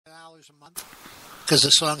a month because the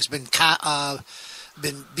song's been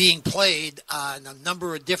being played on a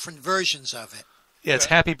number of different versions of it. Yeah, it's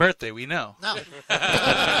Happy Birthday. We know. No.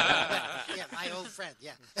 Yeah, my old friend.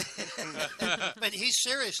 Yeah. But he's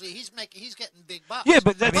getting big bucks. Yeah,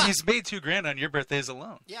 but he's made $2,000 on your birthdays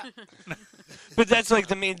alone. Yeah. But that's like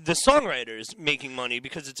the songwriter's making money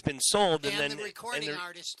because it's been sold, and then the recording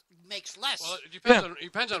artist makes less. Well, it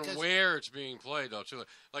depends on where it's being played, though. Too,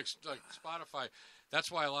 like Spotify.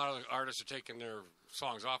 That's why a lot of the artists are taking their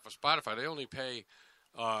songs off of Spotify. They only pay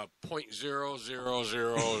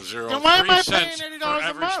 0.00003 cents for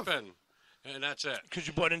every spin, and that's it. Because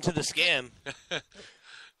you bought into the scam.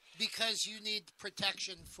 Because you need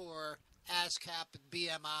protection for ASCAP and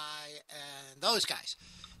BMI and those guys.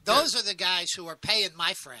 Those are the guys who are paying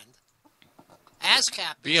my friend.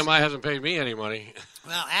 ASCAP. BMI hasn't paid me any money.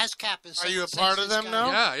 Well, ASCAP is. Are you a part of them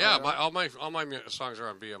now? Yeah. All my songs are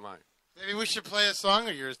on BMI. Maybe we should play a song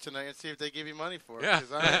of yours tonight and see if they give you money for it. Yeah.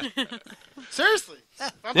 Seriously.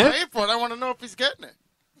 If I'm paying for it, I want to know if he's getting it.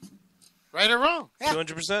 Right or wrong?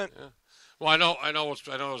 200%. Yeah. Well, I know.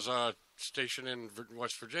 There's a station in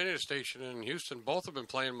West Virginia, a station in Houston. Both have been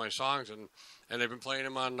playing my songs, and they've been playing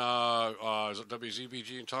them on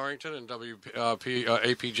WZBG in Torrington and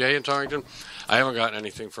APJ in Torrington. I haven't gotten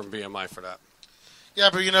anything from BMI for that.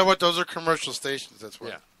 Yeah, but you know what? Those are commercial stations. That's why.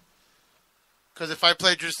 Yeah. Because if I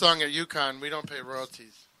played your song at UConn, we don't pay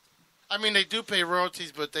royalties. I mean, they do pay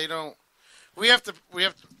royalties, but they don't. What we have to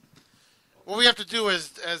do as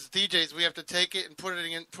DJs, we have to take it and put it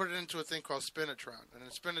into a thing called Spinatron, and then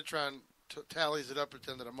Spinatron tallies it up at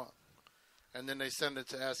the end of the month, and then they send it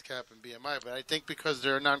to ASCAP and BMI. But I think because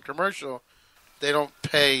they're non-commercial, they don't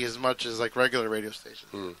pay as much as like regular radio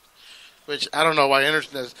stations. Which I don't know why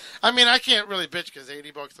internet is. I mean, I can't really bitch because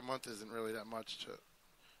 $80 a month isn't really that much to.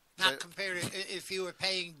 Not compared to if you were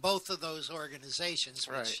paying both of those organizations,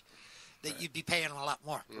 which that you'd be paying a lot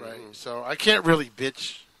more. Right. So I can't really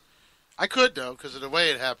bitch. I could though, because of the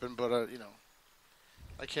way it happened, but I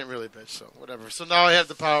can't really bitch. So whatever. So now I have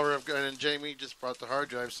the power of, and Jamie just brought the hard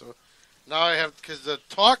drive. So now I have, because the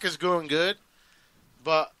talk is going good,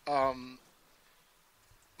 but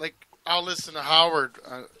like I'll listen to Howard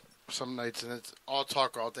some nights, and it's all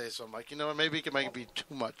talk all day. So I'm like, maybe it might be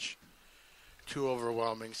too much. Too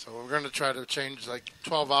overwhelming, so we're going to try to change like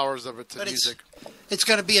 12 hours of it to music. It's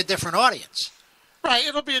going to be a different audience, right?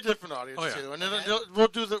 It'll be a different audience too, and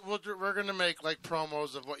we're going to make like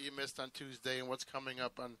promos of what you missed on Tuesday and what's coming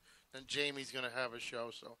up on. And Jamie's going to have a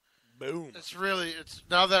show, so boom. It's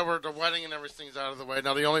now that the wedding and everything's out of the way.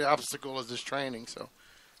 Now the only obstacle is this training, so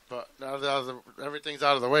but now that everything's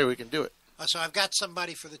out of the way, we can do it. So I've got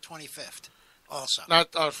somebody for the 25th, also.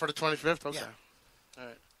 Not for the 25th. Okay, all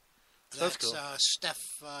right. That's cool. Steph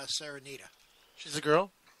Serenita. She's a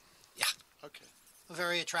girl? Yeah. Okay. A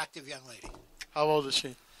very attractive young lady. How old is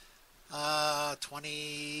she? 20...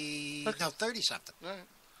 Okay. No, 30-something. All right.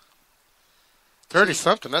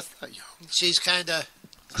 30-something? That's not young. She's kind of...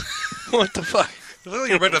 What the fuck?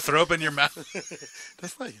 You're about to throw up in your mouth.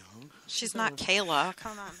 That's not young. She's not Kayla.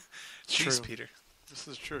 Come on. Jeez, Peter. This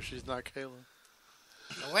is true. She's not Kayla.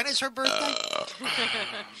 When is her birthday?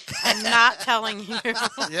 I'm not telling you.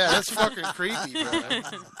 Yeah, that's fucking creepy, bro.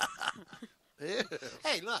 Yeah.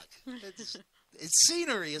 Hey, look. It's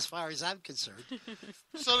scenery as far as I'm concerned.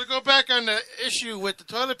 So to go back on the issue with the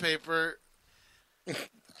toilet paper, it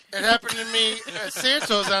happened to me at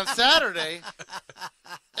Santos on Saturday,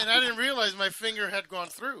 and I didn't realize my finger had gone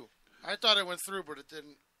through. I thought it went through, but it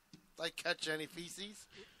didn't, catch any feces.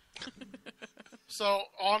 So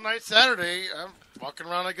all night Saturday, I'm walking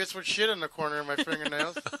around, I guess, with shit in the corner of my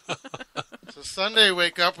fingernails. So Sunday,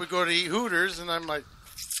 wake up, we go to eat Hooters, and I'm like,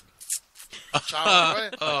 away.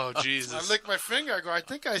 Oh, Jesus. I lick my finger. I go, I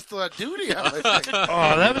think I still have duty on my finger.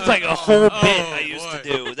 Oh, that was like a whole bit I used to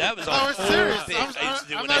do. That was a whole serious. bit I used to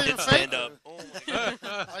do I'm when I did stand-up. Oh, my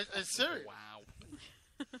God. It's serious. Wow.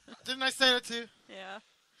 Didn't I say that to you? Yeah.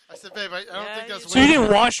 I said, babe, I don't think that's So you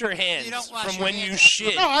didn't wash your hands from when you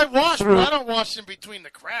shit? No, I wash, but I don't wash in between the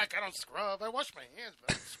crack. I don't scrub. I wash my hands,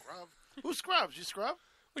 but I don't scrub. Who scrubs? You scrub?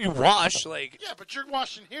 You wash, Yeah, but you're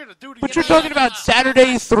washing here to do to But you're talking about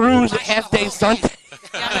Saturday through half-day Sunday.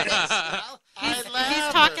 He's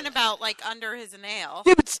talking about, under his nail.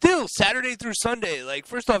 Yeah, but still, Saturday through Sunday.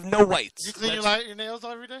 First off, no whites. You clean your nails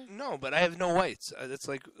every day? No, but I have no whites. That's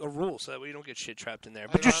a rule, so that way you don't get shit trapped in there.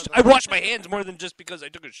 But I wash my hands more than just because I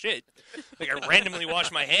took a shit. I randomly wash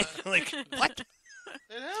my hands. What? It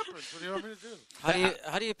happens. What do you want me to do?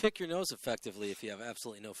 How do you pick your nose effectively if you have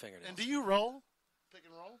absolutely no fingernails? And do you roll? pick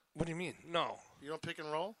and roll? What do you mean? No. You don't pick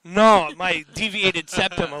and roll? No, my deviated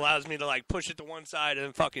septum allows me to like push it to one side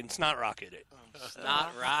and fucking snot rocket it.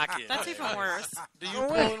 Not rocket. That's even worse. Do you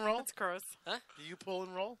pull and roll? That's gross. Do you pull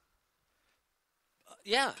and roll?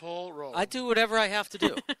 Yeah. Pull, roll. I do whatever I have to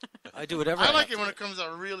do. I do whatever I have like to it when do. it comes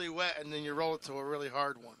out really wet and then you roll it to a really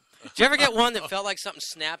hard one. Did you ever get one that felt like something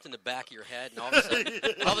snapped in the back of your head, and all of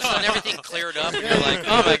a sudden everything cleared up, and you're like,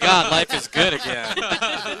 oh my God, life is good again.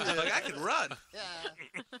 Like, I could run. Yeah.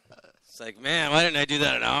 It's like, man, why didn't I do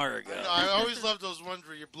that an hour ago? I always love those ones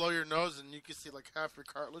where you blow your nose and you can see like half your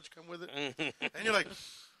cartilage come with it. And you're like,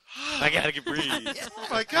 I gotta get breathe. oh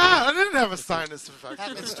my God, I didn't have a sinus infection.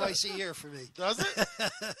 Happens twice a year for me. Does it?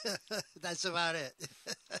 That's about it.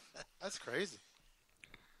 That's crazy.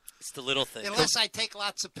 It's the little thing. Unless I take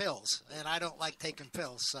lots of pills, and I don't like taking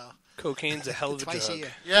pills, so Cocaine's a hell of a twice drug. a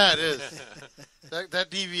year. Yeah, it is.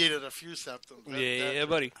 that deviated a few septums. Yeah,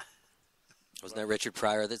 buddy. Wasn't that Richard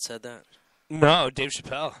Pryor that said that? No, Dave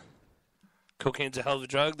Chappelle. Cocaine's a hell of a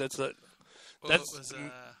drug. That's Well, That's- it was,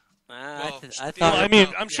 I well, thought. I mean,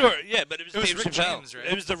 I'm sure, yeah, but it was, It was Dave Rick Chappelle. James, right?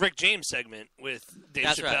 It was the Rick James segment with Dave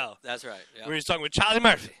That's Chappelle, right. That's right. Yeah. where he's talking with Charlie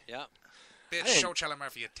Murphy. Yeah. bitch, Hey. show Charlie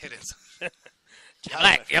Murphy your titties.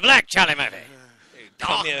 You're black, Charlie Murphy.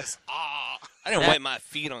 Come here. I didn't That- wipe my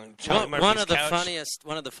feet on Charlie Murphy's One of the couch.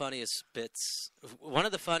 funniest bits, one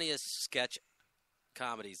of the funniest sketch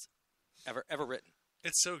comedies ever written.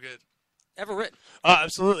 It's so good. Ever written. Oh,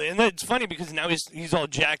 absolutely, and it's funny because now he's all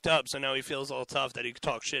jacked up, so now he feels all tough that he can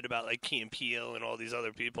talk shit about like Key and Peele and all these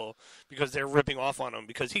other people because they're ripping off on him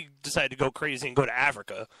because he decided to go crazy and go to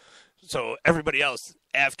Africa. So everybody else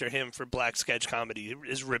after him for black sketch comedy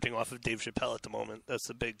is ripping off of Dave Chappelle at the moment. That's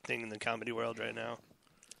the big thing in the comedy world right now.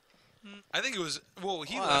 I think it was he Well,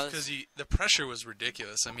 left because the pressure was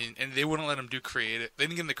ridiculous. I mean, and they wouldn't let him do creative. They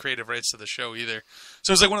didn't give him the creative rights to the show either.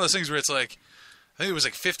 So it was like one of those things where it's like, I think it was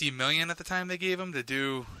like $50 million at the time they gave him to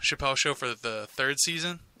do Chappelle Show for the third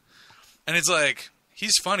season, and it's like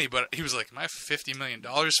he's funny, but he was like, "Am I $50 million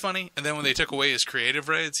funny?" And then when they took away his creative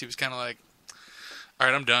rights, he was kind of like, "All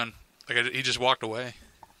right, I'm done." Like he just walked away.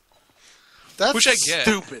 That's Which I get.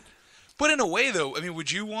 stupid. But in a way, though, I mean,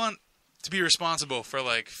 would you want to be responsible for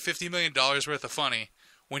like $50 million worth of funny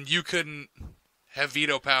when you couldn't have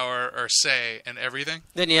veto power or say and everything?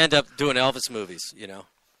 Then you end up doing Elvis movies, you know.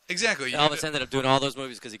 Exactly. Elvis ended up doing all those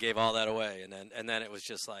movies because he gave all that away, and then it was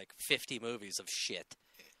just like 50 movies of shit.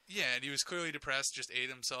 Yeah, and he was clearly depressed, just ate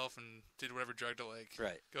himself and did whatever drug to like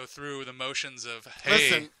Right. go through the motions of, hey.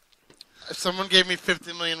 Listen, if someone gave me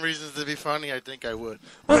 50 million reasons to be funny, I think I would.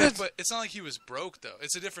 But it's not like he was broke though.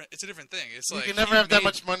 It's a different thing. It's You like can never he have that made-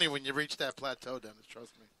 much money when you reach that plateau, Dennis.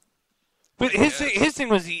 Trust me. But his thing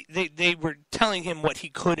was they were telling him what he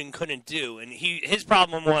could and couldn't do, and his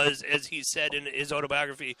problem was, as he said in his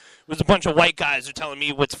autobiography, was a bunch of white guys are telling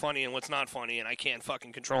me what's funny and what's not funny, and I can't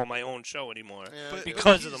fucking control my own show anymore Yeah.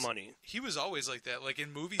 because of the money. He was always like that. Like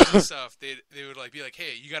in movies and stuff, they would like be like,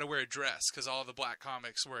 "Hey, you got to wear a dress because all the black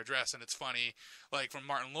comics wear a dress and it's funny." Like from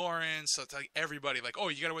Martin Lawrence, so it's like everybody like, "Oh,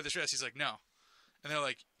 you got to wear this dress." He's like, "No," and they're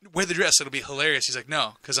like, "Wear the dress; it'll be hilarious." He's like,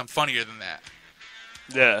 "No, because I'm funnier than that."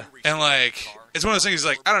 Yeah. And like, it's one of those things.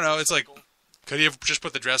 Like, I don't know. It's like, could he have just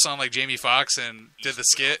put the dress on like Jamie Foxx and did the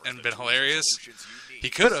skit and been hilarious? He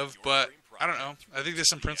could have, but I don't know. I think there's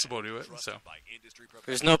some principle to it. So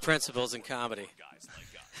There's no principles in comedy.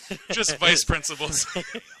 just vice principles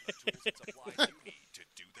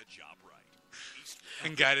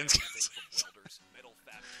and guidance.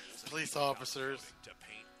 Police officers.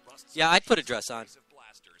 Yeah, I'd put a dress on.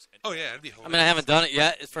 Oh yeah, it'd be I hilarious. mean, I haven't done it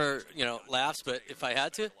yet for laughs, but if I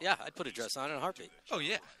had to, yeah, I'd put a dress on in a heartbeat. Oh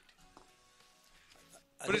yeah.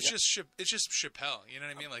 I But think it's just Chappelle. You know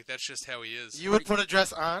what I mean? Like that's just how he is. You would put a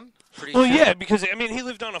dress on? pretty Well, sure. yeah, because I mean, he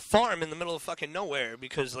lived on a farm in the middle of fucking nowhere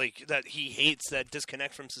because like that he hates that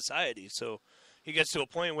disconnect from society. So he gets to a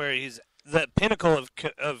point where he's the pinnacle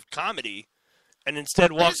of comedy, and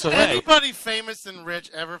instead walks Is away. anybody famous and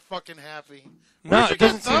rich ever fucking happy? No, Where'd you it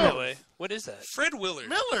doesn't get seem that those? way. What is that? Fred Willard.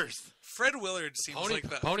 Millers. Fred Willard seems Pony- like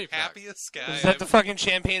the pony pack. happiest guy. Is that the fucking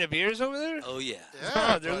champagne of beers over there? Oh yeah. Yeah,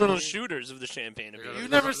 Oh, they're buddy. little shooters of the champagne of You beers. You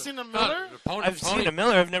never seen a Miller? I've seen a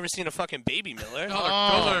Miller. I've never seen a fucking baby Miller. No,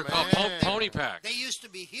 Oh, they're called man. pony pack. They used to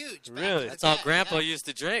be huge. back Really? in That's the all day, Grandpa yeah. used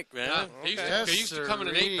to drink, man. Yeah, they used to come in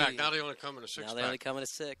an Yes, 8-pack. sirree. Now they only come in a 6-pack. Now they only come in a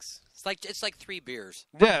 6. It's like 3 beers.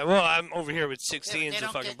 Yeah, well, I'm over here with They 16s don't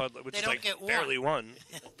of fucking get- Bud Light, which they is don't like get warm. barely one.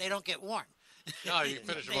 They don't get warm. No, you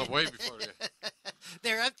finish them up way before you.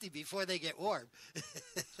 They're empty before they get warm.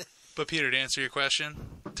 But Peter, to answer your question,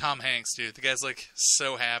 Tom Hanks, dude, the guy's like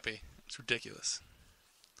so happy. It's ridiculous.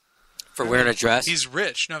 For wearing a dress? He's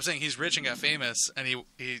rich. No, I'm saying he's rich and got famous, and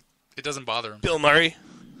he It doesn't bother him. Bill Murray.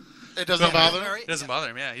 It doesn't bother him? It doesn't bother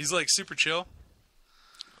him. Yeah, he's like super chill.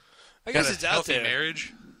 I guess Got a it's out healthy there.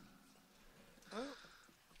 marriage.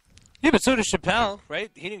 Yeah, but so did Chappelle, right?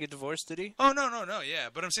 He didn't get divorced, did he? Oh no. Yeah,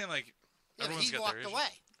 but I'm saying like Yeah, but everyone's he got walked their issues. away.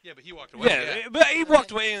 Yeah, but he walked away. Yeah, but he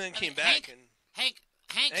walked away and then I came mean, back. And Hanks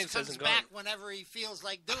Hanks comes hasn't back gone. whenever he feels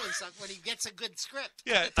like doing something, when he gets a good script.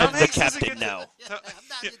 Yeah, I'm Tom the Hanks is a captain good now. I'm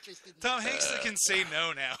not interested in Tom that. Hanks can say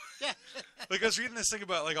no now. Yeah. Like I was reading this thing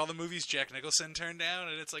about like all the movies Jack Nicholson turned down,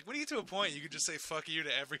 and it's like when you get to a point you could just say fuck you to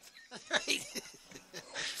everything. Right.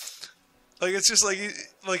 Like it's just like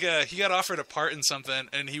he got offered a part in something,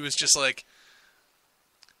 and he was just like,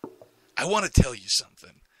 I want to tell you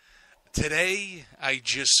something. Today I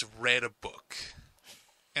just read a book,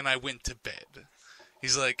 and I went to bed.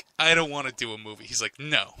 He's like, I don't want to do a movie. He's like,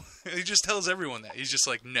 no. He just tells everyone that. He's just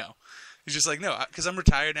like, no. He's just like, no, because I'm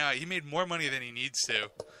retired now. He made more money than he needs to.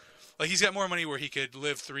 Like, he's got more money where he could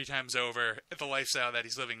live 3 times over at the lifestyle that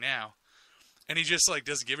he's living now. And he just, like,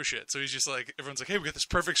 doesn't give a shit. So he's just like, everyone's like, hey, we got this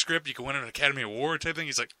perfect script. You can win an Academy Award type thing.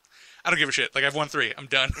 He's like, I don't give a shit. Like, I've won 3. I'm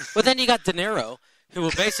done. But then you got De Niro, who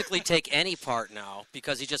will basically take any part now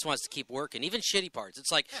because he just wants to keep working, even shitty parts.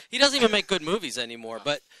 It's like he doesn't even make good movies anymore.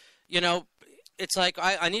 But, you know, it's like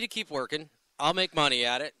I need to keep working. I'll make money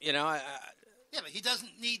at it. You know, Yeah, but he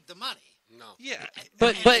doesn't need the money. No. Yeah.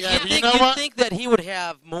 but Yeah, but you know what? think that he would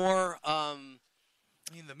have more. I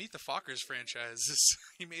mean, the Meet the Fockers franchise,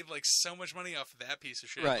 he made, like, so much money off of that piece of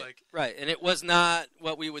shit. Right, Like, right, and it was not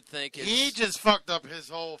what we would think. He just fucked up his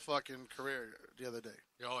whole fucking career the other day.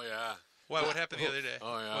 Oh yeah. why? What happened the other day?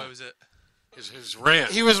 Oh, yeah. Why was it? His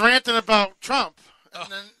rant. He was ranting about Trump, and Oh.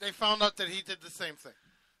 then they found out that he did the same thing.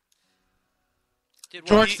 Did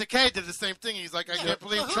George Takei did the same thing. He's like, I can't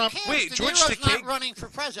believe Well, who Trump. cares? Wait, De George Niro's Takei- not running for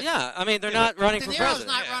president. Yeah, I mean they're not running De for Niro's president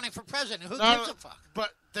not Yeah. running for president. Who No, gives a fuck?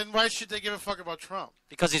 But then why should they give a fuck about Trump?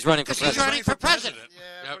 because he's running for Because he's president. running for president.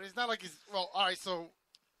 Yeah, Yep. but he's not like he's. Well, all right, so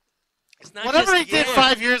It's not whatever just he did the-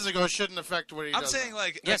 5 years ago shouldn't affect what he I'm does. saying,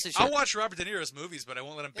 like, Yes, it I'll should. watch Robert De Niro's movies, but I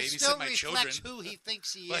won't let him It babysit still my reflects children. who he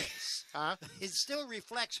thinks he Like- is. Huh? It still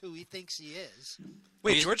reflects who he thinks he is.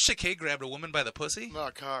 Wait, George Takei grabbed a woman by the pussy? No,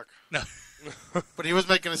 cock. No. But he was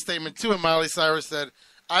making a statement too, and Miley Cyrus said,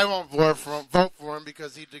 I won't vote for him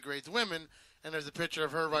because he degrades women, and there's a picture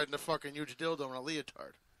of her riding a fucking huge dildo in a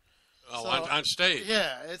leotard. Oh, So- on stage.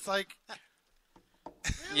 Yeah, it's like,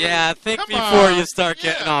 Yeah, think Come before on. you start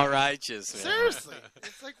getting Yeah. all righteous. Man. seriously.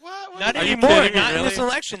 It's like, what? not Are you anymore. kidding me, Not in this really?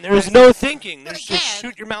 election. There is no thinking. There's just again-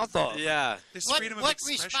 shoot your mouth off. Yeah. There's What, freedom of what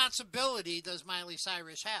expression. responsibility does Miley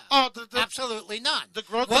Cyrus have? Oh, Absolutely none. the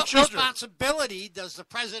growth what of children. responsibility does the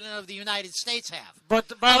President of the United States have?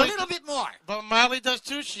 But A Miley, little bit more. but Miley does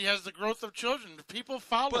too. She has the growth of children. People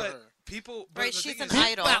follow But her. people... Right, the she's thing an is-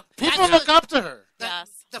 idol. Well, People that's look the- up to her. The, Yes.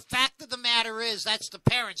 the fact of the matter is that's the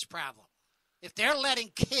parents' problem. If they're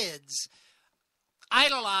letting kids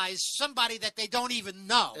idolize somebody that they don't even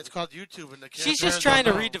know, It's called YouTube, and the kids. She's just trying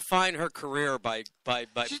to redefine her career by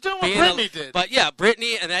She's doing what being Britney did. But yeah,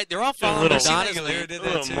 Britney and they're all A following little- Madonna's Christina Aguilera lead. did A that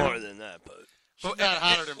little too. more than that, but She's not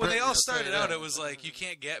hotter than when they Britney, all I'll tell started you out, that. it was like, you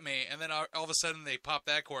can't get me. And then all of a sudden they pop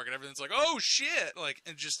that cork and everything's like, oh, shit. Like,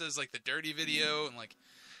 it just does, like, the dirty video. And, like,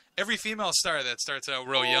 every female star that starts out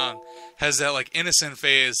real young has that, like, innocent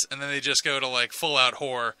phase. And then they just go to, like, full-out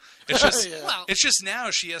horror. It's just... Yeah. well, It's just now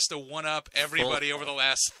she has to one-up everybody over the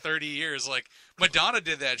last 30 years. Like, Madonna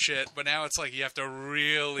did that shit, but now it's like you have to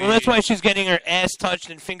really... well, that's why she's getting her ass touched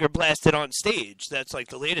and finger blasted on stage. That's like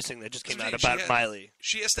the latest thing that just came out She about had- Miley.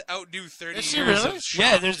 She has to outdo 30 Is she years really? of shock.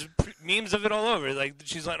 Yeah, there's memes of it all over. Like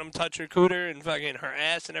she's letting them touch her cooter and fucking her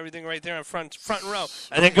ass and everything right there in front row,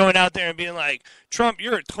 and then going out there and being like, "Trump,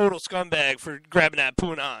 you're a total scumbag for grabbing that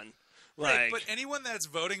poon on." Like, Right, but anyone that's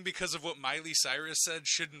voting because of what Miley Cyrus said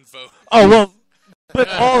shouldn't vote. oh well, but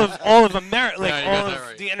all of America, like Yeah, you all got of that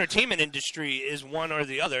right. the entertainment industry is one or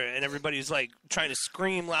the other, and everybody's like trying to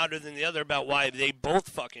scream louder than the other about why they both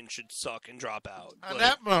fucking should suck and drop out. On Like,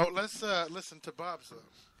 that note, let's listen to Bob's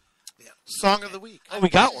song of the week. Oh, we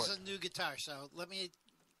got this one. is a new guitar, so let me.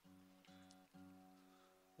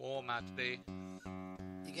 Oh, not today.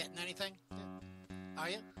 You getting anything? Are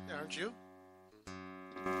you? Yeah, aren't you?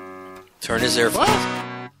 Turn his earphones. What?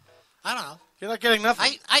 I don't know. You're not getting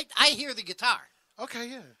nothing. I hear the guitar Okay,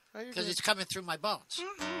 yeah. because it's coming through my bones. You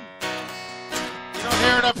don't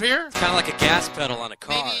hear it up here? Kind of like a gas pedal on a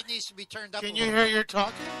car. Maybe it needs to be turned up. Can a you little. hear your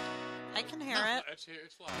talking? I can hear it. It's here.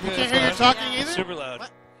 It's loud. You can't hear your talking either? Super loud.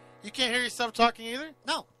 What? You can't hear yourself talking either?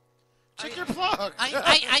 No, Check your plug.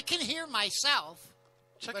 I can hear myself.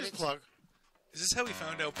 Check but his it's- plug. Is this how we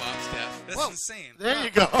found out Bob's deaf? That's Whoa. insane. There you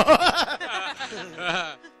go.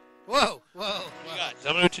 Whoa, whoa, whoa.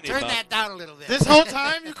 Tell me what you need, Turn Bob. that down a little bit. This whole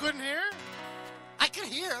time you couldn't hear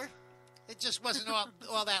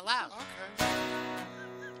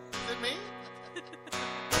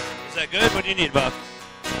What do you need, Bob?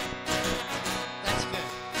 That's good.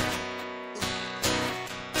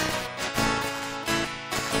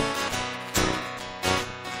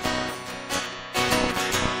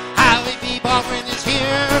 Howie B. Baldwin is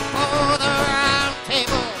here for the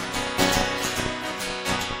Roundtable.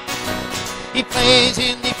 He plays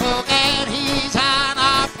indie folk and he's on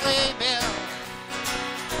our playbill.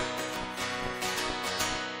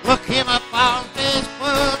 Look him up on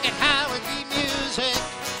Facebook at Howie B. Music.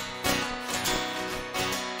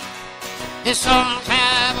 His songs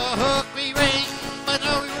have a hook we ring, but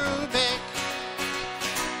no rubric.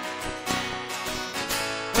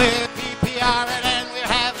 We're PPR and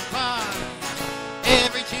we're having fun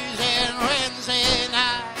every Tuesday and Wednesday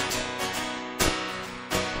night.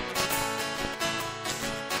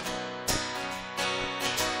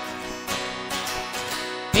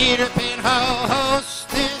 Peter Pinho hosts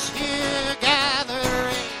this here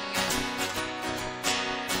gathering.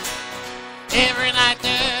 Every night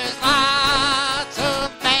there's lots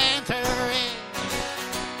of bantering.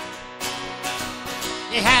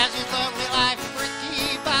 He has his lovely life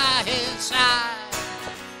Ricky by his side.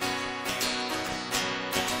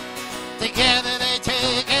 Together they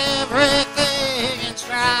take everything in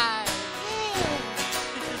stride.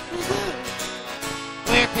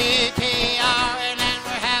 We're PPR and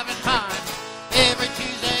we're having fun every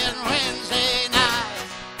Tuesday and Wednesday night.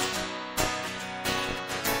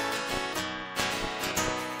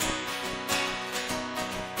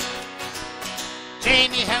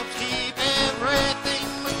 Jamie helps keep everything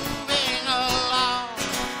moving along.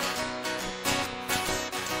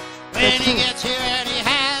 When he gets here and he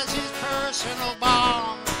has his personal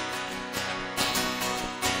bong.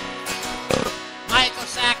 Michael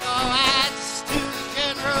Sacco adds to the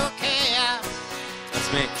general chaos.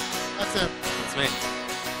 That's me. That's it. That's me.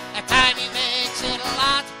 At time he makes it a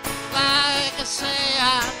lot like a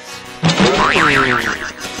seance.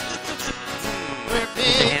 We're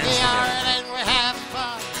big, we are, and we're having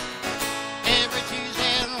fun every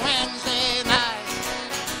Tuesday and Wednesday night.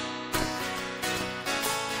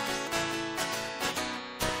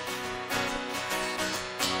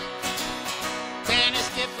 Dennis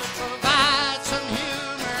Gifford provides some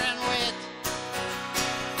humor and wit.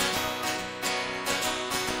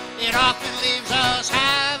 It often leaves us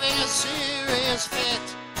having a serious fit.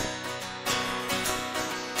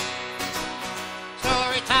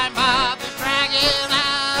 Story time, Bob is dragging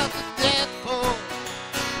out the Deadpool.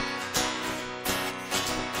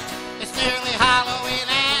 It's nearly Halloween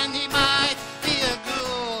and he might be a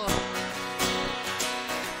ghoul.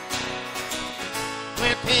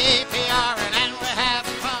 We're PPR and we're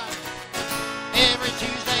having fun every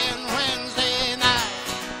Tuesday and Wednesday night.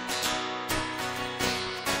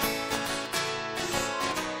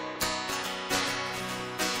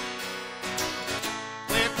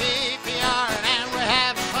 We're PPR and we're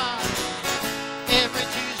having fun every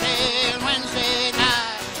Tuesday and Wednesday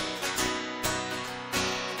night.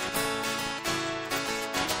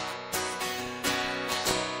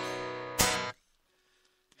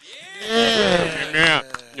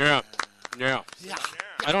 Yeah.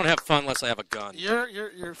 I don't have fun unless I have a gun.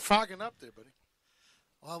 You're fogging up there, buddy.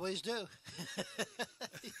 Always do.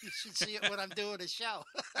 You should see it when I'm doing a show.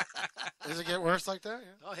 Does it get worse like that?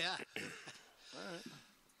 Yeah. Oh, yeah.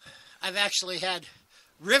 I've actually had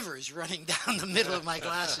rivers running down the middle of my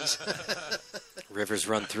glasses. Rivers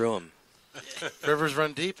run through them. Rivers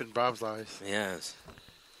run deep in Bob's lives. Yes.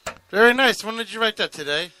 Very nice. When did you write that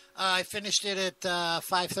today? I finished it at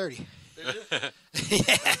 5:30.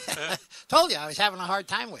 Yeah. Told you I was having a hard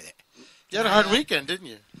time with it. You had a hard weekend, didn't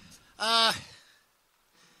you?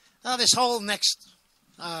 This whole next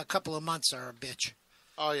couple of months are a bitch.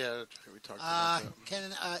 Oh, yeah. We talked about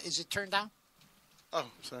that. Is it turned down? Oh,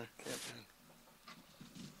 sorry.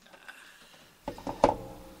 Yeah.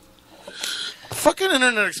 Fucking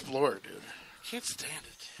Internet Explorer, dude. Can't stand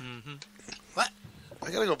it. Mm-hmm. What?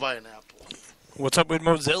 I gotta go buy an Apple. What's up with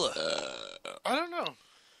Mozilla? I don't know.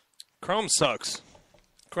 Chrome sucks.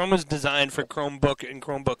 Chrome was designed for Chromebook and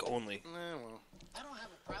Chromebook only. Well. I don't have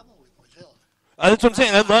a problem with Mozilla. That's what I'm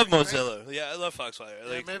saying. I love Mozilla. Yeah, I love Foxfire.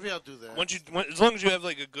 Like, Yeah, maybe I'll do that. as long as you have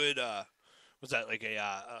like a good, what's that, like a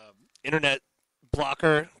internet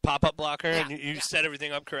blocker, pop-up blocker, Yeah, and you yeah. set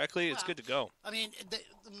everything up correctly, it's good to go. I mean, the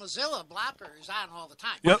Mozilla blocker is on all the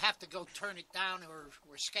time. Yep. You have to go turn it down or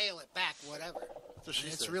scale it back, whatever. So she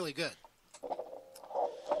It's said. really good.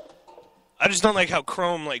 I just don't like how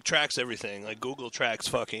Chrome like tracks everything. Like Google tracks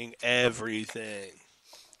fucking everything.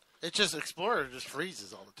 It just Explorer just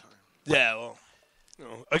freezes all the time. Yeah, well,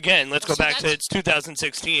 again, let's Well, go see, back to that's- it's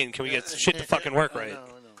 2016. Can we get shit to fucking work I right? know.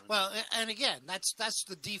 Well, and again, that's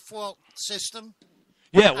the default system.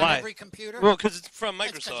 Yeah, on why? every computer? Well, because it's from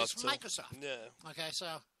That's 'cause Microsoft. it's so- Microsoft. Yeah. Okay, so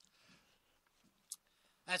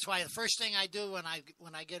that's why the first thing I do when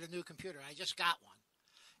I get a new computer, I just got one,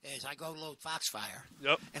 is I go load Foxfire.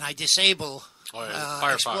 Yep. And I disable Explorer.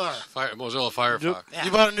 Firefox, Mozilla Firefox. Yeah,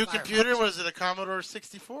 You bought a new Firefox. computer? Was it a Commodore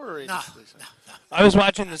 64 or 86? No. I was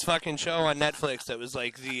watching this fucking show on Netflix that was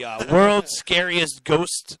like the world's scariest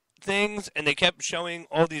ghost things, and they kept showing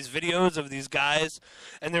all these videos of these guys,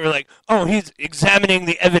 and they were like, oh, he's examining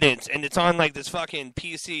the evidence, and it's on like this fucking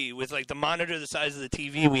PC with like the monitor the size of the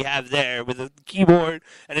TV we have there with a keyboard,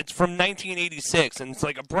 and it's from 1986, and it's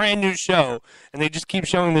like a brand new show, and they just keep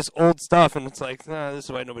showing this old stuff, and it's like, nah, this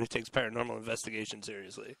is why nobody takes paranormal investigation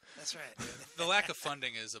seriously. That's right. The lack of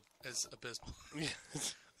funding is abysmal.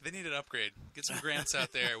 They need an upgrade. Get some grants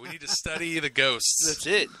out there. We need to study the ghosts. That's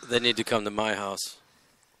it. They need to come to my house.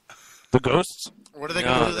 The ghosts? What are they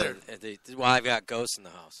going to do there? Well, I've got ghosts in the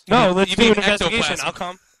house. No, let's You do mean an investigation. ectoplasm. I'll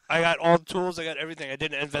come. I got all the tools. I got everything. I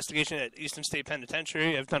did an investigation at Eastern State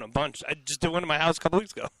Penitentiary. I've done a bunch. I just did one in my house a couple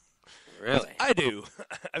weeks ago. Really? I do.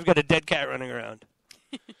 I've got a dead cat running around.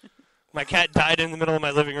 My cat died in the middle of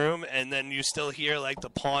my living room, and then you still hear like the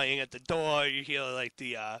pawing at the door. You hear like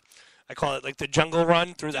the, I call it like the jungle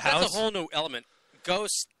run through the house. That's a whole new element.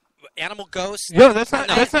 Ghosts, animal ghosts. Yo, that's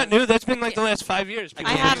not new. That's been like the last 5 years.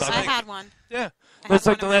 People I have had been I talking. had one. Yeah, I that's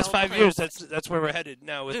had like the one in last my old 5 years. place. That's where we're headed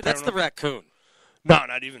now. With Dude, that's the paranormal. raccoon. No,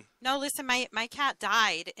 not even. No, listen, my cat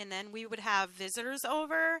died, and then we would have visitors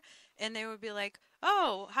over, and they would be like,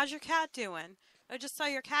 "Oh, how's your cat doing? I just saw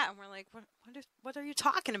your cat," and we're like, "What are you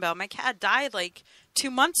talking about? My cat died like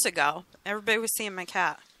 2 months ago." Everybody was seeing my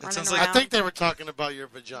cat running sounds around. like- I think they were talking about your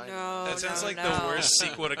vagina. No, That sounds no, like no. the worst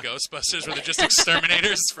sequel to Ghostbusters, where they're just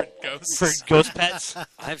exterminators for ghosts. For ghost pets.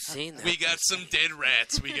 I've seen that. We got some dead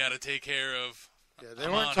rats we got to take care of. Yeah, they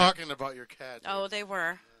I'm weren't on it. talking about your cat. Oh, they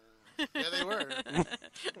were. Yeah, they were.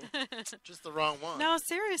 Just the wrong one. No,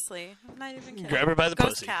 seriously, I'm not even kidding. Grab her by the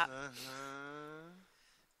Ghost pussy. cat.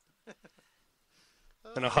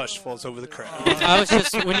 And a hush falls over the crowd. I was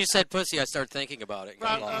just when you said pussy, I started thinking about it.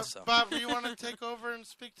 Got Bob, lost, so. Bob, do you want to take over and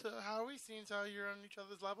speak to Howie, seeing as how you're on each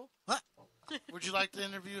other's level? What? Would you like to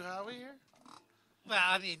interview Howie here? Well,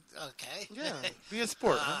 I mean, okay. Yeah, be a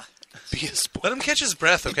sport. Huh? Let him catch his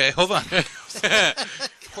breath, okay? Hold on.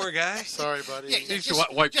 Poor guy. Sorry, buddy. Yeah, Needs just,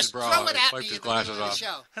 to wipe his just brow throw off, it at wipe me his in the middle glasses of the off.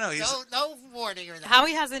 show. I know, he's- No warning or anything.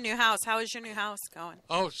 Howie has a new house. How is your new house going?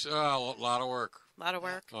 Oh, it's a lot of work. A lot of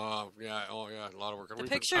work. Yeah, a lot of work. The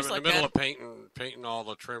pictures I'm in look the middle good. of painting all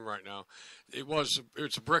the trim right now.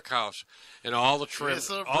 It's a brick house, and all the trim,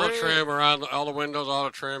 It's a all the brick. trim around all the windows, all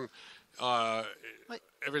the trim. Wait.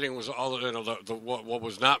 Everything was all what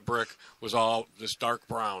was not brick was all this dark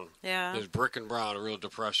brown. Yeah. This brick and brown are real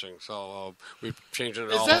depressing. So we changed it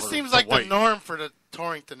Is all that over seems to like white. the norm for the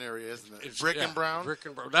Torrington area, isn't it? It's- Brick yeah, and brown Brick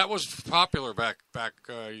and brown. That was popular back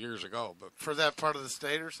years ago, but for that part of the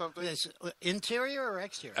state or something. Is interior or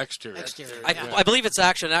exterior? exterior. Exterior. I, I believe it's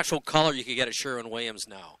actually an actual color you could get at Sherwin-Williams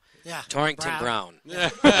now. Yeah. Torrington Brown.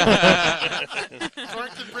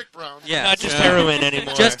 Torrington brick brown. Yeah. Not just heroin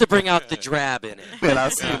anymore. Just to bring out the drab in it. Man,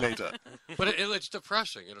 I'll see you later. But it's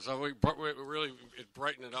depressing. So we really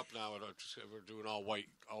brighten it up now. We're doing all white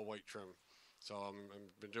trim. So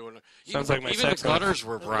I've been doing it. Sounds like my even sex the life. gutters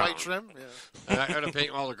were brown. White trim. Yeah. And I had to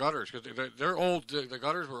paint all the gutters because they're old. The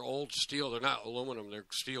gutters were old steel. They're not aluminum. They're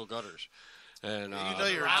steel gutters. And You know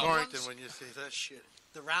you're in round Torrington ones? when you see that shit.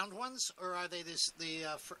 The round ones, or are they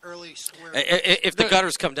early square? If the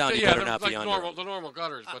gutters come down, you better they're not like be under. the normal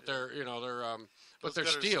gutters, but they're but they're Those gutters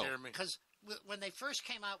steel. scare me. Because when they first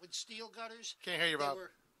came out with steel gutters, Can't hear you, Bob.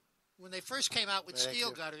 when they first came out with Thank steel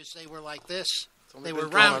you. gutters, they were like this. only They been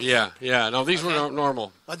were going round. on- Yeah. No, these were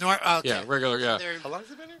normal. Okay. Yeah, regular. Yeah. They're- How long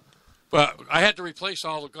has it been here? But I had to replace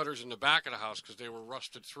all the gutters in the back of the house because they were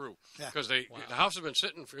rusted through. Yeah. Because the house had been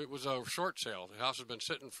sitting. It was a short sale. The house had been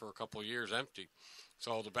sitting for a couple of years empty.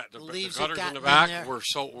 So the leaves gutters had in the gotten in back there.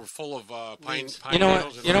 were full of pine Leaves. pine You know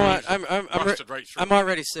needles what? and You know what? leaves. Rusted right through. I'm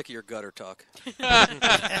already sick of your gutter talk.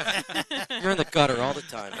 You're in the gutter all the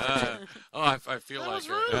time. I feel That like was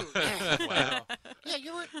it. rude. Wow. Yeah,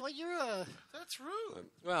 you're That's rude.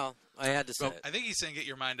 Well, I had to say it. I think he's saying get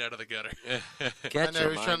your mind out of the gutter. Get I know your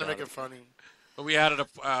he was trying to mind make out it funny. But we added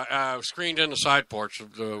a screened in the side porch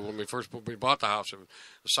when we bought the house. The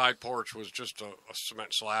side porch was just a cement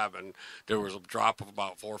slab, and there was a drop of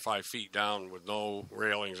about 4 or 5 feet down with no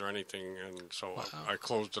railings or anything. And so I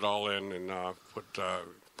closed it all in and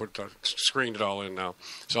screened it all in now.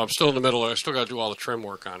 So I'm still in the middle. I still got to do all the trim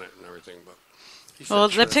work on it and everything. But Well,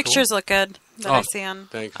 the pictures look good that I Oh, see on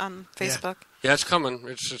thanks. Facebook. Yeah, it's coming.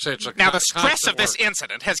 It's a Now, the stress constant of this work.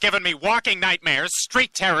 incident has given me walking nightmares,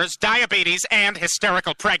 street terrors, diabetes, and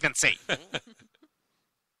hysterical pregnancy.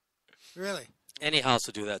 Really? Any house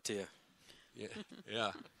will do that to you.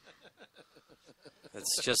 Yeah.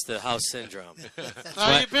 It's just the house syndrome.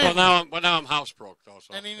 How you been? Well, now I'm housebroke though.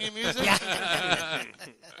 So. Any new music?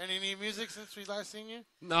 Any new music since we last seen you?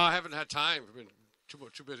 No, I haven't had time. I've been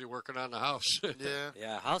too busy working on the house. Yeah.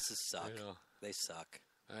 Yeah, houses suck. You know. They suck.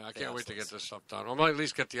 I can't wait to get this stuff done. I might at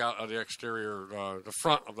least get the exterior, the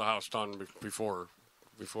front of the house done before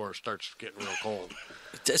it starts getting real cold.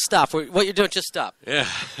 Stop. What you're doing, just stop. Yeah.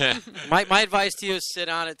 My advice to you is sit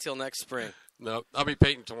on it till next spring. No, I'll be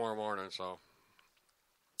painting tomorrow morning, so.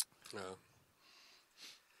 No.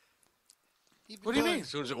 What do you mean? As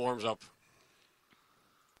soon as it warms up.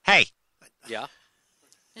 Hey, Yeah?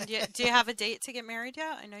 And do you have a date to get married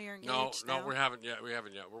yet? I know you're engaged. No, now. we haven't yet.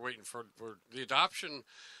 We're waiting for the adoption.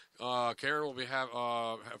 Karen will be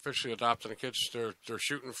officially adopting the kids. They're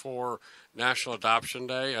shooting for National Adoption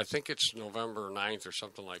Day. I think it's November 9th or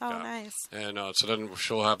something like that. Oh, nice. And so then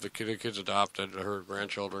she'll have the kids adopted, her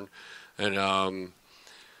grandchildren, and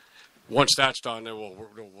once that's done, then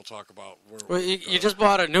we'll talk about. Well, you just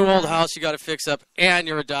bought a new old house you got to fix up, and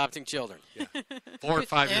you're adopting children. 4 and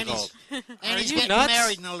 5 years And old. And he's you getting nuts?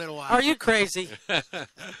 married in a little while. Are you crazy?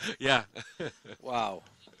 Yeah. Wow.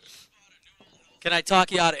 Can I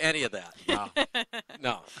talk you out of any of that? No.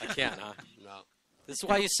 No, I can't, huh? No. This is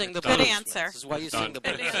why you sing the Good blues. answer. This is why you Done. sing the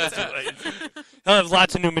Good blues. answer. He'll have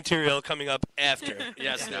lots of new material coming up after.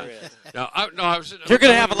 Yes, there is. No, I was. You're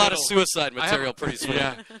going to have a lot of suicide material pretty soon.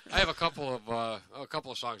 Yeah, I have a couple of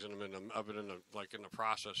songs in them. I've been in the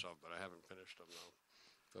process of, but I haven't finished them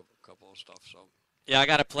though. A couple of stuff. So. Yeah, I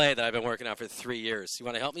got a play that I've been working on for 3 years. You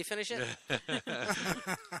want to help me finish it?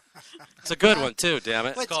 It's a good one, too, damn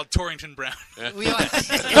it. It's called Torrington Brown. We are,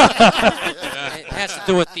 It has to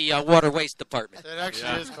do with the water waste department. It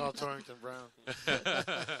actually is called Torrington Brown.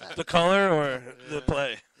 The color or the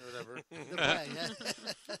play? Whatever. the play, yeah.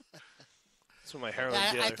 That's what my heroin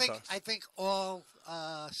Yeah, dealer I costs. think all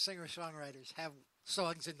singer-songwriters have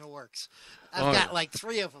songs in the works. Oh, I've got yeah. like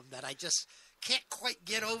 3 of them that I just can't quite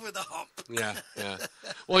get over the hump. Yeah.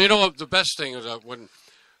 Well, you know what? The best thing is when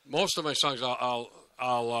most of my songs, I'll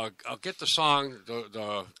get the song,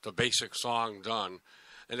 the basic song done,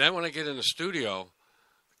 and then when I get in the studio,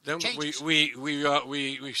 then Changes.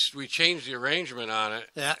 we change the arrangement on it,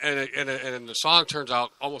 Yeah. and the song turns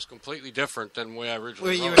out almost completely different than the way I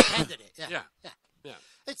originally Where you wrote it. intended it. Yeah. Yeah.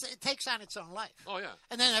 It takes on its own life. Oh yeah,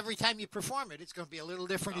 And then every time you perform it, it's going to be a little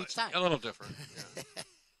different each time. a little different.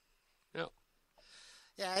 Yeah.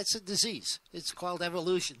 Yeah, it's a disease. It's called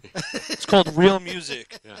evolution. It's called real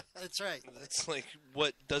music. That's right. It's like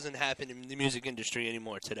what doesn't happen in the music industry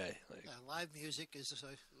anymore today. Like, Live music is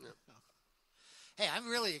Hey, I'm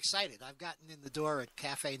really excited. I've gotten in the door at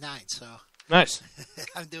Cafe 9, so nice.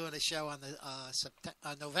 I'm doing a show on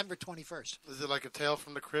the November 21st. Is it like a Tale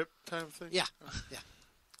from the Crypt type of thing? Yeah.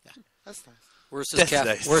 That's nice. Where's this That's cafe?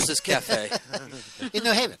 nice. Where's this cafe? In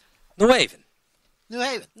New Haven. New Haven. New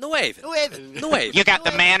Haven. New Haven. New Haven. New Haven. you got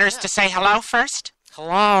the manners to say hello first?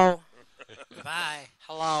 Hello. Goodbye.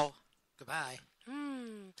 Hello. Goodbye.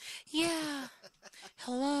 Yeah.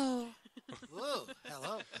 Hello. Whoa.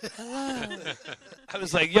 Hello. I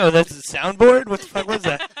was like, yo, that's a soundboard? What the fuck was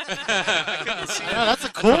that? Yeah, that's a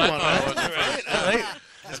cool one. Right?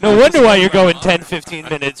 No wonder why you're going 10, 15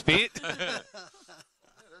 minutes, Pete. That's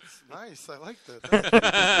nice. I like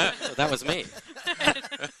that. So that was me.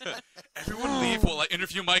 Everyone leave while I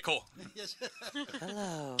interview Michael.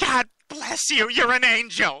 Hello. God bless you. You're an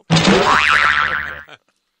angel.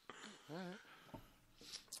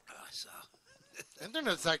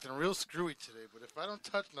 Internet's acting real screwy today, but if I don't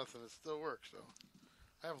touch nothing, it still works. So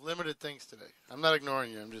I have limited things today. I'm not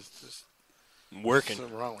ignoring you. I'm just Working.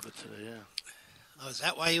 something wrong with it today. Yeah. Oh, is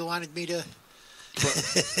that why you wanted me to?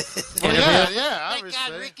 Well, yeah. Thank Obviously.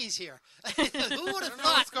 God Ricky's here. Who would have I don't know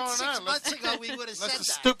thought what's going 6 on. months ago we would have said Unless the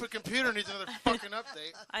that? stupid computer needs another fucking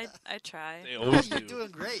update. I try. They always You're do.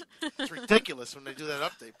 doing great. It's ridiculous when they do that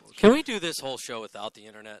update bullshit. Can we do this whole show without the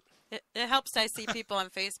internet? It helps I see people on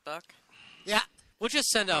Facebook. Yeah. We'll just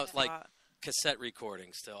send out That's a like lot. cassette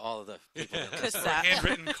recordings to all of the people. Cassette.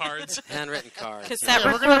 Handwritten cards. Handwritten cards. Cassette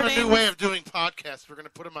Yeah, we're gonna have a new recordings. way of doing podcasts. We're gonna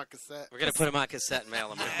put them on cassette. We're gonna put them on cassette and mail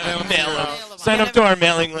them out. Mail Mail 'em. 'em. Sign up to our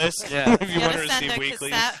mailing list Yeah. if you You want to gotta send receive a weekly.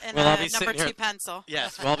 cassette and Well, I'll be a sitting number here- 2 pencil.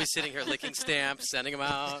 Yes, we'll all be sitting here licking stamps, sending them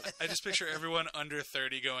out. I just picture everyone under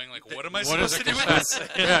 30 going like, "What am I What is supposed a to do with cassette?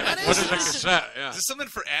 this? Yeah. What is a this? cassette? Yeah. Is this something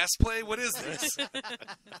for ass play? What is this?"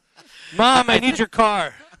 Mom, I need your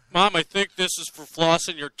car. Mom, I think this is for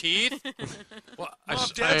flossing your teeth. Well,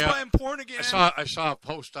 Dad's buying porn again. I saw a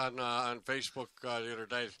post on Facebook the other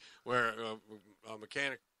day where a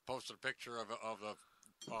mechanic posted a picture of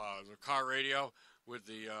the car radio with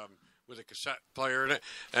a cassette player in it,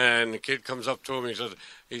 and the kid comes up to him.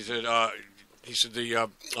 He said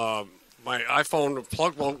my iPhone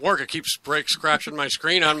plug won't work. It keeps scratching my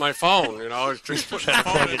screen on my phone. You know, it's just pushing the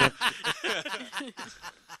phone in.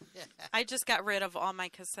 I just got rid of all my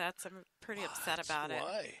cassettes. I'm pretty upset about it.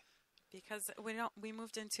 Why? Because we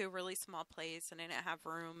moved into a really small place and I didn't have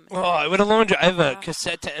room. Oh, I would have loaned you. I have a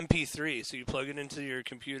cassette to MP3, so you plug it into your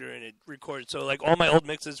computer and it records. So like all my old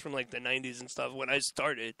mixes from like the 90s and stuff when I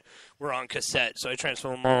started were on cassette, so I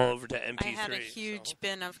transferred them all over to MP3. I had a huge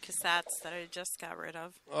bin of cassettes that I just got rid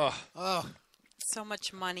of. Oh. So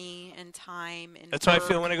much money and time and That's how I work.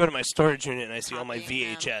 feel when I go to my storage unit and I see all my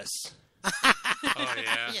Copying them. VHS. Oh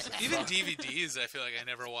yeah. Even DVDs, I feel like I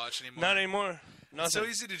never watch anymore. Not anymore. Nothing. It's so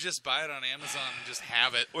easy to just buy it on Amazon and just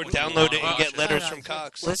have it. Or download it and get letters from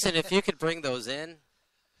Cox. Listen, if you could bring those in,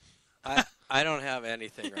 I don't have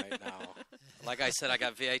anything right now. Like I said, I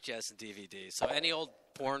got VHS and DVDs. So any old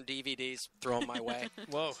porn DVDs, throw them my way.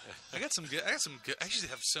 Whoa. I got some good. I actually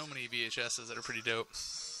have so many VHSs that are pretty dope.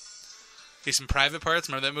 Okay, some Private Parts.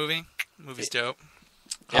 Remember that movie? The movie's dope.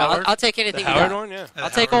 Yeah, I'll take anything. The you Howard got. one, yeah. I'll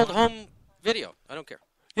take old home video. I don't care.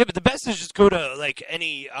 Yeah, but the best is just go to like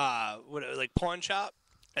any like pawn shop,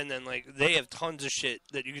 and then like they have tons of shit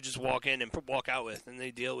that you could just walk in and walk out with, and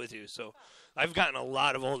they deal with you. So I've gotten a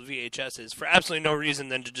lot of old VHSs for absolutely no reason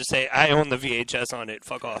than to just say I own the VHS on it.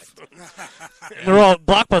 Fuck off. They're all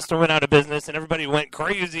Blockbuster went out of business, and everybody went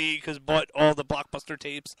crazy because bought all the Blockbuster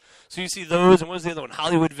tapes. So you see those, and what was the other one?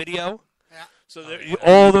 Hollywood Video. Yeah. So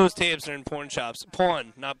all those tapes are in porn shops.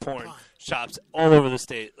 Not porn shops all over the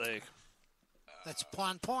state. Like. That's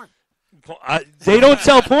porn. They don't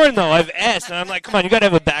sell porn, though. I've asked, and I'm like, come on, you got to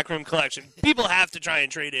have a backroom collection. People have to try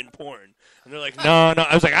and trade in porn. And they're like, no.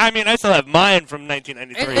 I was like, I mean, I still have mine from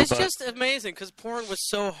 1993. It's just amazing because porn was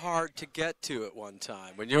so hard to get to at one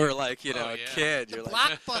time. When you were like, a kid, you're like.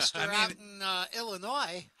 Blockbuster out in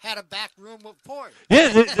Illinois had a back room with porn. Yeah,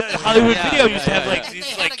 the Hollywood Video used to have like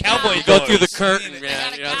these like cowboy You go doors. through the curtain,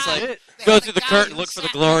 man. You know, it's like go through the curtain, look for the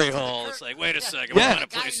glory hole. It's like, wait a second, what kind of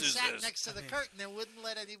place is this? Next to the curtain and wouldn't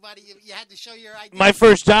let anybody. You had to show your ID. My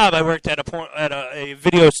first job, I worked at a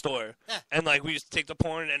video store, and like we used to take the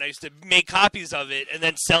porn and I used to make copies of it and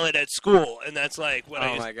then sell it at school, and that's like what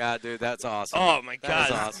I used. Oh my god, dude, that's awesome. Oh my god,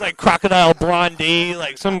 awesome. It's like Crocodile Blondie,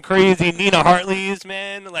 like some crazy Nina Hartley's,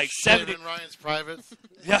 man, like 70. Ryan's Privates.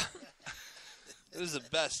 Yeah. It was the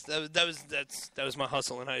best. That was my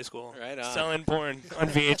hustle in high school. Right on. Selling porn on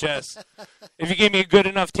VHS. If you gave me a good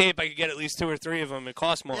enough tape, I could get at least 2 or 3 of them. It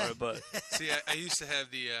cost more, but See, I used to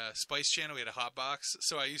have the Spice Channel. We had a hot box,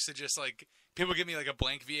 so I used to just like people would give me like a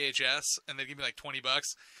blank VHS, and they'd give me like $20,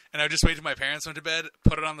 and I would just wait till my parents went to bed,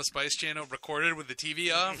 put it on the Spice Channel, record it with the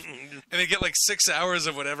TV off, and then get like 6 hours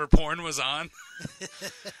of whatever porn was on.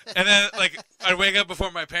 And then like I'd wake up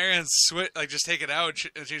before my parents just take it out,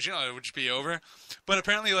 it would just be over. But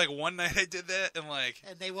apparently like one night I did that,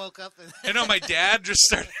 and they woke up and I know my dad just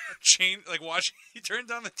started watching. He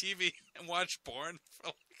turned on the TV and watched porn for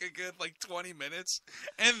like a good 20 minutes,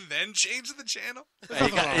 and then changed the channel.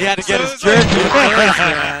 He had to get his jerk.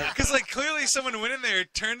 jerk. Because clearly someone went in there,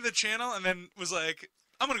 turned the channel, and then was like,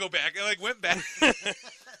 "I'm gonna go back." I went back.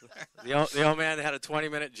 The old man had a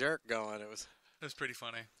 20-minute jerk going. It was pretty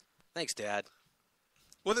funny. Thanks, Dad.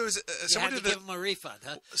 Well, there was you someone had to give them a refund,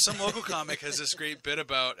 huh? Some local comic has this great bit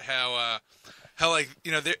about how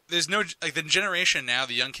there's no the generation now,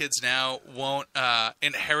 the young kids now won't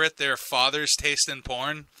inherit their father's taste in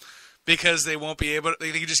porn because they won't be able to.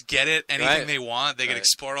 They can just get it anything they want. They can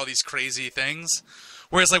explore all these crazy things.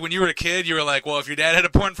 Whereas, when you were a kid, you were like, well, if your dad had a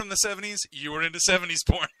porn from the 70s, you were into 70s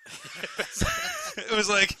porn. It was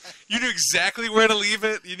like, you knew exactly where to leave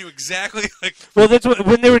it. You knew exactly, Well, that's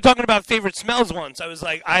when they were talking about favorite smells once. I was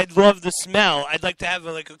like, I'd love the smell. I'd like to have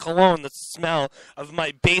a cologne, the smell of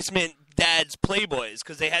my basement dad's Playboys,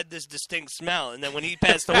 because they had this distinct smell. And then when he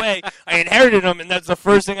passed away, I inherited them, and that's the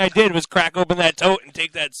first thing I did was crack open that tote and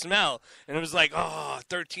take that smell. And it was like,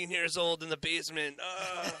 13 years old in the basement.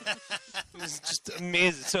 It was just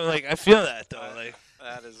amazing. So, I feel that, though.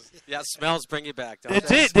 That is, smells bring you back. Don't That's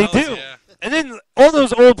they? it. They do. Yeah. And then all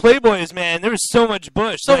those old Playboys, man, there was so much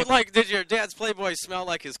bush. So, did your dad's Playboy smell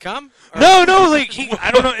like his cum? Or- No, I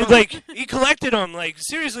I don't know. Like he collected them. Like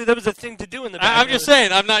seriously, that was a thing to do in the back. I'm just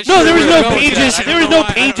saying. I'm not sure. No, there was where to no go with pages. that. I There don't was know no why-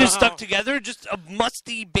 I don't know pages how- stuck together. Just a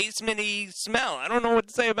musty, basement-y smell. I don't know what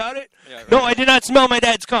to say about it. Yeah, right. No, I did not smell my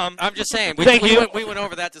dad's cum. I'm just saying. Thank you. We went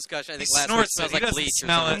over that discussion. I think He last week. snorts Smells it. He like doesn't bleach.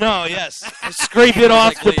 smell or it. something. No, yes. I scrape it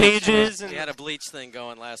off the Like bleach. pages. And We had a bleach thing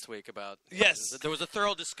going last week about. Yes. There was a thorough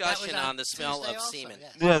That was discussion on the smell Tuesday of also, semen.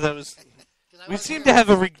 yeah. yeah, that was. 'Cause I We wasn't seem here. to have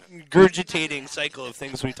a regurgitating cycle of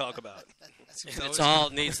things we talk about. And it's all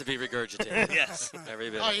needs to be regurgitated. Yes. Every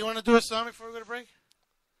bit. Oh, you want to do a song before we go to break?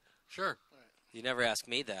 Sure. You never ask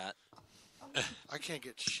me that. I can't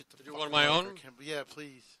get shit to Do one of my own? Yeah,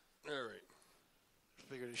 please. All right.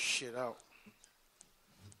 Figure this shit out.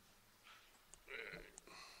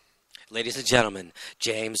 Ladies and gentlemen,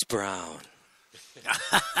 James Brown.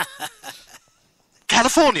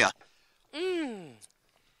 California. Give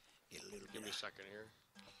me a second here.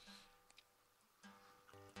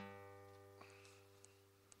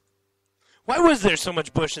 Why was there so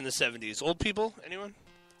much bush in the 70s? Old people? Anyone?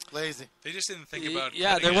 Lazy. They just didn't think about.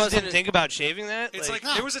 Yeah, cutting there it. Just wasn't. didn't think about shaving that? It's like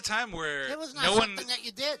No. there was a time where It was not no something one. that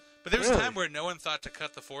you did. But there was a Really? time where no one thought to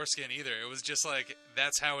cut the foreskin either. It was just like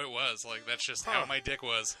that's how it was. Like that's just how my dick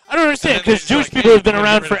was. I don't understand, And then because they're Jewish like, people hey, have been we're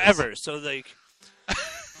around getting rid of this. forever. So, like,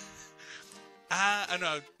 I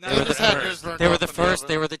know. They just had theirs burnt They were off the in first.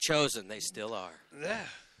 oven. They were the chosen. They still are. yeah.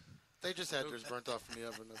 They just had theirs burnt off in the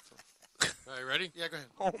oven. That's all. All right, ready? Yeah, go ahead.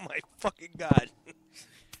 Oh, my fucking God.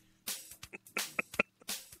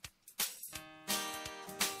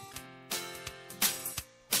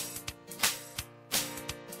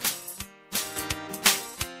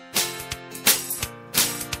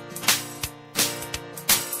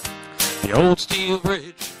 The old steel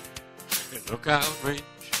bridge and Lookout Ridge,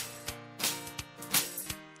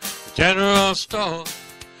 the general store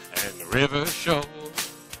and the river shore,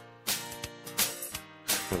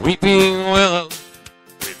 the weeping willow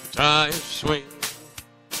with the tires swing.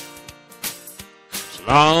 So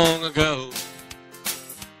long ago,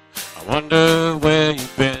 I wonder where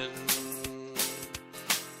you've been.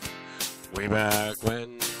 Way back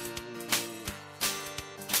when.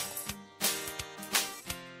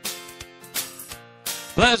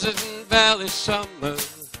 Pleasant Valley summer,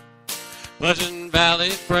 Pleasant Valley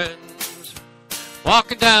friends,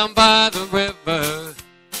 walking down by the river,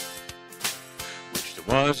 which there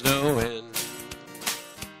was no end.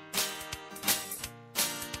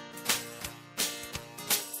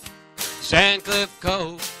 Sandcliff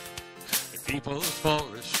Cove and People's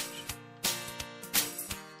Forest,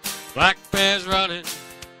 black bears running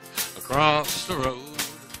across the road,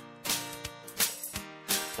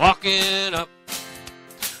 walking up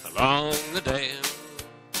along the dam.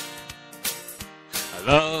 I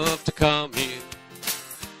love to come here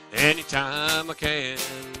anytime I can,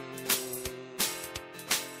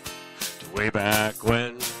 to way back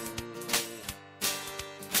when.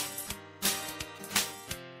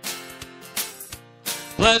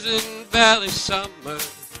 Pleasant Valley summer,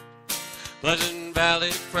 Pleasant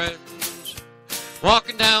Valley friends,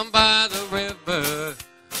 walking down by the river,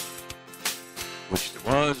 which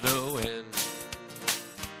there was no end.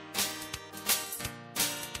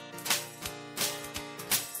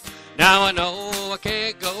 Now I know I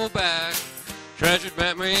can't go back, treasured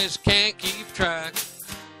memories can't keep track.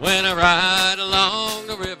 When I ride along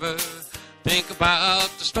the river, think about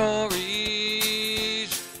the stories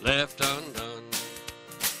left undone.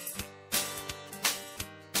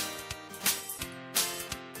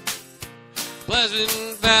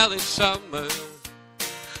 Pleasant Valley summer,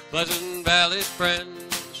 Pleasant Valley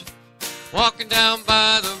friends, walking down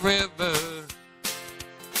by the river,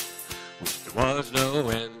 which there was no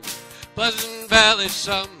end. Pleasant Valley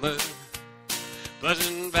summer,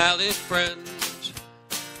 Pleasant Valley friends,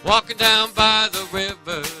 walking down by the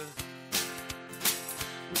river,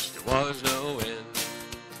 which there was no end.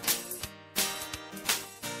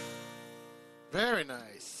 Very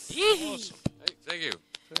nice. Awesome. Hey, thank you.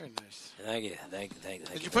 Very nice. Thank you. Thank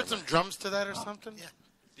Did you you put very some drums to that or something? Yeah.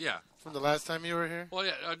 Yeah. From the last time you were here? Well,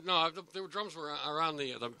 yeah. No, the drums were around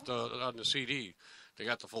the on the CD. They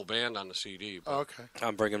got the full band on the CD. But Oh, okay. much.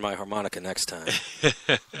 I'm bringing my harmonica next time.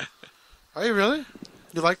 Are you really?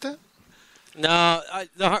 You like that? No,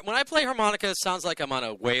 when I play harmonica, it sounds like I'm on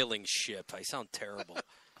a whaling ship. I sound terrible.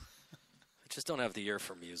 I just don't have the ear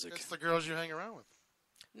for music. It's the girls you hang around with.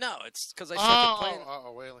 No, it's because I suck at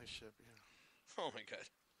playing. whaling ship. Yeah. Oh, my God.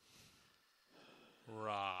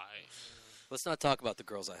 Right. Let's not talk about the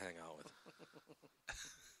girls I hang out with.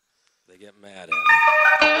 They get mad at me.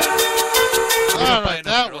 All Buy right, enough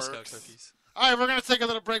that Girl works. Scout cookies. All right, we're going to take a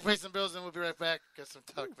little break, pay some bills, and we'll be right back. Got some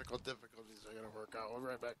technical difficulties are going to work out. We'll be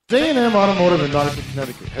right back. J&M Automotive in Nautica,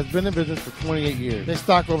 Connecticut has been in business for 28 years. They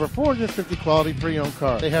stock over 450 quality pre-owned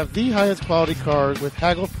cars. They have the highest quality cars with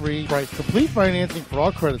haggle-free price, complete financing for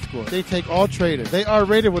all credit scores. They take all traders. They are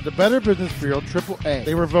rated with the Better Business Bureau AAA.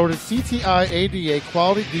 They were voted CTI ADA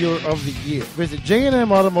Quality Dealer of the Year. Visit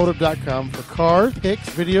jnmautomotive.com for cars, pics,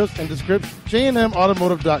 videos, and descriptions.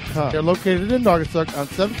 jnmautomotive.com. They're located in Naugatuck on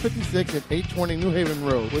 756 and 820 New Haven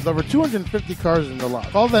Road with over 250 cars in the lot.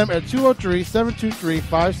 Call them at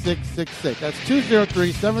 203-723-5666. That's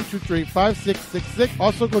 203-723-5666.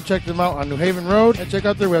 Also go check them out on New Haven Road and check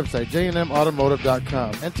out their website,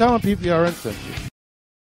 jnmautomotive.com. And tell them PPRN sent you.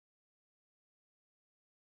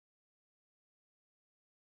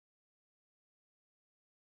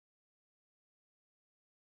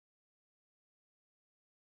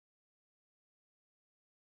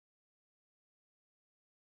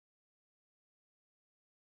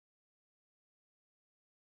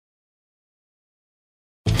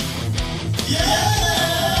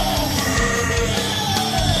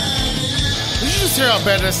 Just hear how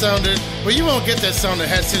bad that sounded? Well, you won't get that sound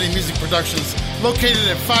at Hat City Music Productions, located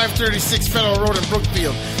at 536 Federal Road in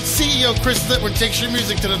Brookfield. CEO Chris Litwin takes your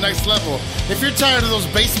music to the next level. If you're tired of those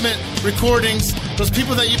basement recordings, those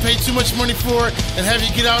people that you pay too much money for and have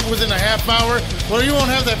you get out within a half hour, well, you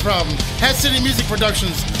won't have that problem. Hat City Music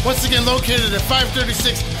Productions, once again located at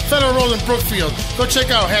 536 Federal Road in Brookfield. Go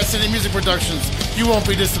check out Hat City Music Productions. You won't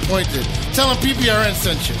be disappointed. Tell them PPRN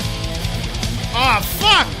sent you. Aw,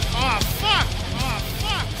 fuck! Aw, fuck!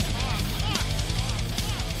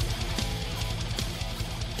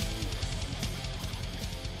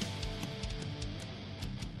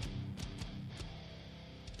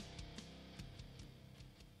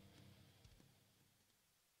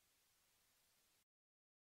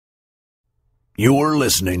 You're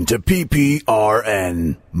listening to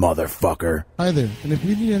PPRN, motherfucker. Hi there, and if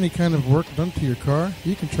you need any kind of work done to your car,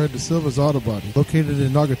 you can try DeSilva's Auto Body, located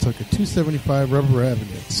in Naugatuck at 275 Rubber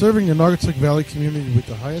Avenue. Serving the Naugatuck Valley community with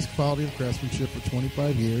the highest quality of craftsmanship for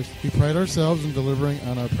 25 years, we pride ourselves in delivering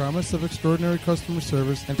on our promise of extraordinary customer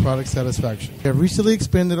service and product satisfaction. We have recently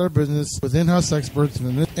expanded our business with in-house experts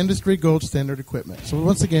and industry gold standard equipment. So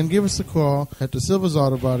once again, give us a call at DeSilva's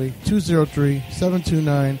Auto Body,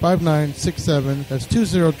 203-729-5967. That's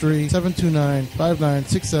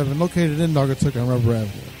 203-729-5967, located in Naugatuck on Rubber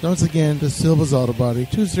Avenue. Once again, the Silva's Auto Body,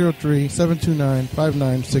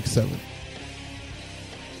 203-729-5967.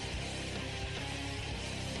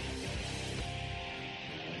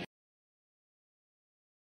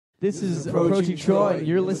 This is Approaching Troy.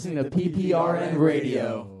 You're listening to PPRN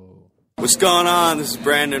Radio. What's going on? This is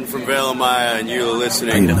Brandon from Valemaya, and you're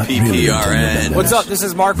listening to PPRN. What's up? This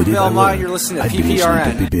is Mark from Valemaya. You're listening to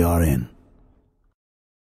PPRN.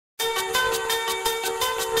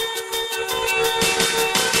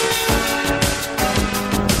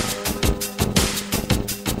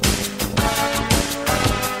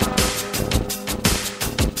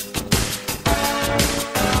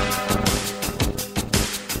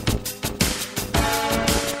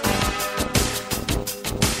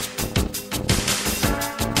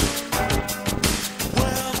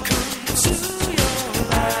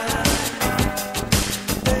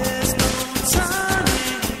 There's no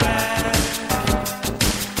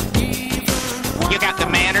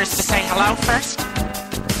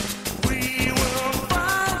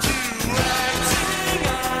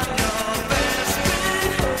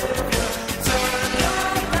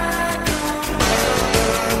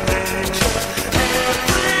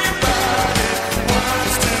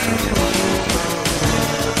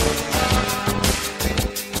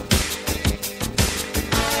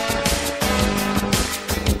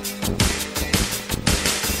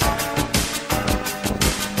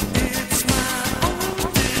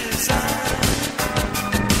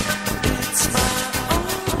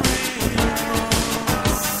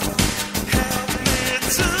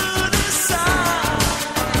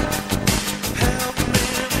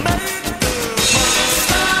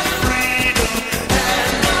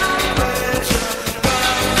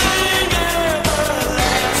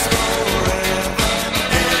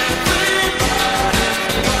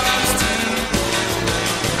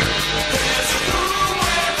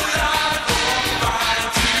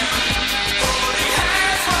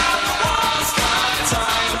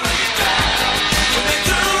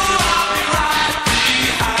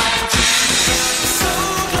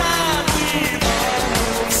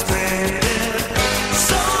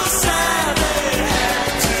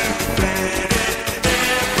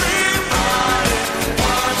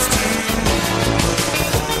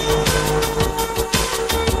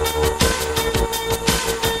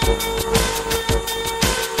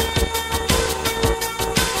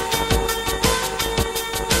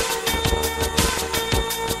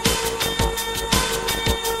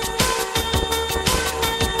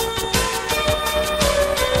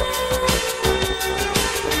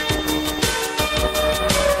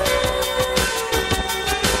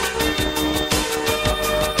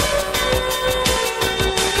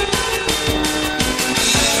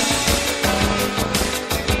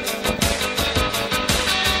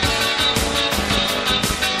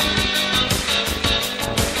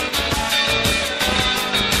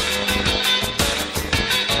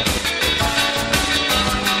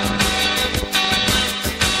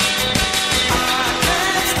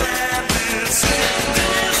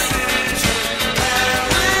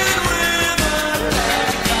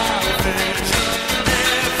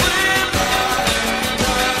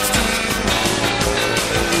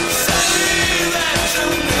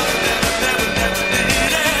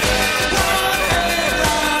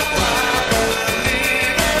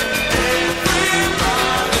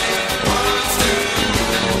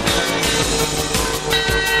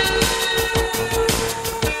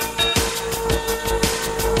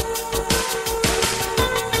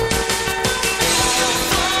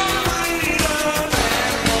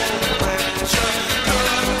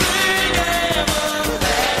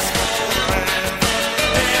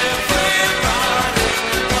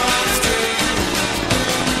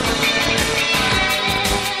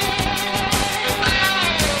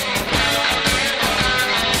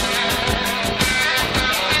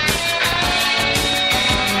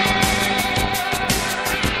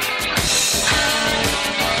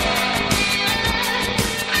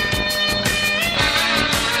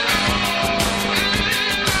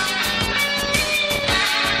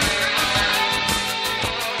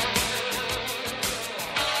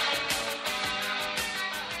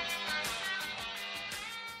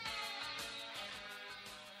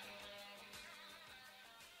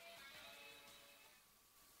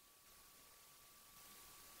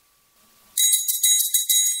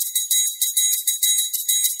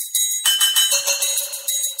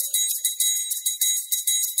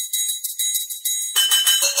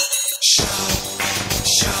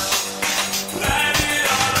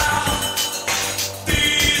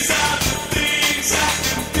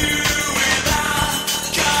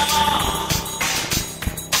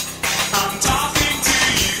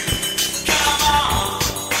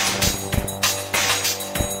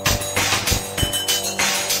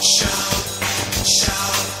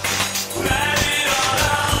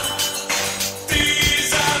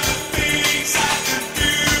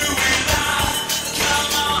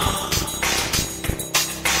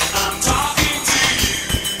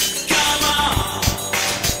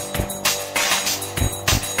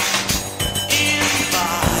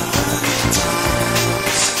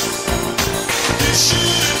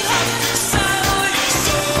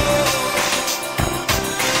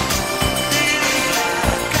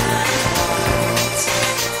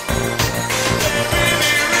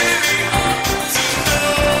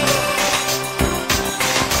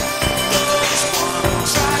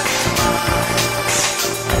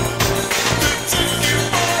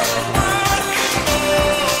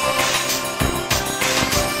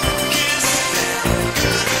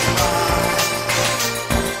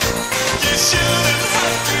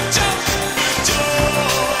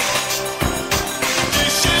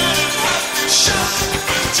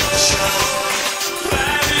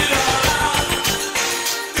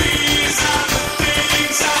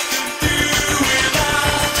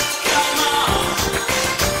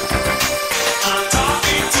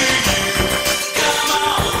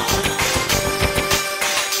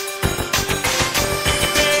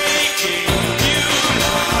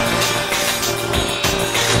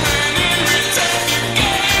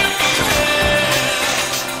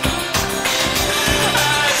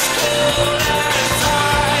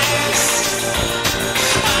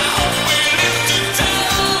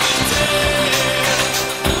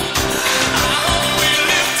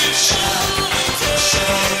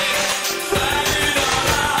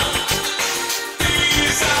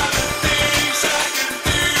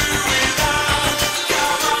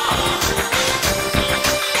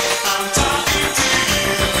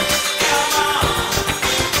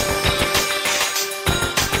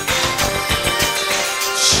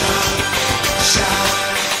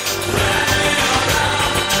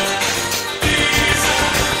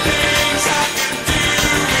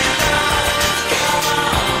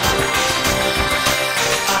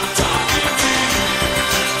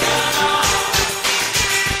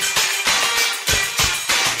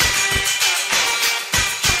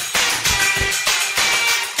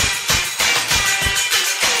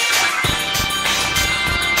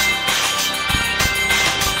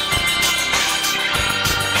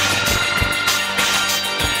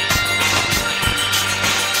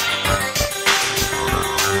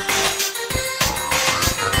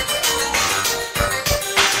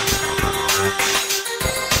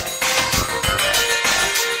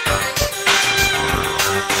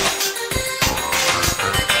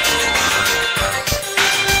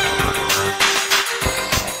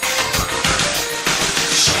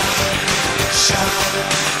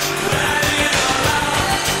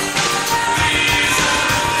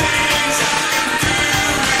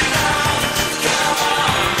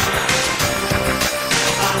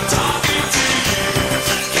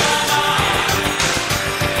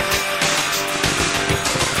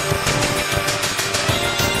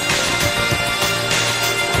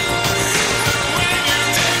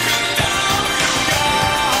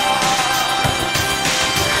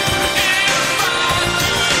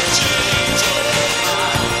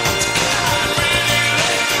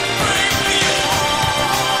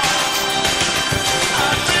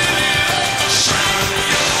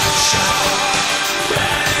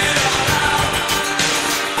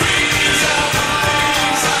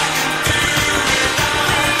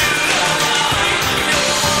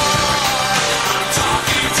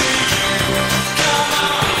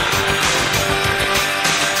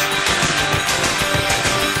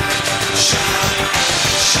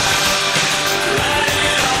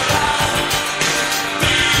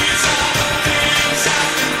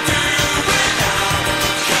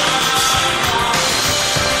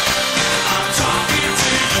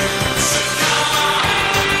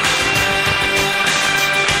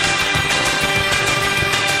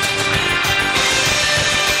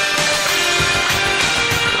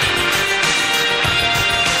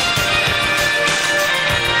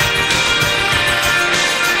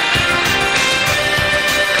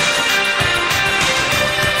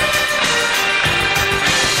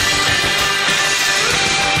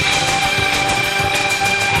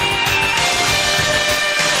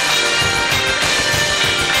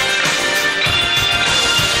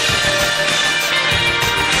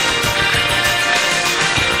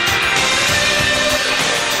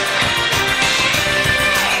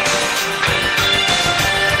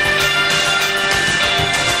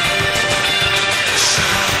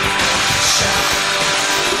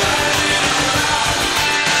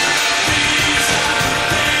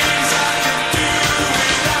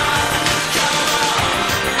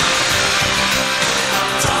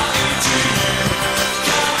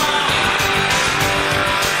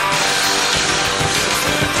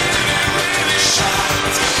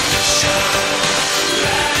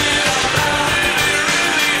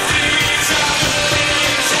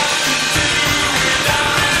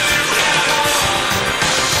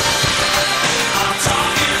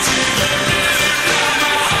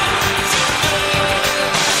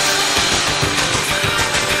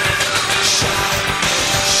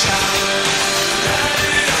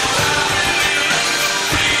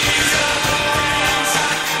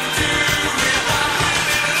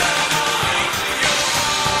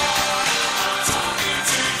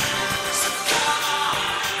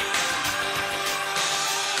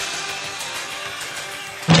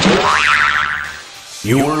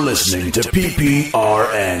You're listening to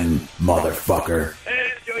PPRN, motherfucker. Hey,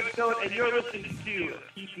 it's Joey Code, and you're listening to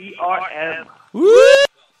PPRN.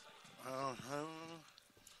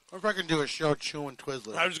 What if I can do a show chewing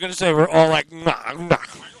Twizzlers? I was going to say, we're all like, nah.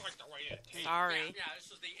 Sorry. Yeah, this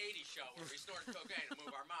was the 80s show where we snort cocaine and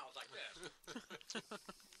move our mouths like this.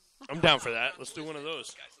 I'm down for that. Let's do one of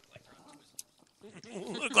those.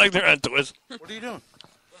 Look like they're on Twiz. What are you doing?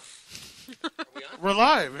 We're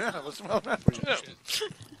live, yeah. Let's smell that.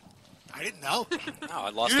 I didn't know. No, I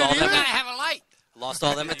lost You all gotta that. have a light. Lost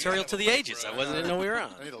all that material to the ages. I didn't know we were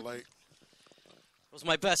on. I need a light. It was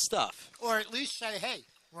my best stuff. Or at least say, hey,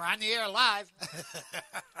 we're on the air live.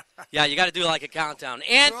 Yeah, you got to do like a countdown.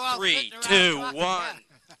 And We're all 3, sitting around 2, talking,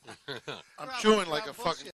 1. I'm chewing like a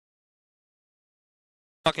fucking...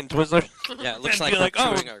 Fucking Twizzler. Yeah, it looks And like be we're like,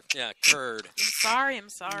 oh. chewing our curd. I'm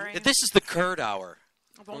sorry. This is the curd hour.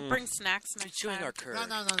 I won't bring snacks next Chewing time. our curd.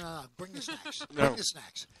 No. Bring the snacks. No. Bring the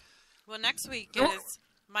snacks. Well, next week is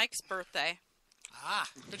Mike's birthday. Ah.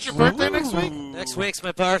 It's your birthday next week? Next week's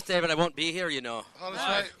my birthday, but I won't be here, you know. Oh, that's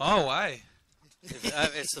right. Oh, why?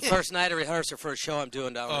 It's the first night of rehearsal for a show I'm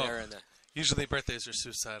doing down there in Usually birthdays are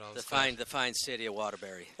suicidal. the fine city of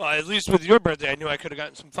Waterbury. Well, at least with your birthday, I knew I could have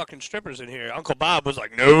gotten some fucking strippers in here. Uncle Bob was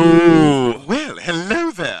like, no. Well,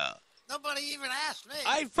 hello there. Nobody even asked me.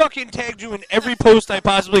 I fucking tagged you in every post I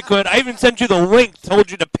possibly could. I even sent you the link,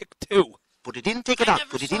 told you to pick 2. Put it in, take it I out.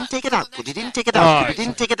 never Put it saw in, it take it till out. the Put it next in, day. take it out. Oh, Put it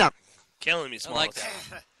in, take it out. Killing me, I small. like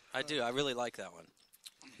that. I do. I really like that one.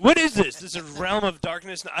 What is this? This is Realm of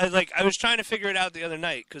Darkness. I was trying to figure it out the other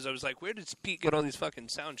night because I was like, where does Pete get all these fucking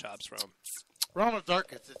sound chops from? Realm of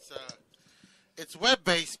Darkness. It's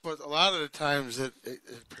web-based, but a lot of the times it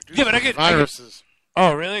produces Yeah, but I could- viruses.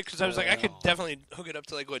 Oh, really? Because I was like, I could definitely hook it up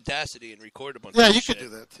to like Audacity and record a bunch. Yeah, of you shit. could do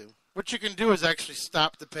that too. What you can do is actually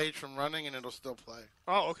stop the page from running, and it'll still play.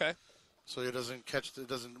 Oh, okay. So it doesn't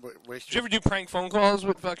waste. Did you ever do prank phone calls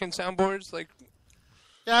with fucking soundboards? Like,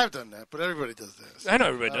 Yeah, I've done that, but everybody does that. I know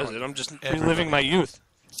everybody does it. I'm just reliving my youth.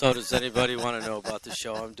 So does anybody want to know about the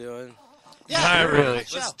show I'm doing? Yeah, not really.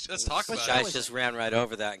 Let's talk about Guys it. just ran right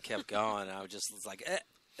over that and kept going. I was like,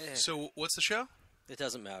 So what's the show? It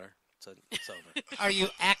doesn't matter. It's over. Are you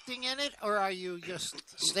acting in it, or are you just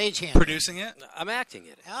stagehand? Producing it? I'm acting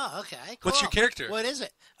in it. Oh, okay. What's cool. your character? What is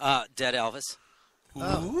it? Dead Elvis.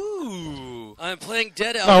 Ooh. I'm playing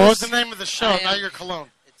Dead Elvis. Oh, what's the name of the show? I Now am- you're cologne.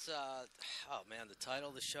 It's oh man, the title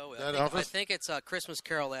of the show. Dead I Elvis? think it's Christmas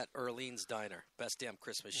Carol at Earlene's Diner. Best damn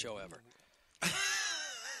Christmas show ever.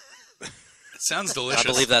 It sounds delicious. I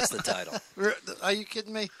believe that's the title. Are you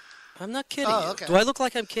kidding me? I'm not kidding Oh, you. okay. Do I look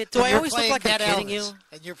like I'm kidding? Do And I you're always look playing like I'm Dead kidding Elvis, you?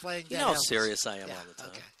 And you're playing You Dead know how Elvis. serious I am Yeah, all the time.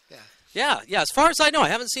 Okay. Yeah. As far as I know, I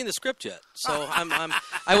haven't seen the script yet. So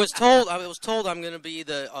I was told I'm going to be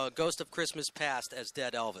the Ghost of Christmas Past as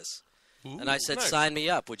Dead Elvis. Ooh, And I said, nice. sign me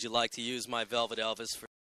up. Would you like to use my Velvet Elvis for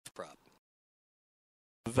prop?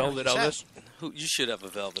 Velvet Elvis. You should have a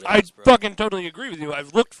Velvet I Elvis, bro. fucking totally agree with you.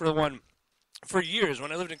 I've looked for one for years.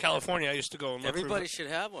 When I lived in California, I used to go and look Everybody for. should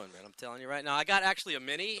have one, man. I'm telling you right now. I got actually a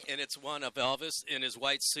mini, and it's one of Elvis in his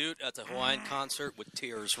white suit at the Hawaiian concert with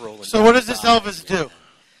tears rolling. So down what his does this eyes. Elvis do?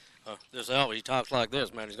 This Elvis, he talks like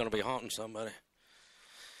this, man. He's going to be haunting somebody.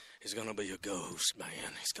 He's going to be a ghost, man.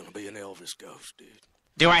 He's going to be an Elvis ghost, dude.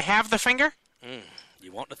 Do I have the finger?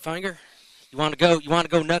 You want the finger? You want to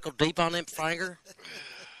go knuckle deep on that finger?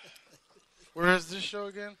 Where is this show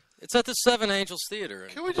again? It's at the Seven Angels Theater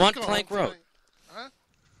Can in we just One go Plank home Road. tonight? Huh?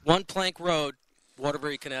 One Plank Road,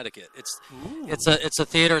 Waterbury, Connecticut. It's a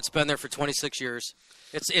theater. It's been there for 26 years.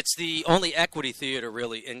 It's the only equity theater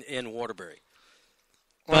really in Waterbury.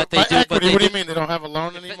 Well, But they by do. equity, But they what do you do, mean? They don't have a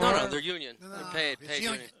loan anymore? No, they're union. No, They're paid it's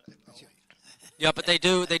union. union. Yeah, but they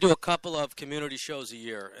do a couple of community shows a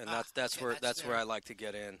year, and that's where I like to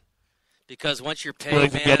get in, because once you're paid, You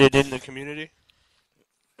like man, to get it in the community?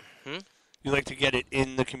 Hmm? You like to get it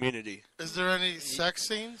in the community? Is there any sex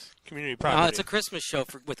scenes? Community No, property. it's a Christmas show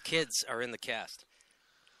with kids are in the cast.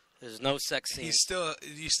 There's no sex scenes.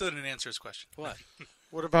 You still didn't answer his question. What?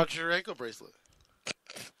 What about your ankle bracelet?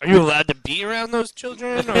 Are you allowed to be around those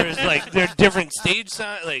children, or is like they're different stage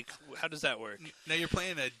sign? Like, how does that work? Now you're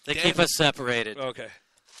playing a. They keep us separated. Okay.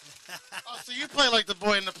 Oh, so you play like the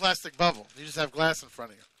boy in the plastic bubble. You just have glass in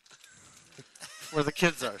front of you. Where the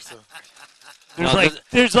kids are, so.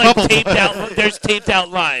 There's like taped out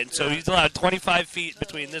lines, so he's allowed 25 feet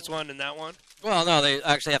between this one and that one. Well, no, they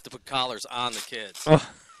actually have to put collars on the kids. Oh.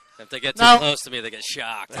 If they get too Now- close to me, they get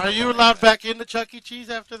shocked. Are you allowed back into Chuck E. Cheese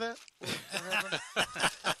after that?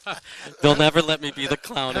 They'll never let me be the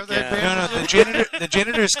clown Have they again. banned No, the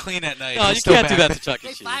janitor's clean at night. No, He's you still can't do back that to there. Chuck E.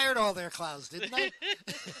 They Cheese. fired all their clowns, didn't they?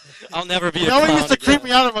 I'll never be a You know what clown used to again. creep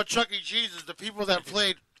me out about Chuck E. Cheese is the people that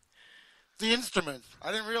played the instruments.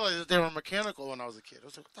 I didn't realize that they were mechanical when I was a kid. I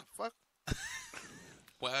was like, what the fuck?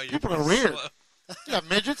 Wow, you're People are weird. slow. You got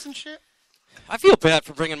midgets and shit? I feel bad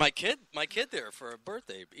for bringing my kid there for a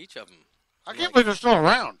birthday, each of them. I can't believe they're still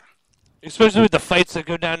around. Especially with the fights that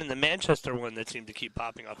go down in the Manchester one that seem to keep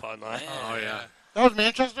popping up online. Oh, yeah. That was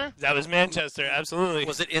Manchester? That was Manchester, absolutely.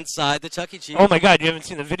 Was it inside the Chuck E. Cheese? Oh my God, you haven't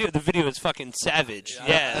seen the video? The video is fucking savage.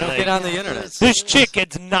 Yeah, I don't get on the internet. This chick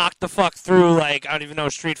gets knocked the fuck through like I don't even know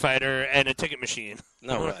Street Fighter and a ticket machine.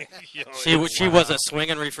 No way. Yo, She was a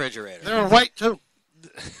swinging refrigerator. They were white, too.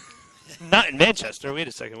 Not in Manchester. Wait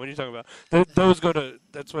a second. What are you talking about? Those go to.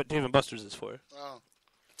 That's what Dave and Buster's is for. Oh.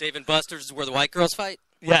 Dave and Buster's is where the white girls fight?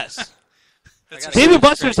 Yes. Dave Dave and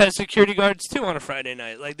Buster's has security guards too on a Friday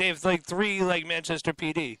night. Like they have like 3 like Manchester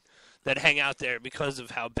PD that hang out there because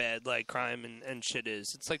of how bad like crime and shit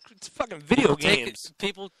is. It's like it's fucking video games.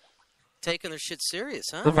 People taking their shit serious,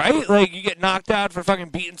 huh? Right? Like you get knocked out for fucking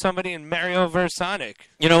beating somebody in Mario vs Sonic.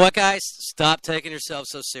 You know what, guys? Stop taking yourself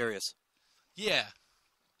so serious. Yeah.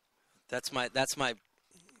 That's my.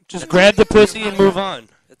 Just grab the pussy and move on.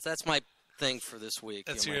 That's my thing for this week.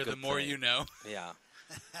 That's my your the good more thing. you know. Yeah.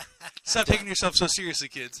 Stop taking yourself so seriously,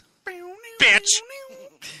 kids. Bitch.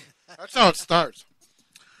 That's how it starts.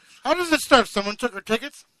 How does it start? Someone took her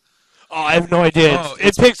tickets? Oh, I have no idea. Oh,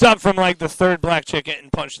 it picks up from like the third black chick getting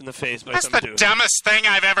punched in the face by That's some the dude. dumbest thing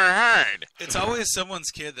I've ever heard. It's always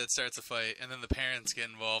someone's kid that starts a fight, and then the parents get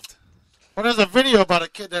involved. Well, there's a video about a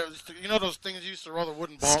kid that was, you know those things you used to roll the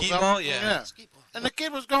wooden balls Skeet up? ball? Yeah. And the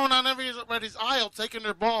kid was going on everybody's aisle, taking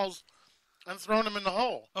their balls and throwing them in the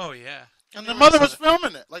hole. Oh, yeah. And the mother was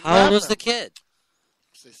filming it. Like, How old was the kid?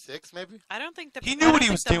 Say 6, maybe? I don't think He knew what he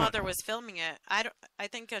was the doing. mother was filming it. I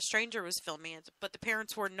think a stranger was filming it, but the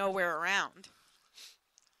parents were nowhere around.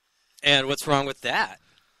 And what's wrong with that?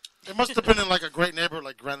 It must have been in like a great neighborhood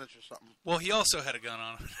like Greenwich or something. Well, he also had a gun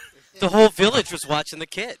on him. The whole village was watching the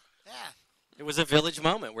kid. Yeah. It was a village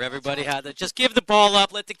moment where everybody had to just give the ball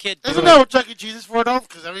up, let the kid do Isn't it. that what Chuck E. Cheese is for, though?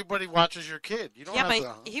 Because everybody watches your kid. You don't Yeah, have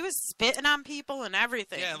but to... he was spitting on people and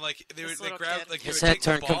everything. Yeah, and like they This would little grab kid. like he His would head take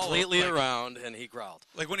the turned ball, completely like, around, and he growled.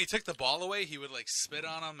 Like when he took the ball away, he would like spit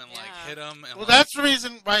on him and like hit him. And Well, like, that's the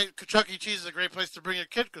reason why Chuck E. Cheese is a great place to bring your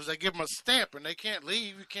kid, because they give them a stamp, and they can't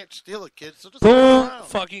leave. You can't steal a kid, so just leave them Boom! around.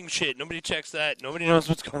 Fucking shit. Nobody checks that. Nobody knows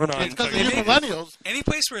what's going on. It's because of Fucking- you millennials. Any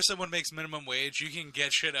place where someone makes minimum wage, you can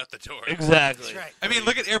get shit out the door. Exactly. That's right. I mean,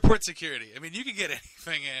 look at airport security. I mean, you can get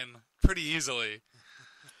anything in pretty easily.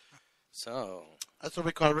 So, That's what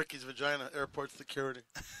we call Ricky's vagina, airport security.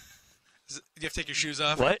 You have to take your shoes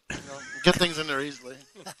off. What? You know, get things in there easily.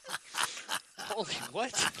 Holy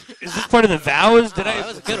what? Is this part of the vows? Did I? that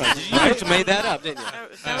was a good one. You just made that up, didn't you?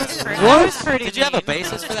 That was pretty Did you have a mean.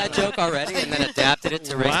 basis for that joke already, and then adapted it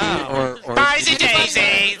to Ricky? Wow. Or Daisy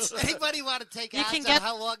daisies. Anybody want to take You odds can on get-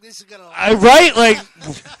 how long this is going to last? I right like.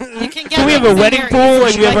 You can get Do we have a things in wedding there pool? Like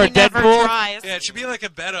easily, we have but our you never Deadpool? drive. Yeah, it should be like a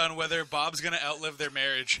bet on whether Bob's gonna outlive their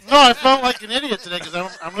marriage. No, I felt like an idiot today because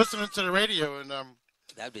I'm listening to the radio, and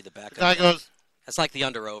that'd be the the backup. guy goes, That's like the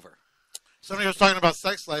under-over. somebody was talking about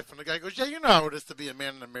sex life, and the guy goes, yeah, you know how it is to be a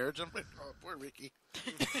man in a marriage. I'm like, oh, poor Ricky.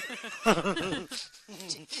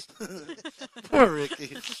 Poor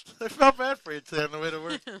Ricky. I felt bad for you today on the way to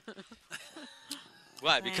work.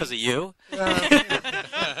 Why? Because of you? I'm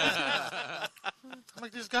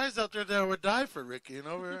like, these guys out there that would die for Ricky, you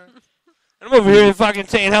know? I'm over here fucking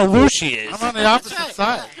saying how loose she is. I'm on the opposite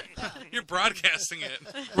side. You're broadcasting it.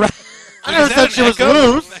 I never said she was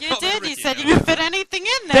loose. You did. You said you could fit anything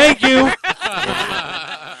in there. Thank you.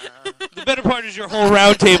 The better part is your whole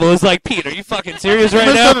round table is like, Pete, are you fucking serious right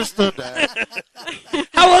now? Misunderstood that.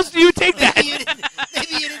 How else do you take that?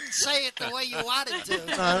 Maybe you didn't say it the way you wanted to.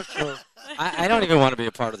 No, that's true. I don't even want to be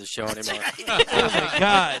a part of the show anymore. Oh my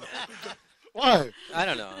god. Why? I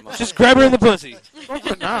don't know. Just grab her in the pussy. Don't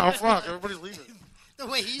quit now. Fuck, everybody's leaving. The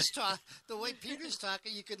way the way Peter's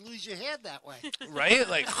talking, you could lose your hand that way. Right?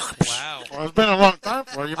 Like, Wow. Well, it's been a long time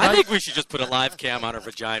for you. I think we should just put a live cam on her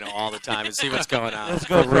vagina all the time and see what's going on. let's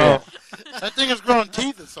go, For bro. real. That thing is growing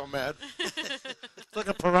teeth. It's so mad. It's like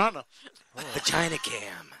a piranha. Vagina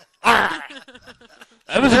cam.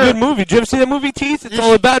 That was a good movie. Did you ever see that movie Teeth? It's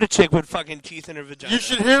all about a chick with fucking teeth in her vagina. You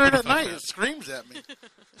should hear it at night. It screams at me.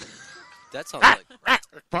 That sounds like...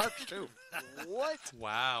 It barks too. What?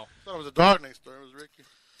 Wow. I thought it was a dog next door. It was Ricky.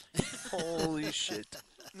 Holy shit.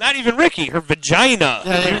 Not even Ricky. Her vagina.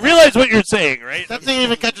 Yeah, yeah. You realize what you're saying, right? That thing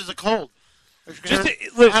even catches a cold. Just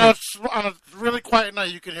On a really quiet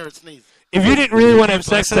night, you can hear it sneeze. If you didn't really want to have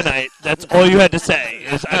sex tonight, that's all you had to say.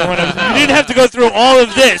 Is I don't want to. You didn't have to go through all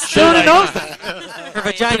of this. She already knows that. Her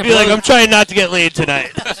vagina. To be like, I'm trying not to get laid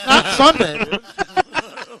tonight. It's not Sunday, dude.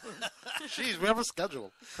 Jeez, we have a schedule.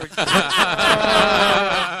 He's not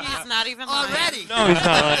even already. No, he's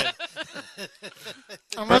not lying.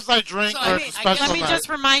 Unless I drink or it's a special let me night. just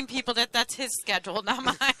remind people that that's his schedule, not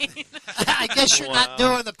mine. I guess you're not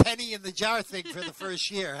doing the penny in the jar thing for the first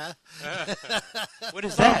year, huh? What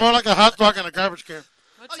is that? More like a hot dog in a garbage can.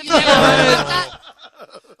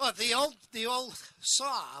 Well, the old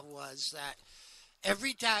saw was that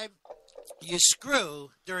every time you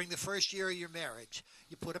screw during the first year of your marriage,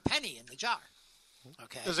 you put a penny in the jar.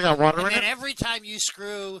 Okay. Does it got water in and then it? every time you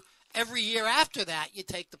screw, every year after that, you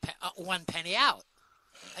take the 1 penny out,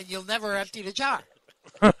 and you'll never empty the jar.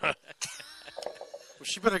 Well,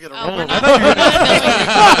 she better get a Oh, roll. we're of not- it.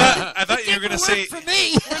 I thought you were going to say. For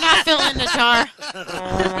me, We're not filling the jar.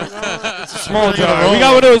 It's a small jar. We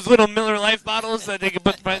got one of those little Miller Lite bottles that they can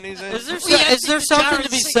put pennies in. Is there something to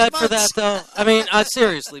be said for that, though? I mean,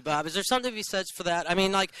 seriously, Bob, is there something to be said for that? I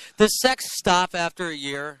mean, like, does sex stop after a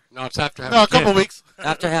year? No, it's after having No, a couple weeks.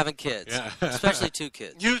 After having kids. Yeah. Especially 2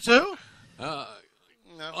 kids. You too? No.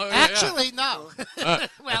 Actually, no.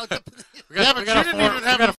 Well, Yeah, but you didn't even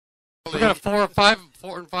have We got a 4 and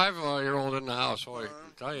 5 year old in the house. Boy, I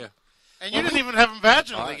tell you. And you didn't even have them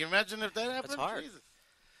vaginally. Imagine if that happened. That's hard. Jesus.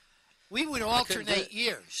 we would alternate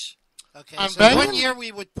years. Okay, I'm so banging? one year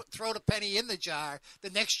we would throw the penny in the jar. The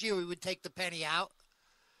next year we would take the penny out,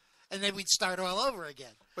 and then we'd start all over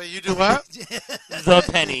again. But you do what? The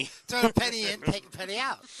penny. Throw the penny in, take the penny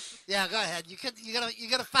out. Yeah, go ahead. You're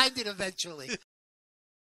gonna find it eventually.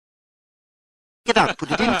 Take it up.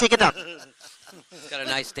 Put it in. Take it up. It's got a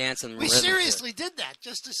nice dance and We rhythm to it. seriously did that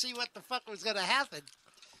just to see what the fuck was gonna happen.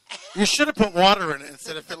 You should have put water in it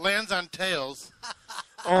instead. If it lands on tails,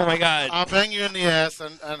 Oh my God. I'll bang you in the ass.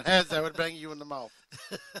 On heads, I would bang you in the mouth.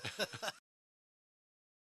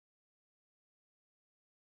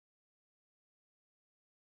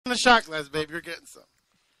 In the shot glass, babe, you're getting some.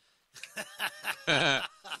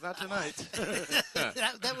 Not tonight.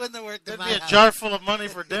 that wouldn't have worked in There'd my be a house. jar full of money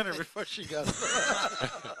for dinner before she got it.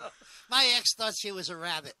 My ex thought she was a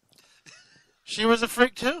rabbit. She was a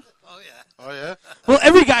freak too? Oh yeah. Oh yeah? Well,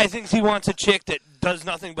 every guy thinks he wants a chick that does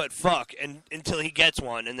nothing but fuck, and until he gets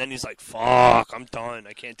one, and then he's like, "Fuck, I'm done.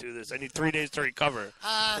 I can't do this. I need 3 days to recover."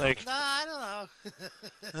 Like, No, I don't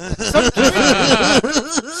know.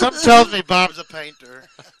 Some tells me Bob's a painter.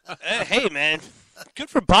 hey, man, good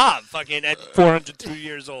for Bob. Fucking at 402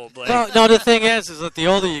 years old. Like, No, the thing is that the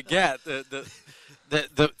older you get, the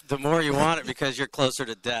more you want it because you're closer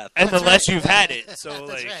to death. and the less you've had it. So, That's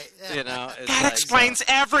like, right. Yeah. You know, it's That like, explains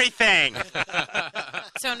everything.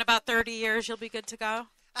 So in about 30 years, you'll be good to go.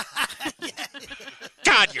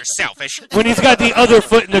 God, you're selfish. when he's got the other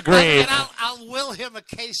foot in the grave. And I'll will him a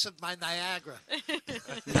case of my Niagara.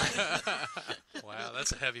 Wow,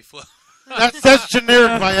 that's a heavy flow. That's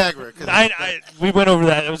generic Viagra. 'Cause We went over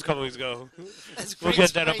that. It was a couple weeks ago. That's We'll great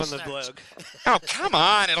get that up on spray the starch. blog. Oh, come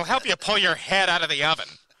on. It'll help you pull your head out of the oven.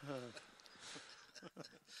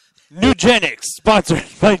 Nugenics, sponsored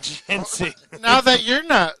by GNC. now that you're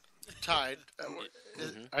not tied,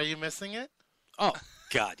 are you missing it? Oh,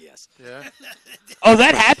 God, yes. Yeah. Oh,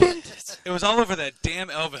 that happened? It was all over that damn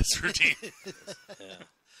Elvis routine.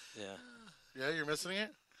 Yeah, you're missing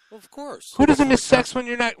it? Well, of course. Who doesn't miss sex when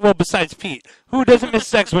you're not? Well, besides Pete. Who doesn't miss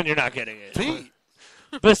sex when you're not getting it? Pete.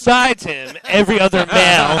 Besides him, every other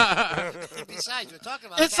male. Besides, we're talking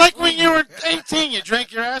about. It's like when you were 18, you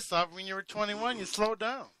drank your ass off. When you were 21, you slowed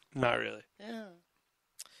down. Not really. Yeah.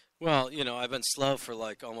 Well, you know, I've been slow for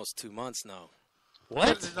like almost 2 months now.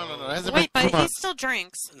 What? No. It hasn't Wait, been 2 but he months. still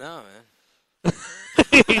drinks. No, man.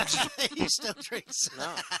 He still drinks.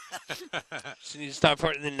 No. So you stop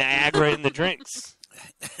putting the Niagara in the drinks.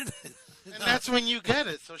 And that's when you get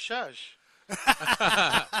it, so shush.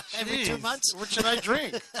 Every 2 Jeez, months. What should I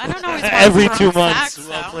drink? I don't always want Every drunk 2 months. sex,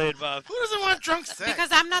 Well though. played, Bob. Who doesn't want drunk sex? Because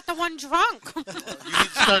I'm not the one drunk. You need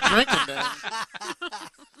to start drinking then.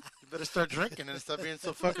 You better start drinking and stop being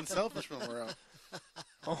so fucking selfish when we're out.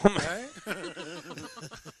 Oh my. Right?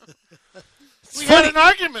 We had an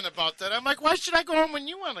argument about that. I'm like, why should I go home when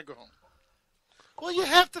you want to go home? Well, you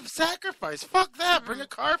have to sacrifice. Fuck that. Bring a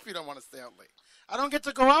car if you don't want to stay out late. I don't get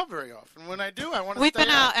to go out very often. When I do, I want to We've stay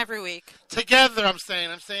been out every week. Together, I'm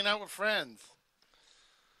saying. I'm staying out with friends.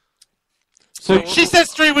 So She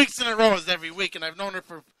says 3 weeks in a row is every week, and I've known her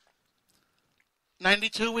for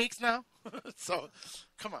 92 weeks now. So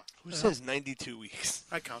Come on. Who says 92 weeks?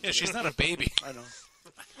 I count. Yeah, she's not a baby. I know.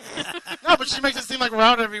 No, but she makes it seem like we're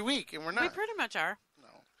out every week, and we're not. We pretty much are.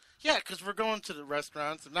 Yeah, because we're going to the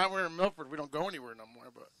restaurants. And now we're in Milford. We don't go anywhere no more.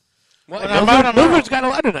 But What? when I'm out, I'm Milford's out. got a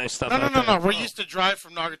lot of nice stuff. No. We used to drive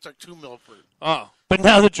from Naugatuck to Milford. Oh, but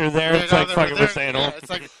now that you're there, Yeah, it's now like that fucking we're we're there, staying yeah, home. It's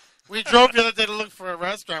like we drove the other day to look for a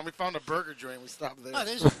restaurant. We found a burger joint. We stopped there. Oh,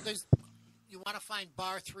 there's. You want to find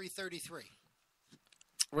Bar 333?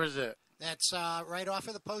 Where's it? That's right off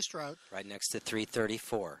of the Post Road. Right next to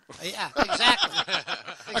 334. Yeah, exactly.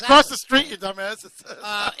 Across the street, you dumbass.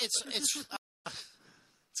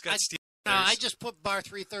 It's got Steve. No, I just put Bar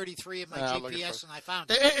 333 in my GPS and I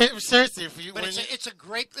found it. Seriously, if you. But it's a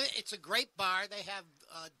great bar. They have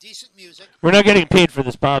decent music. We're not getting paid for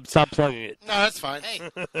this, Bob. Stop plugging it. No, that's fine. Hey.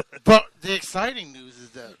 But the exciting news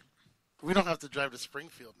is that we don't have to drive to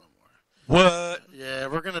Springfield no more. What? Yeah,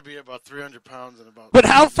 we're going to be about 300 pounds in about. But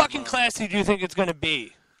how fucking classy do you think it's going to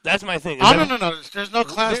be? That's my thing. Oh, no. There's no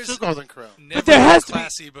class to Golden Corral. But there has to be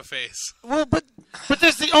classy buffets. Well, but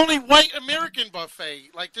there's the only white American buffet.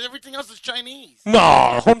 Like everything else is Chinese. no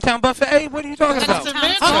hometown buffet. What are you talking That's about? in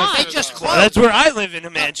Manchester. They just Well, that's where I live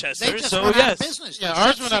in Manchester. They just so went yes. out of business. Yeah, They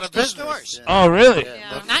ours shut went out of 60 business. Stores. Yeah. Oh, really?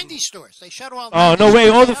 No, 90 stores. They shut all. Oh 90 no! Wait,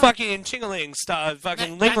 stores all the down. fucking Chingaling stop,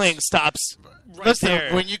 fucking Ling Ling stops right Listen,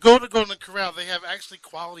 there. when you go to Golden Corral, they have actually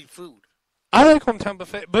quality food. I like hometown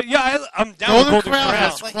buffet, but yeah, I'm down Golden with Golden Corral Corral.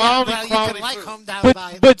 has But quality, you quality can like food. hometown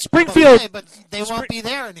But- but Springfield- buffet, but they won't be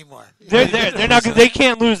there anymore. They're there. They're not. They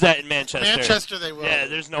can't lose that in Manchester. Manchester, they will. Yeah,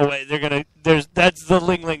 there's no way they're gonna. That's the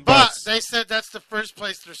Ling Ling But bus. they said that's the first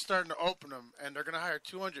place they're starting to open them, and they're going to hire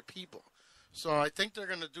 200 people. So I think they're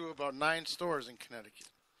going to do about 9 stores in Connecticut.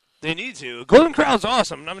 They need to. Golden Corral's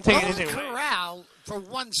awesome. I'm not taking Golden anything away. Corral for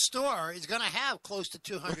one store is going to have close to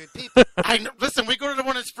 200 people. I know, listen, we go to the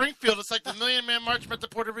one in Springfield. It's like the Million Man March met the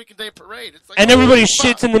Puerto Rican Day Parade. It's like And everybody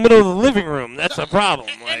shits in the middle of the living room. That's a problem.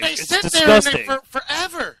 And Like, they it's sit disgusting. there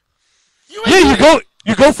forever.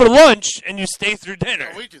 You go for lunch and you stay through dinner.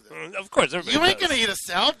 No, we do that. Of course, everybody You ain't does. going to eat a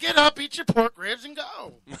salad. Get up, eat your pork ribs, and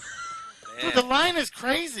go. Dude, the line is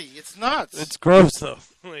crazy. It's nuts. It's gross though.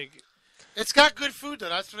 Like, It's got good food though.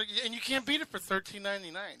 That's what, and you can't beat it for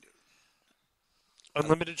 $13.99, dude.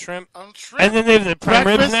 unlimited shrimp. Shrimp. And then they have the prime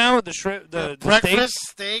ribs Breakfast. now. The shrimp. The breakfast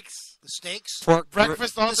steaks. steaks. The steaks.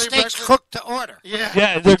 Breakfast all The day. steaks breakfast. cooked to order. Yeah.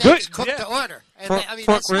 Yeah, they're Steaks good. cooked Yeah. to order. And Pork, I mean,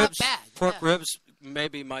 pork that's ribs. not bad. Pork Yeah. ribs may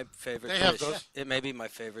be my favorite They have dish. those. It may be my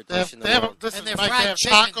favorite They dish have, in the they have, world. listen, And their Mike, they fried have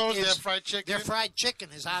chicken tacos. They is- have fried chicken. Their fried chicken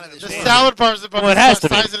is out of this The world. salad bar is about Well, it the has to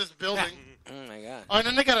be. size of this building. Oh my god! Oh, and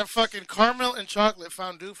then they got a fucking caramel and chocolate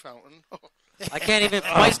fondue fountain. I can't even.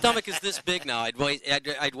 My stomach is this big now. I'd waste My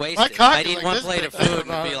it. cock I'd is eat like one this plate of big. food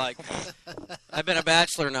and be like, I've been a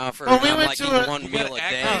bachelor now for Well, we I'm went like to eating a- one You meal gotta a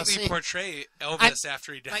day. accurately see, portray Elvis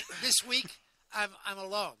after he died. Like this week, I'm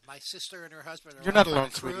alone. My sister and her husband are You're not off on alone,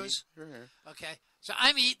 a cruise. sweetie. You're here. Okay, so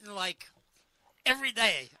I'm eating like every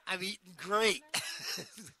day. I'm eating great.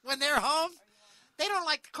 When they're home, they don't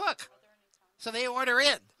like to cook, so they order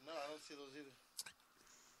in. No, I don't see those either.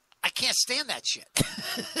 I can't stand that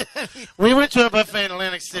shit. We went to a buffet in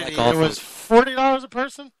Atlantic City. all It was $40 a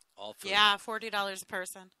person, All food. Yeah, $40 a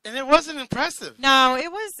person. and it wasn't impressive. No,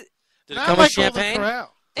 it was. Did it Not come like with Golden champagne?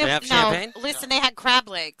 Corral. They have no, champagne? listen, they had crab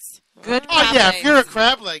legs. Good Oh crab yeah, legs. if you're a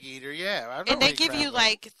crab leg eater, yeah. I know And they eat give crab you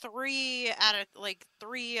leg. like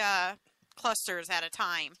three clusters at a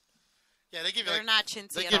time. Yeah, they give you They're like, not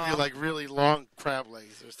chintzy they at give all. you like really long crab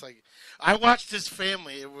legs. It's like I watched this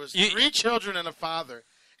family. It was 3 children and a father,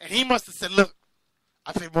 and he must have said, "Look,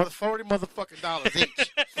 I paid more than $40 motherfucking dollars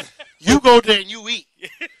each. You go there and you eat."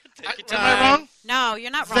 Am I wrong? No,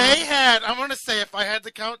 you're not wrong. They had. I'm gonna say, if I had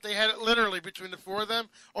to count, they had it literally between the 4 of them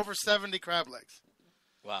over 70 crab legs.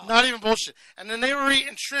 Wow. Not even bullshit. And then they were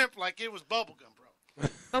eating shrimp like it was bubblegum, bro.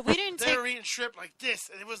 But we didn't They take. were eating shrimp like this,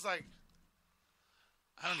 and it was like.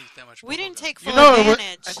 I don't eat that much. We didn't take full You know, it was,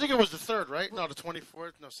 advantage. I think it was the 3rd, right? No, the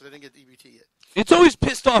 24th. No, so they didn't get the EBT yet. It's always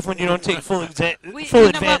pissed off when you don't take full You know advantage.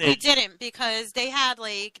 what? We didn't because they had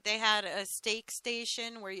a steak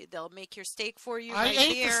station where they'll make your steak for you I right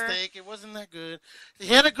ate there. the steak. It wasn't that good. He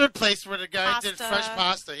had a good place where the guy did Pasta. fresh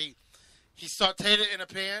pasta. He sauteed it in a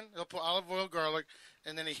pan. He'll put olive oil, garlic,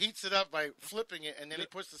 and then he heats it up by flipping it, and then he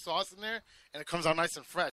puts the sauce in there, and it comes out nice and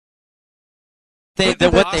fresh. What they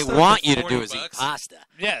Pasta want for you to do $40 is eat bucks? pasta.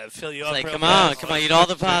 Yeah, fill you It's up. like, real come on, fast. eat all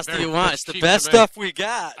the pasta very- you want. that's It's the cheap best to me. stuff we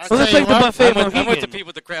got. I'll Well, tell it's you like the what, buffet I went with the Mohegan. people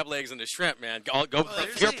with the crab legs and the shrimp, man. Go Well, for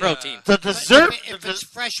there's pure a, protein. The dessert. If it's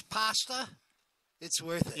fresh pasta, it's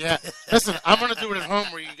worth it. Yeah. Listen, I'm gonna do it at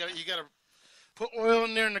home where you gotta put oil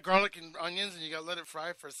in there and the garlic and onions, and you gotta let it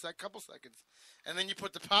fry for a couple seconds, and then you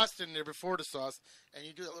put the pasta in there before the sauce, and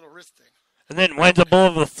you do that little wrist thing. And then winds up all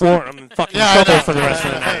over the floor, and I'm in fucking trouble for the rest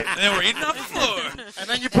of the night. And then we're eating off the floor. And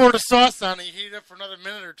then you pour the sauce on it, you heat it up for another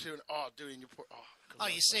minute or two, and dude, and you pour. Oh,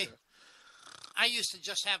 you see, I used to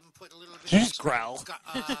just have them put a little bit Just of growl.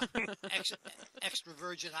 extra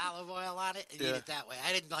virgin olive oil on it and eat it that way.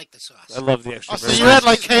 I didn't like the sauce. I love the extra So virgin. you had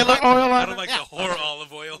like Kayla oil on I it? don't like the whore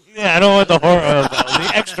olive oil. Yeah, I don't want the whore oil, though.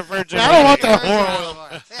 The extra virgin. I don't want the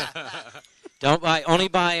whore oil. Don't only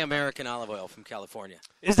buy American olive oil from California.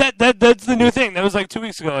 Is that's the new thing? That was like 2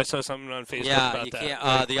 weeks ago. I saw something on Facebook Yeah, about you that.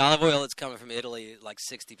 can't. The olive oil that's coming from Italy, like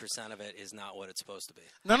 60% of it is not what it's supposed to be.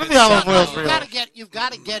 None of the olive oil is real. You've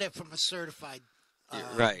got to get it from a certified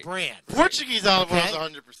Right. brand. Portuguese olive oil is Okay.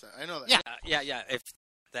 100%. I know that. Yeah. If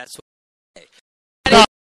that's what.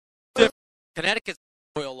 No. Connecticut's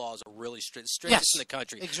oil laws are really strictest Yes, in the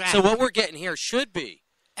country. exactly. So what we're getting here should be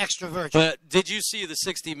Extra virgin. But did you see the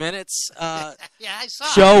 60 Minutes yeah, I saw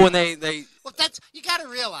show when they? Well, that's you got to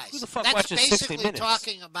realize. Who the fuck that's watches 60 basically Minutes?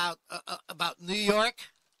 talking about New York,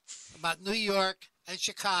 and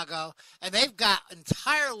Chicago, and they've got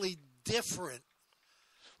entirely different.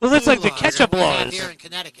 Well, that's like the laws ketchup than we have laws. here in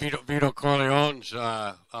Connecticut. Vito Corleone's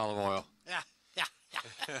olive oil.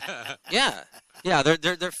 Yeah.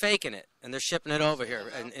 They're faking it and they're shipping it over here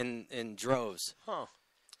in droves. Huh.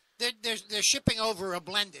 They're shipping over a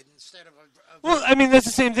blended instead of a Well, I mean, that's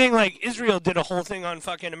the same thing. Like, Israel did a whole thing on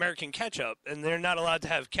fucking American ketchup, and they're not allowed to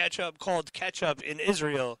have ketchup called ketchup in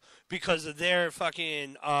Israel because of their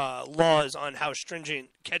fucking laws on how stringent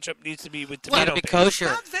ketchup needs to be with tomato Gotta be paste.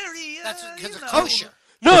 kosher. That's because of kosher.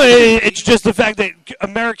 No, it's just the fact that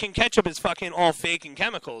American ketchup is fucking all fake and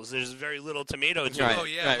chemicals. There's very little tomato to Right. it. Oh,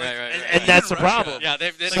 yeah. And Right. that's the In Russia. problem. Yeah,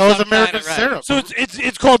 they've So is American syrup. So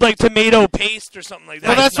it's called like tomato paste or something like that.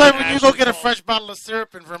 Well, that's It's why not when you go actually get a called- fresh bottle of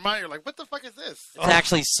syrup in Vermont, you're like, what the fuck is this? It's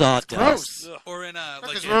actually sawdust. Gross. Or in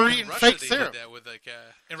Because in we're eating Russia, fake they syrup. Did that with like in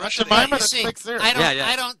That's Russia. Jemima, They, that's See, fake syrup.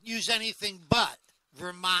 I don't use anything but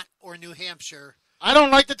Vermont or New Hampshire. I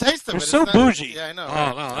don't like the taste of They're it. so It's not- bougie. Yeah, I know.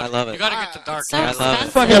 Oh no, I love it. You got to get the dark. so I love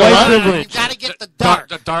it. Fucking Yeah, white what? privilege. You got to get the dark.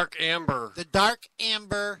 The dark amber. The dark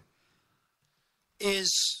amber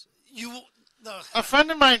is A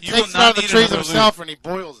friend of mine You takes will it not out of the need trees another himself and he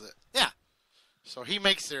boils it. Yeah. So he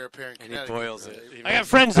makes syrup here in And he Connecticut. boils it. I got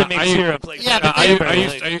friends that make I- syrup. Like Yeah, but fucking I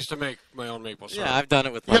amber, used, I used to make my own maple syrup. Yeah, I've done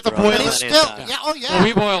it with You my have to brother boil But it? it's plenty of still, times. yeah, oh yeah. Well,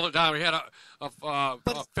 we boiled it down. We had a But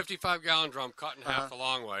it's- 55-gallon drum cut in half the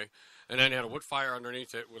long way, and then you had a wood fire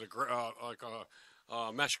underneath it with a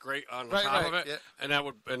mesh grate on the Right, top right, of it, yeah.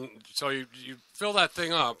 and so you fill that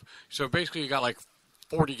thing up. So basically, you got like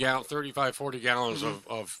 40 gallons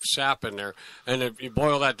of sap in there, and if you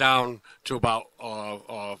boil that down to about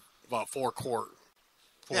 4 quart.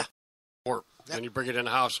 Yeah. Quart. Yep. Then you bring it in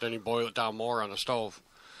the house, and then you boil it down more on the stove,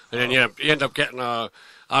 and then you end up getting out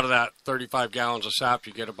of that 35 gallons of sap,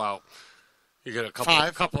 you get a couple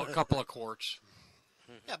of quarts.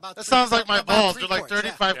 Yeah, about That three- sounds like my about balls. three They're like quarts,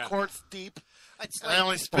 35 Yeah. quarts deep. It's And I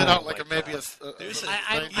only spit out like maybe a There's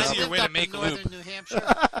I an easier lived way to up make in northern lube. New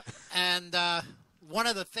Hampshire, and one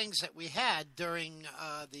of the things that we had during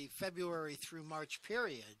the February through March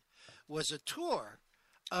period was a tour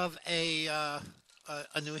of a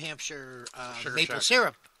New Hampshire Sugar maple shack.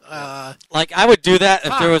 syrup. Like I would do that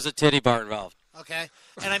if Huh. there was a titty bar involved. Okay,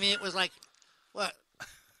 and I mean it was like, what?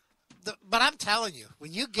 But I'm telling you,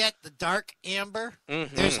 when you get the dark amber,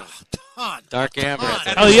 there's a ton. Dark amber. ton.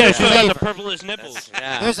 That's Oh yeah, she's got flavor. the purplish nipples.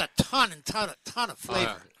 Yeah. There's a ton of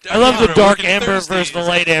flavor. I love the Amber, dark working amber Thursdays. versus the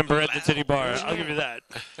light amber at the titty bar. I'll give you that.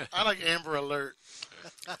 I like Amber Alert.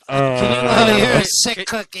 Oh, you're a sick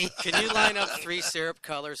cookie. Can you line up 3 syrup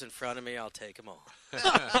colors in front of me? I'll take them all.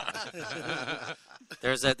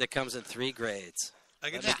 There's that comes in 3 grades. I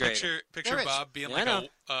can That'd just be great. picture There is. Bob being Yeah, like I know.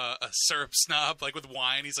 a syrup snob, like with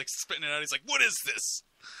wine. He's like spitting it out. He's like, "What is this?"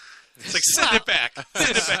 It's like, "Send it back.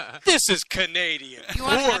 Send it back." This is Canadian. You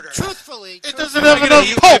want truthfully, It doesn't Am I have gonna enough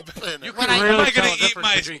eat pulp in it. when I, Am I tell going the to eat difference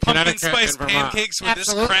my between pumpkin Connecticut spice and Vermont. pancakes with this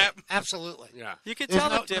absolutely, crap? absolutely. Yeah. You can There's tell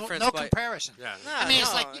no, the difference no by comparison. Yeah. I mean, it's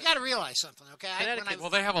no. like you got to realize something, okay? Connecticut- Well,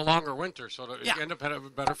 they have a longer winter, so that Yeah. you end up having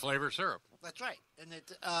better flavor syrup. That's right. And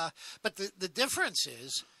but the difference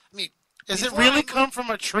is, I mean, Does it before really I- come from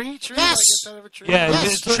a tree? Yes. Like instead of a tree? Yeah,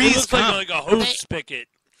 Yes, it trees looks come. like a hose They- spigot.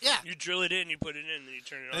 Yeah. You drill it in, you put it in, and then you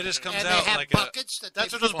turn it on. It just comes And out they have like buckets that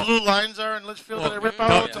That's they what those blue lines are in Litchfield that I rip out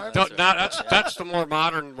all the time. That's the more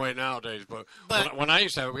modern way nowadays. But But- when I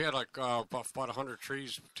used to have it, we had like about 100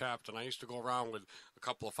 trees tapped, and I used to go around with a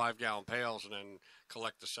couple of 5-gallon pails and then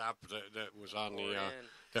collect the sap that was on the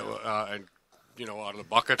and out of the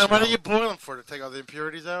buckets. And what are you boiling for? To take all the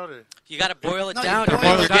impurities out? Or? You got to boil it No, you down. boil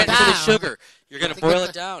You're it getting to the down. sugar. You're going You to have to boil get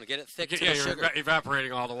it down. Get it thick to Yeah, the you're sugar.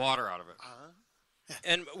 evaporating all the water out of it.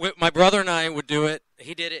 And my brother and I would do it.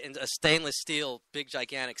 He did it in a stainless steel, big,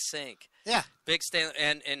 gigantic sink. Yeah. Big stainless,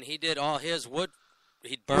 and he did all his wood.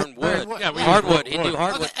 He'd burn wood. Yeah, we hardwood. use He'd do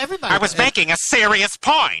hardwood. Okay, everybody. I was making a serious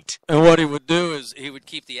point. And what he would do is he would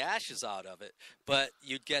keep the ashes out of it, but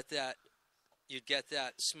you'd get that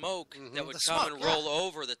smoke that would The come smoke, and roll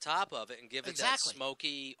over the top of it and give it Exactly. that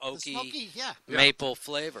smoky, The oaky, smoky, yeah. maple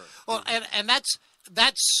flavor. Well, and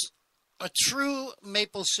that's a true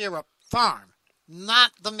maple syrup farm,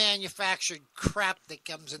 not the manufactured crap that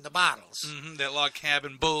comes in the bottles. That log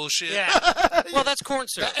cabin bullshit. Yeah. Well, that's corn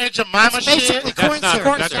syrup. And Jemima It's shit. basically corn That's not,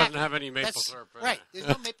 syrup. that doesn't have any maple That's- syrup. in Right. it. There's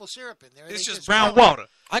no maple syrup in there. It's They just brown grow it. water.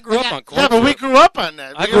 I grew up Yeah. on corn Yeah, but we syrup. grew up on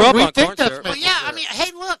that. I grew up we on think corn that's syrup. Well, maple yeah, syrup. I mean,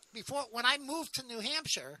 hey, look, when I moved to New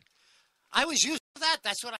Hampshire, I was used to that.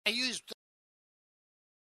 That's what I used.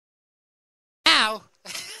 Now,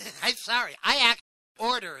 I'm sorry, I actually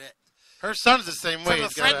order it Her son's the same way. from a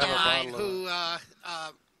He's gotta friend of have a mine bottle of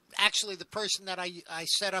who, actually the person that I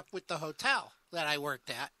set up with the hotel that I worked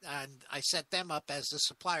at, and I set them up as the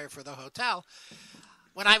supplier for the hotel.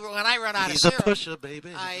 When I run out He's of a syrup, pusher,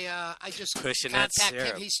 baby. I just Pushing that contact him.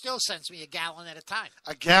 syrup. He still sends me a gallon at a time.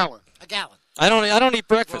 A gallon. A gallon. I don't eat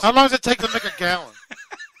breakfast. How long does it take to make a gallon?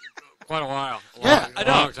 Quite a while. Yeah, a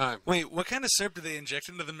long time. Wait, what kind of syrup do they inject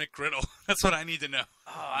into the McGriddle? That's what I need to know.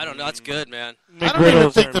 Oh, I don't know. That's good, man. I don't even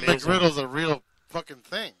McGriddles think are the amazing. McGriddle's a real fucking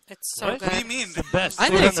thing. It's so What? good. What do you mean? The best I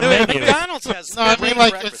thing think on the so. menu. McDonald's has. No, I mean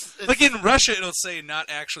like breakfast. it's Like in Russia, it'll say not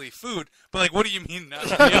actually food, but like, what do you mean not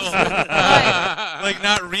real? Like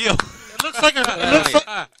not real. it looks like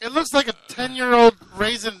it looks like a 10-year-old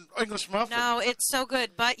raisin English muffin. No, it's so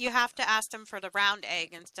good, but you have to ask them for the round egg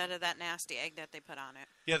instead of that nasty egg that they put on it.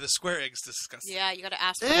 Yeah, the square egg's disgusting. Yeah, you got to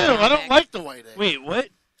ask for Ew, the round I don't egg. like the white egg. Wait, what?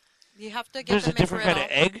 You have to get There's the a different kind of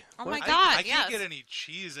McGriddle. egg? Oh What? my God! I yes. can't get any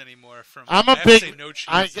cheese anymore from. I'm I a have to say big. no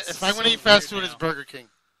cheese. If I'm going to eat fast food, it's Burger King.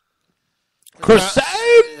 Croissant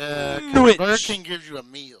Burger King gives you a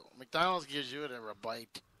meal. McDonald's gives you it in a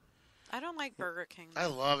bite. I don't like Burger King. I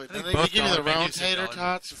love it. I think They both give you the dollar round menus are tater dollar.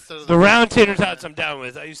 tots instead of The round tater tots I'm down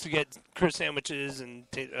with. I used to get crisp sandwiches and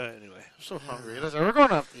anyway. I'm so hungry. We're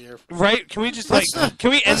going off the air. Right? Can we just What's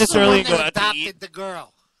can we end what's this the early one and go that out to adopted eat? the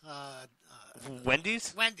girl?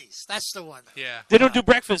 Wendy's? Wendy's. That's the one. Yeah. They don't do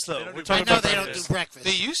breakfast though. They don't We're do I talking know about they don't breakfast. do breakfast.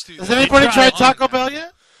 They used to. Has They anybody tried tried Taco on. Bell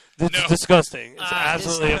yet? It's No. disgusting. It's It's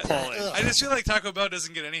absolutely not- appalling. ugh. I just feel like Taco Bell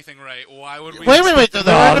doesn't get anything right. Why would we? Wait. They were in No, the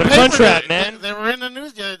they're paper. Crunchwrap, man. They were in the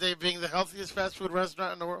news the other day being the healthiest fast food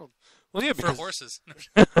restaurant in the world. Well, yeah, For because horses.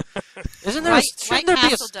 Isn't there? White Shouldn't there be a?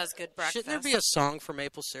 Castle does good breakfast. Shouldn't there be a song for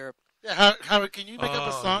maple syrup? Yeah, Howie, can you make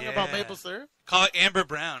up a Oh, song about yeah. maple syrup? Call it Amber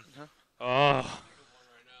Brown. oh,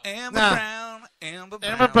 Amber Nah. Brown. Amber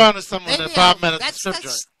Brown. Amber Brown is someone Maybe that Bob I'll- met at the that's, strip that's,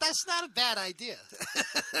 joint. that's not a bad idea.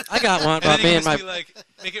 I got one And then about you me can and just my. be like,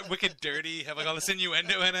 make it wicked dirty, have like all this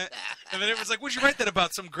innuendo in it, and then everyone's like, "What'd you write that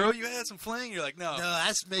about? Some girl you had, some fling?" You're like, "No, No,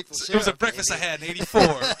 that's maple it syrup. was a breakfast baby. I had in '84."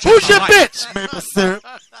 Who's your bitch? Maple syrup.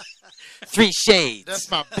 3 shades. That's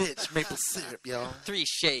my bitch. Maple syrup, y'all. 3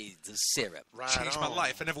 shades of syrup. Right Changed my on.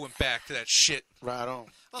 life. I never went back to that shit. Right on.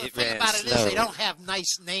 Well, the It thing ran about it is slow. they don't have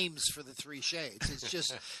nice names for the 3 shades. It's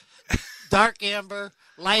just dark amber,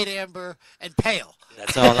 light amber, and pale.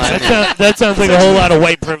 That's all I need. that sounds like a whole lot of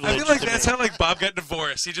white privilege. I feel like to that's me. how like Bob got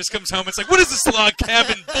divorced. He just comes home. It's like, what is this log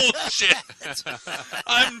cabin bullshit?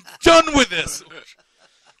 I'm done with this.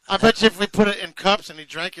 I bet you if we put it in cups and he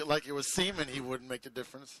drank it like it was semen, he wouldn't make the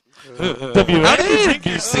difference. How do you drink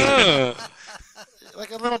your semen?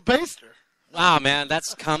 Like a little baster. Wow, man,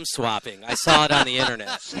 that's cum swapping. I saw it on the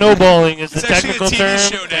internet. Snowballing is the It's actually a technical TV term.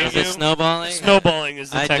 show now. Thank Is it you. snowballing? Snowballing is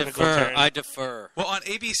the I technical defer. term. I defer. Well, on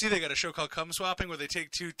ABC they got a show called Cum Swapping where they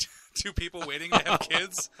take two people waiting to have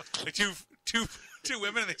kids, like two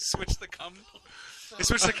women, and they switch the cum. They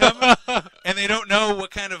switch the cum, and they don't know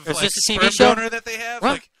what kind of Is like this a TV sperm show? donor that they have.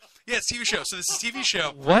 What? Like, yeah, it's a TV show. So this is a TV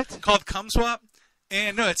show. What? Called Cum Swap.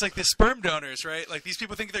 And no, it's like the sperm donors, right? Like these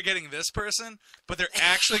people think they're getting this person, but they're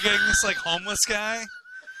actually getting this like homeless guy.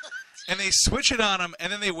 And they switch it on him, and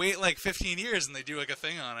then they wait like 15 years, and they do like a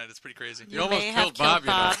thing on it. It's pretty crazy. You almost killed Bob, you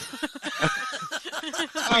know.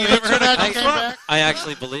 Oh, you never heard that you came back? I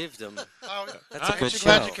actually believed him. Oh, That's a aren't good you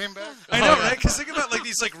glad show. you came back? I know, right? Because think about like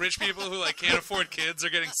these like rich people who like can't afford kids are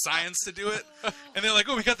getting science to do it, and they're like,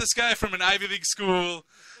 "Oh, we got this guy from an Ivy League school.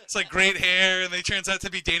 It's like great hair," and they turns out to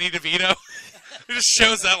be Danny DeVito. He just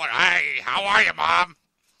shows up like, "Hey, how are you, Mom?"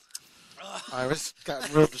 I was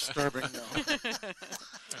got real disturbing now.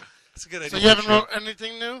 That's a good idea. So you haven't wrote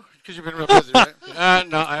anything new? Because you've been real busy, right?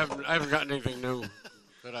 No, I haven't gotten anything new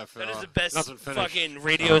that I've. That is the best nothing finished. fucking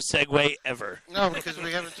radio segue ever. No, because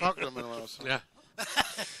we haven't talked to them in a while. So. Yeah.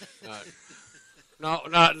 No,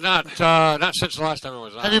 not since the last time I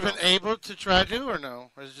was on. Have you been able to try to, or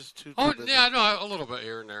no? Or is it just too? Oh, busy? yeah, no, a little bit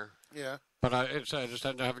here and there. Yeah. But I just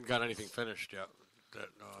haven't got anything finished yet.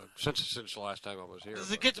 Since the last time I was here.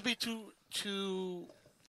 Does it get to be too?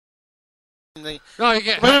 No, you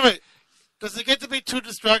get. Wait. Does it get to be too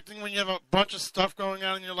distracting when you have a bunch of stuff going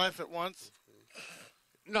on in your life at once?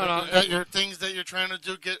 No. That your things that you're trying to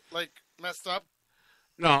do get like messed up.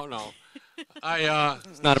 No.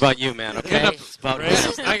 It's not about you, man. Okay, it's about me.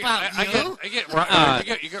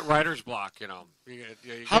 You get writer's block. You know.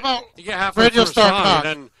 How about you get halfway Radio through a Star song,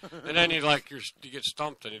 Talk? and then you get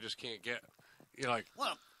stumped and you just can't get. You're like,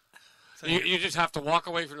 well, you just have to walk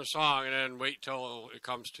away from the song and then wait till it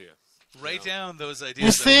comes to you. Write down those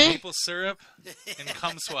ideas of maple syrup and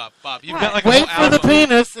cum swap. Bob, you've got like wait a for whole the album.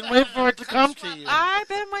 penis and wait for it to come to you. I've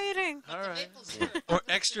been waiting. All right. Or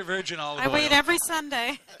extra virgin olive I oil. wait every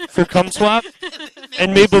Sunday. For cum swap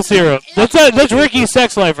and maple syrup. That's Ricky's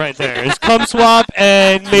sex life right there. It's cum swap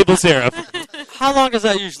and maple syrup. How long does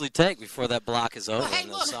that usually take before that block is over in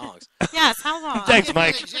those songs? Yes, how long? Thanks,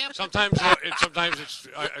 Mike. Sometimes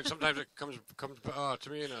it comes to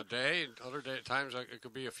me in a day, and other times it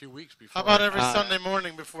could be a few weeks before. How about every Sunday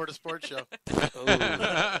morning before the sports show?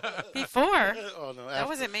 Before? Oh no, That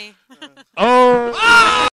wasn't me.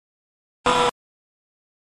 Oh.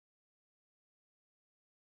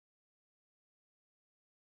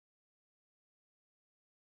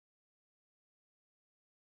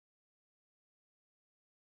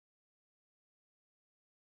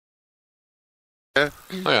 Oh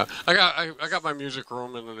yeah, I got my music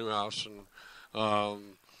room in the new house, and I'll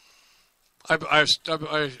go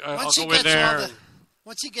in there.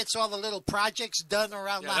 Once he gets all the little projects done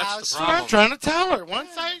around the house. That's what I'm trying to tell her. Once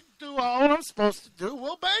I do all I'm supposed to do,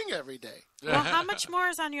 we'll bang every day. Well, how much more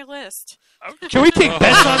is on your list? Can we take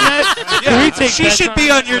bets on that? Can we take She bets should on be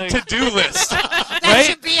that? on your Like- to-do list. That right?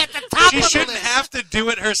 should be at the top She of the shouldn't list. have to do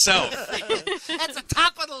it herself. That's the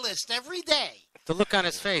top of the list every day. The look on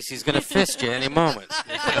his face, he's going to fist you any moment.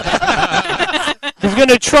 He's going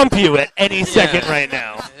to trump you at any second right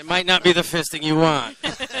now. It might not be the fisting you want.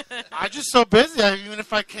 I'm just so busy. Even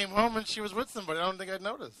if I came home and she was with somebody, I don't think I'd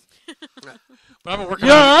notice. But I've been working.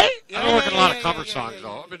 You all right? I've been working a lot of cover songs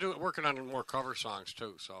though. I've been working on more cover songs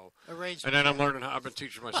too. So, and then I'm learning. I've been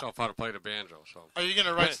teaching myself how to play the banjo. So, Are you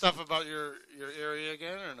gonna write stuff about your area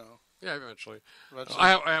again or no? Yeah, eventually.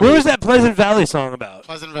 Where was that Pleasant Valley song about?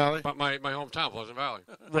 Pleasant Valley. But my hometown, Pleasant Valley.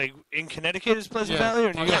 Like in Connecticut is Pleasant Yeah. Valley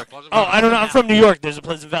or New Yeah, York? Pleasant Oh, Valley. I don't know. I'm from New York. There's a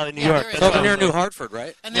Pleasant Valley, New York. there That's is. why Over I near was New like- Hartford,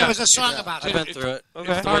 right? And there was a song about I've it. been through it.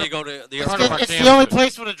 Okay. Before you go to the It's, airport. it's the only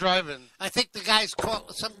place with a drive-in. I think the guys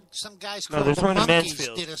called some guys No, called there's the one in Monkeys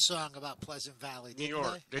Mansfield. did a song about Pleasant Valley. New Didn't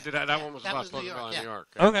York. They did that. That one was That about was New Pleasant York, Valley, yeah. New York.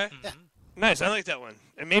 Okay. Yeah. Nice. I like that one.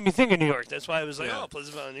 It made me think of New York. That's why I was like, Yeah. oh,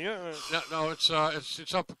 Pleasant Valley, New York. No, it's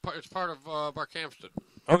part of Barkhamsted.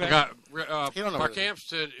 Okay. I got You don't know where it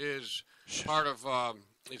Barkhamsted is part of.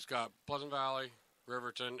 It's got Pleasant Valley,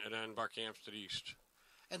 Riverton, and then Barkhamsted East.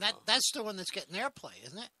 And that's the one that's getting airplay,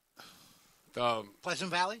 isn't it?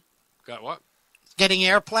 Pleasant Valley? Got what? Getting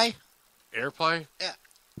airplay? Airplay? Yeah.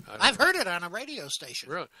 I've heard it on a radio station.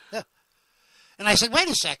 Really? Yeah. And I said, wait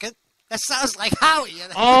a second. That sounds like Howie.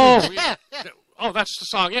 Oh, yeah. Oh, that's the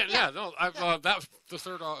song. Yeah. No, that was the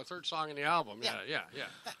third song in the album. Yeah.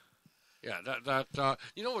 That.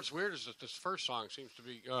 You know what's weird is that this first song seems to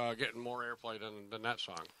be getting more airplay than that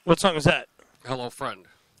song. What song is that? Hello, Friend.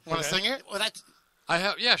 Want to sing it? Well, that's I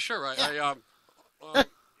have. Yeah, sure. that's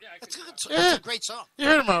a great song. You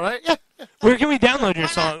heard him all right? Yeah. Where can we download your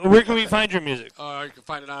song? Where can we find your music? You can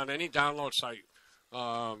find it on any download site.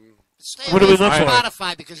 Stay What do away we from look for?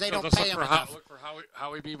 Spotify because they don't Let's pay look them for enough. look for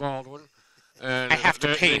Howie B. Baldwin. And I have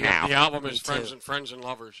to pay now. The album is Me too. Friends and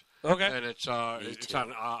Lovers. Okay. And it's on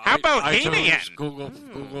How about iTunes, Damien?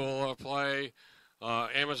 Google Play,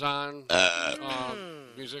 Amazon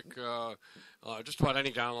Music, just about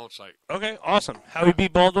any download site. Okay, awesome. Howie B.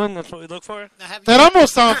 Baldwin, that's what we look for? Now, have That you-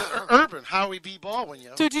 almost sounds urban. Howie B. Baldwin,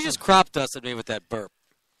 yo. Dude, you just crop dusted me with that burp.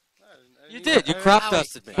 You did. You crop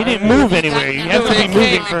dusted me. He didn't move anywhere. You have to be It moving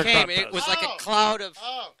came. for a It crop came. It dust. was like a cloud of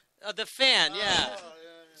the fan. Yeah.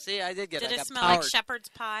 See, I did get. Did I it got smell powered. like shepherd's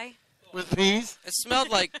pie? With peas? It smelled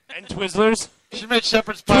like And Twizzlers. She made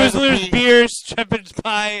shepherd's pie with Twizzlers, peas. beers, shepherd's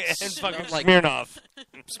pie, and fucking like- Smirnoff.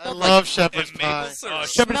 I love shepherd's pie.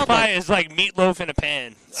 Shepherd's Smelled pie like- is like meatloaf in a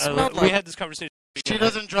pan. Smelled We like- had this conversation. She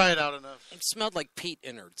doesn't dry it out enough. it smelled like peat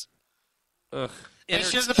innards. Ugh. And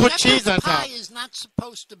she Innards. doesn't put cheese Shepherd's on top. pie is not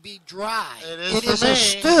supposed to be dry. It is It for is me. a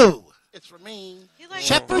stew. It's for me. He likes,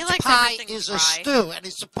 Shepherd's he likes pie everything is dry. a stew, and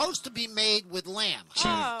it's supposed to be made with lamb.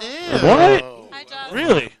 Oh. Ew. What? Hi, Jeff.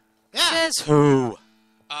 Really? Yeah. Says Who?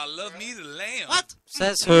 I love me the lamb. What?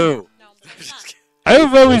 Says who?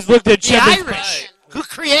 I've always looked at The shepherd's Irish. pie. Who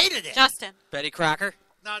created it? Justin. Betty Crocker?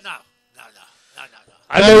 No.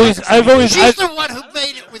 I've always. She's the one who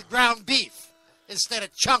made it with ground beef instead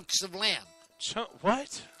of chunks of lamb.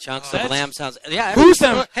 What? Chunks of lamb sounds. Yeah. Who's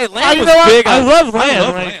them? Hey, lamb you was know what? big. I on- love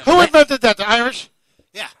lamb. Who invented that? The Irish?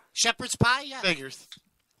 Yeah, shepherd's pie. Yeah. Figures.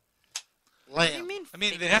 What do you Lamb. mean? I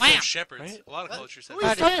mean, they have to Lamb. have shepherds. A lot of cultures have Who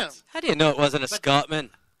is lamb? How do you know it wasn't a Scotsman?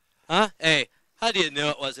 Huh? Hey, how do you know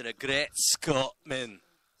it wasn't a great Scotsman?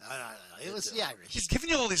 No. It was the Irish. He's giving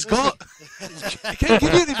you all he's got. I can't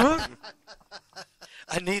give you any more.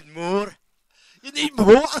 I need more. You need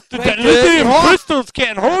more? The damn crystals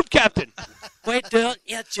can't hold, Captain. Why don't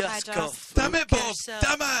you just I go? just- Damn it, Bob. yourself.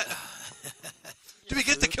 Damn it. Do we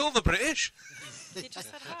get to kill the British? You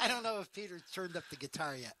just said hi. I don't know if Peter turned up the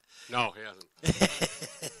guitar yet. No, he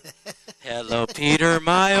hasn't. Hello, Peter,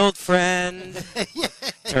 my old friend.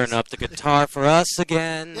 Turn up the guitar for us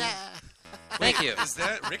again. Yeah. Thank you. Is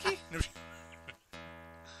that Ricky? No.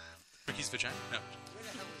 Ricky's vagina? No. Where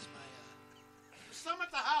the hell is my? Some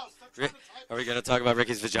at the house. Are we going to talk about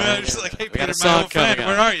Ricky's vagina? No, just like, hey, we got Peter, a my song old friend, coming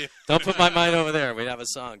where up. are you? Don't put my mind over there. We have a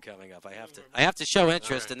song coming up. I have to show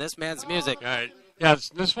interest in this man's music. All right. Yeah,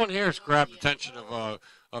 this one here has grabbed the attention of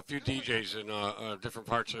a few DJs in different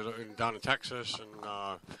parts down in Texas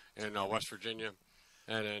and in West Virginia,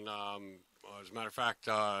 and in as a matter of fact,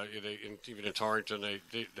 even in Torrington,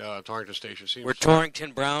 Torrington Station seems Where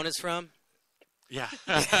Torrington Brown is from? Yeah.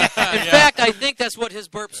 In fact, I think that's what his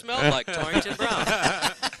burp smelled like, Torrington Brown.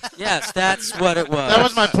 Yes, that's what it was. That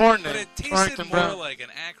was my porn name. But it tasted Torrington more Brown. like an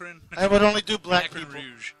Akron. I would only do black Akron people.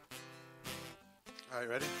 Rouge. All right,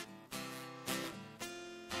 ready?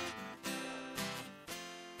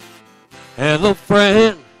 Hello,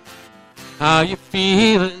 friend. How you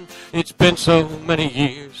feeling? It's been so many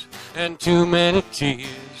years and too many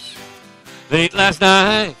tears. Late last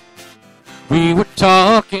night, we were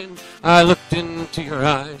talking. I looked into your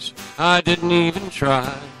eyes. I didn't even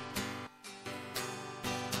try.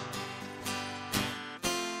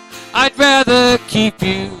 I'd rather keep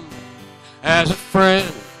you as a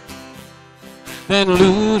friend than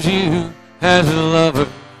lose you as a lover.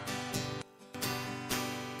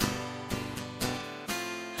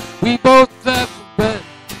 We both have been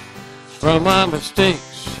from our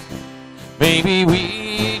mistakes. Maybe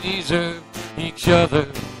we deserve each other.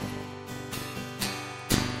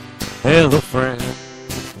 Hello, friend.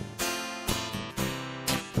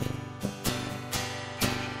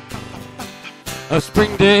 A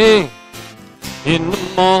spring day in the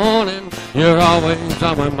morning, you're always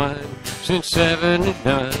on my mind since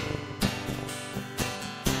 '79.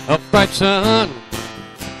 A bright sun,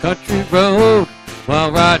 country road,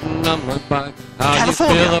 while riding on my bike, how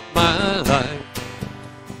California. you fill up my life.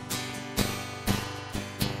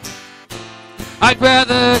 I'd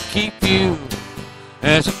rather keep you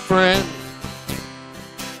as a friend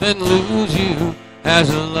than lose you as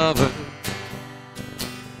a lover.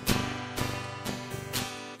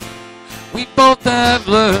 We both have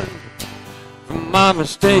learned from our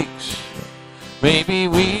mistakes. Maybe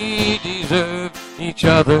we deserve each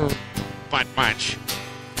other. But much.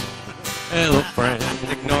 Hello, friend.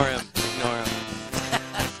 Ignore him. Ignore him.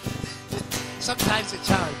 Sometimes it's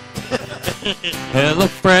hard. Hello,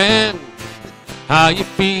 friend. How you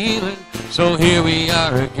feeling? So here we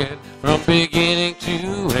are again, from beginning to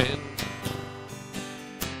end.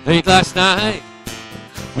 Late last night,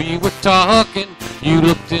 we were talking. You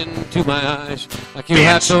looked into my eyes like you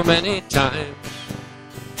have so many times.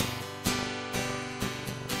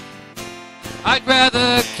 I'd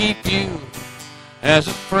rather keep you as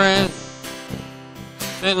a friend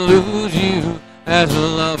than lose you as a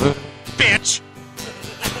lover. Bitch!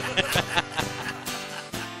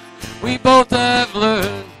 We both have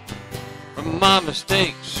learned from our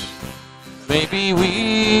mistakes. Maybe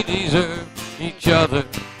we deserve each other.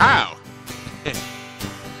 Ow!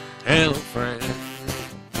 Hello, friend.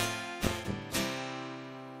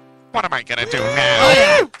 What am I gonna do Oh now?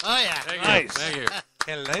 yeah. Oh yeah. Thank Nice. you. Thank you.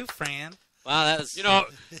 Hello, friend. Wow, that was. You know,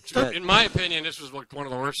 Good. in my opinion, this was like one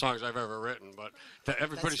of the worst songs I've ever written. But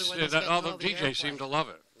everybody, That's the one that's getting all the all the DJs airplay. seem to love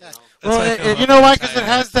it. You know? Well, you know why? Because it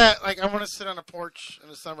has that, like, I want to sit on a porch in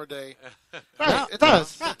a summer day. Right, it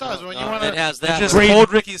does. It does. When you want It to. has It that. just Great-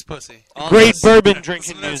 hold Ricky's pussy. All Great this- bourbon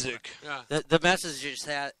drinking music. Yeah. The message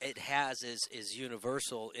it has is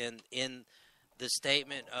universal in the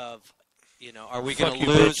statement of, you know, are we Fuck going you,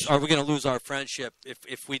 to lose? bitch. Are we going to lose our friendship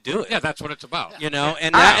if we do it? Yeah, that's what it's about. You know,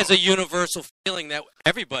 and that is a universal feeling that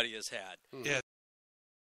everybody has had. Yeah,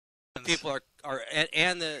 people are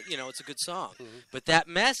and the it's a good song, but that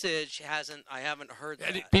message I haven't heard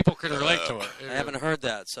that. People can relate to it. I haven't heard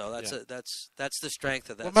that, so that's the strength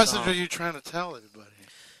of that. What message song. are you trying to tell everybody,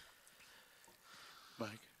 Mike?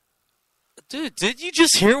 Dude, did you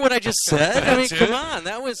just hear what I just said? I mean, come on,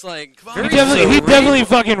 that was like He definitely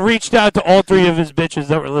fucking reached out to all three of his bitches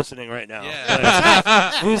that were listening right now.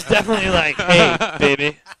 Yeah. He was definitely like, "Hey,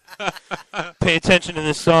 baby, pay attention to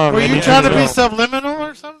this song." Were you trying to be subliminal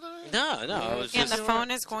or something? No. I was And just. the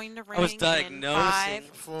phone is going to ring. I was in diagnosing. 5,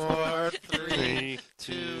 4, 3,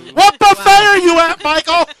 2. What buffet are you at,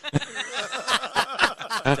 Michael?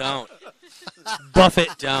 Don't.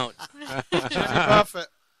 Buffett. Don't. Jimmy Buffett.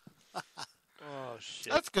 Oh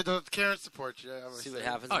shit. That's good. Though. Karen supports you. See what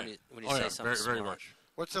happens when you say something very, smart. very much.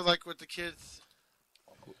 What's it like with the kids?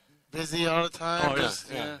 Busy all the time. Oh Just,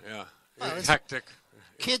 yeah. Well, it's- Hectic.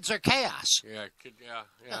 Kids are chaos. Yeah.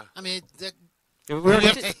 I mean, We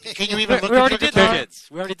already Can you even look we at already your did guitar? the kids.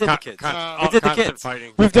 We already did the kids. We did the kids.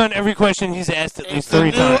 Fighting. We've done every question he's asked at least It's a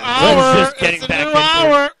 3 new times. hour. He's just getting It's a back new into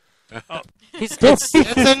hour. it. Oh.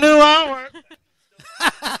 It's a new hour.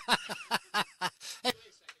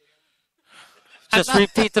 Just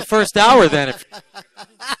repeat the first hour then.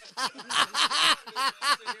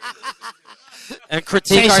 And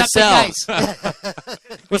critique Say ourselves. something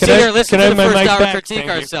We'll Can sit I- here, listen can I to the have my first mic hour, back? critique Thank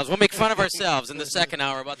you. ourselves. We'll make fun of ourselves in the second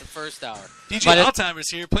hour about the first hour. DJ But Alzheimer's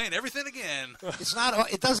here playing everything again. It's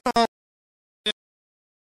not. It doesn't. All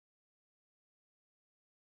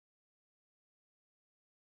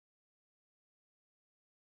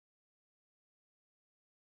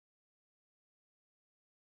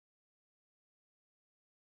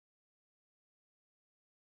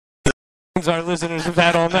Our listeners have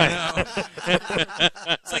had all night.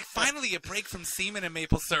 It's like finally a break from semen and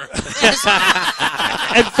maple syrup.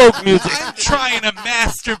 And folk music. I'm trying to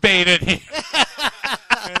masturbate in here.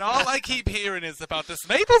 And all I keep hearing is about this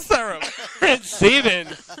maple syrup. And semen.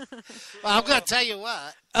 Well, I'm going to tell you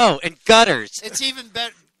what. Oh, and gutters. It's even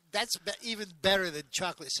better. That's even better than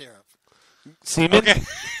chocolate syrup. Semen? Okay.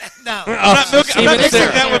 No. Oh, I'm not mixing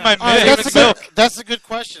that with my That's a good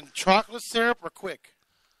question. Chocolate syrup or quick?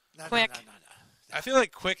 No, Quick. No. I feel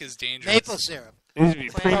like quick is dangerous. Maple syrup. It needs to be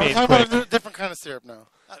I'm pre-made talking about quick. a different kind of syrup now.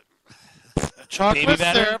 Chocolate Baby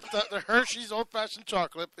batter? syrup, the Hershey's old-fashioned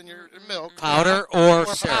chocolate in your milk. Powder or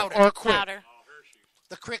syrup? Powder. Or quick. Powder.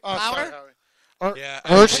 The quick Oh, sorry, powder. Howie. Or Yeah,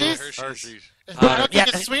 Hershey's? Hershey's. I don't think Yeah.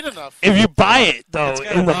 it's sweet enough. If you buy it, though, It's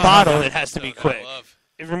got in a the bomb. bottle, it has to be That I quick. love.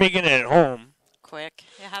 If you're making it at home. Quick.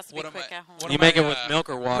 It has to be What am quick I- at home. what You am make I, it with milk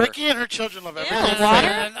or water? Ricky and her children love everything. Ew,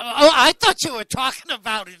 water? Oh, I thought you were talking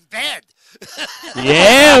about in bed.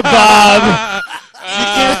 Yeah, Bob.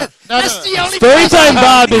 That's the only Storytime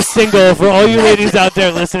Bob is single for all you ladies out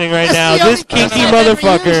there listening right now. This kinky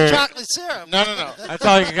motherfucker. Chocolate syrup. No. That's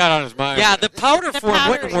all you got on his mind. Yeah, the powder The form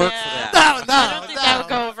powder, wouldn't work yeah. for that. No. I don't think that would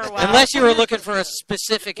go over well. Unless you were looking for a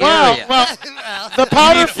specific Well, area. the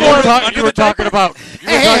powder form. You were talking about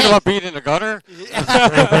being in the gutter.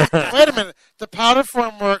 Wait a minute. The powder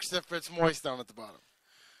form works if it's moist down at the bottom.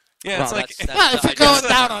 Yeah, Well, it's like that's Well, if the you're going idea.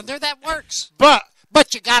 down under, that works. But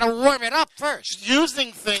But you got to warm it up first.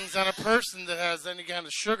 using things on a person that has any kind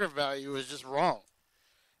of sugar value is just wrong.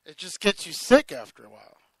 It just gets you sick after a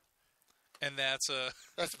while. and that's a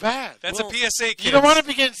bad. That's a PSA. Kids. You don't want to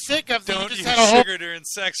be getting sick after Don't you just use had a whole. sugar during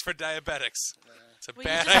sex for diabetics. It's a Well,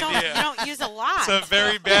 bad you just idea. you don't use a lot. It's a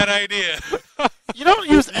very bad idea. You don't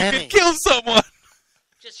use You any. could kill someone.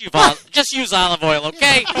 Just use olive oil,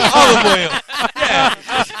 okay? Olive oil.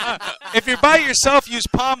 Yeah. If you're by yourself, use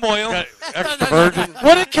palm oil. Extra virgin.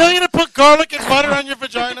 Would it kill you to put garlic and butter on your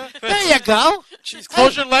vagina? There you go. Jeez,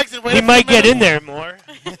 close your legs and wait. He a few might get minutes. in there more.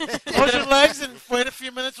 Close your legs and wait a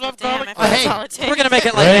few minutes. We'll have Damn, garlic. I thought Hey, that's all it takes. We're going to make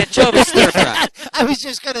it like anchovy stir fry. I was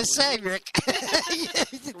just going to say, Rick.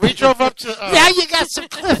 We drove up to. Now you got some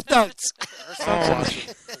Cliff Notes.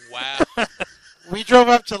 Wow. We drove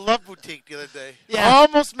up to Love Boutique the other day. Yeah.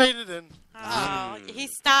 Almost made it in. Oh, he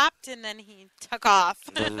stopped and then he took off.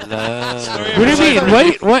 What do you mean?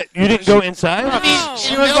 Wait, what? You didn't go inside? No.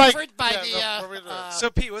 She was like, Milford by yeah, the, no, where we live. So,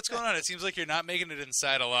 Pete, what's going on? It seems like you're not making it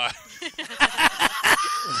inside a lot.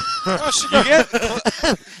 You get?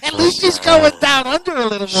 At least he's going down under a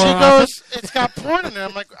little more. She often. goes, it's got porn in there.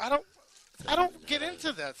 I'm like, I don't get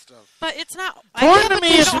into that stuff. But it's not. Porn I to but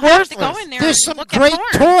me you is don't have to go worthless. in there There's and some look great at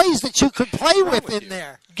porn. toys that you could play with in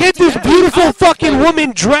there. Get this beautiful fucking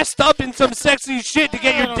woman dressed up in some sexy shit to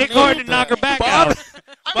get I your don't dick need hard and that. knock her back Bob, out.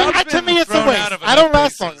 To me, it's a thrown waste. out of I don't enough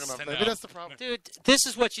last long places enough. to Maybe know. that's the problem. Dude, this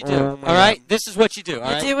is what you do. All right, this is what you do. All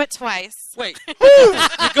You right. do it twice. Wait. You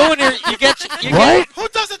go in there. You get. What? Who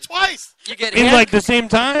does it twice? You get. In like the same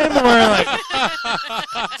time, or like?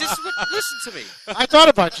 Just listen to me. I thought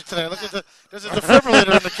about you today. Look at there's a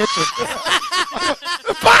defibrillator in the kitchen.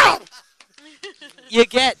 Boom! You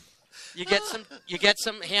get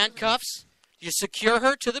some handcuffs. You secure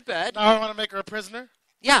her to the bed. Now I want to make her a prisoner.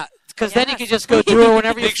 Yeah, because then you can just go do her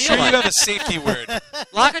whenever you Make feel sure like. you have a safety word.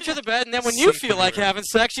 Lock her to the bed, and then when you feel like having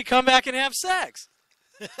sex, you come back and have sex.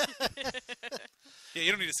 Yeah,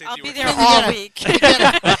 you don't need a safety I'll be word. there all week.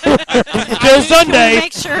 Till Sunday.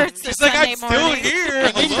 Make sure it's He's the like, Sunday I'm still morning. here.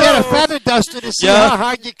 You get a feather duster to see how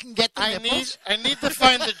hard you can get the I nipples. need to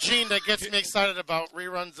find the gene that gets me excited about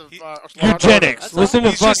reruns of Eugenics. Listen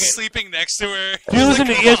to He's fucking. just sleeping next to her. Do you listen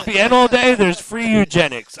to ESPN all day? There's free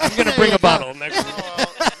eugenics. I'm gonna bring a bottle next week.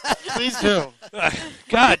 Please do.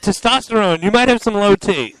 God, testosterone. You might have some low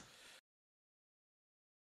T.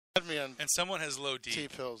 And someone has low D. T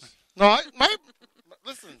pills. No,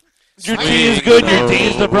 listen. Your T is good. Your D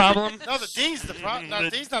is the problem. No, the D's the problem. No,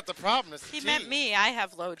 D's not the problem. It's the He T. meant me. I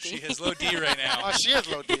have low D. She has low D right now. Oh, she has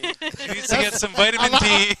low D. She needs to get some vitamin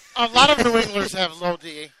D. A lot of New Englanders have low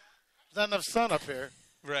D. Not enough sun up here.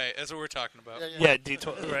 Right, that's what we're talking about. Yeah,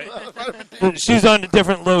 D12, right? She's on a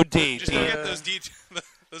different low D. Just go get those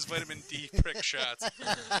those vitamin D prick shots.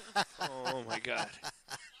 Oh my God.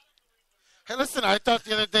 Hey, listen. I thought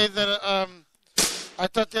the other day that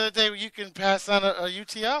you can pass on a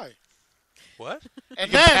UTI. What?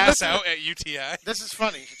 And you can then pass listen, out at UTI? This is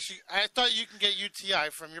funny. I thought you can get UTI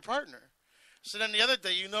from your partner. So then the other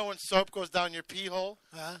day, when soap goes down your pee hole,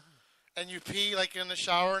 and you pee like in the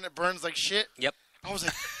shower and it burns like shit. Yep. I was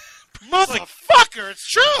like, motherfucker, it's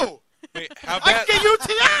true. Wait, how I bad? can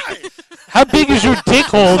get UTI. How big is your dick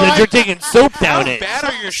hole that you're taking soap down it? How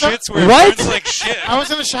bad are your shits where What? it burns like shit? I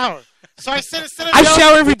was in the shower. So I said instead of I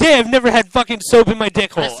shower every day. I've never had fucking soap in my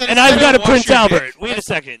dick hole. said And I've got a wash Prince your Albert. dick. Wait a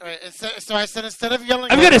second. All right, so I said instead of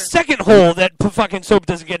yelling I've at got her, a second hole that fucking soap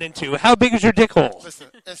doesn't get into. How big is your dick hole? Listen,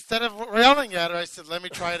 instead of yelling at her, I said, let me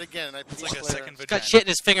try it again. I It's like a second He's got vagina. shit in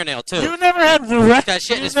his fingernail too. You never had He's got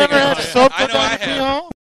shit in his never fingernail. had soap I go know down I your pee have.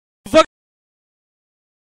 hole?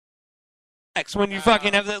 When you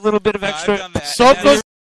fucking have that little bit of I've extra done that. soap That goes is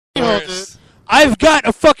Pee hole, worse. dude. I've got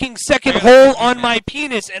a fucking second hole on my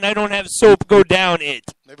penis and I don't have soap go down it.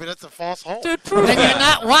 Maybe that's a false hole. Dude, prove Then that. you're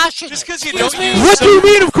not washing Just it. because you don't me? use What do you soap.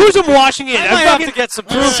 mean? Of course I'm washing it. I I might have to fucking, get some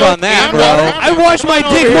proof on that, bro. I wash my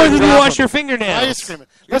dick more than you wash your Why are you fingernails. screaming?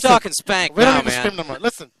 You're Listen, talking spank we don't now, need to scream man. no more.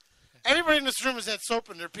 Listen, everybody in this room has had soap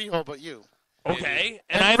in their pee hole but you. Okay,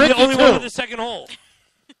 And and I'm Ricky, the only too. one with the second hole.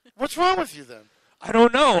 What's wrong with you then? I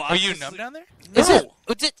don't know. Are you numb down there? Is it?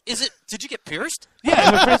 Did you get pierced?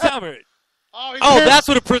 Yeah, with Prince Albert. Oh, that's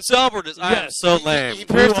what a Prince Albert is. I am Yes. so lame. he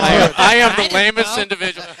pierced his I head. am I the didn't lamest know.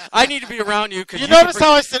 individual. I need to be around you because You notice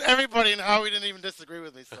how I said everybody and Howie didn't even disagree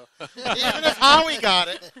with me. So even if Howie got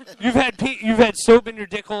it, You've had soap in your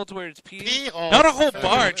dick hole to where it's pee. pee hole. Not a whole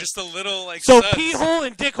bar, just a little like. So suds. pee hole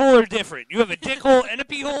and dick hole are different. You have a dick hole and a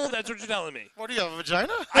pee hole. That's what you're telling me. What do you have, a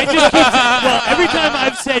vagina? I just keep, well, every time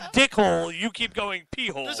I've said dick hole, you keep going pee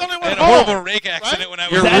hole. There's only I one had a hole. horrible rake accident when I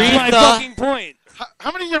was. You're That's my Urethra. fucking point.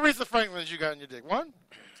 How many Aretha Franklins you got in your dick? One?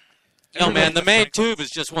 No, man, the main tube is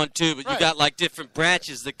just one tube, but Right. you got like different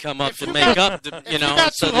branches that come up If to you make got- up, the, if you you know,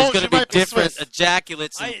 got so two there's holes, going you to be might be different Swiss.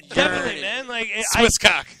 ejaculates and Definitely, urine. man. Like Swiss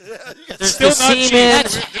cock. There's Still the not cheap. semen. To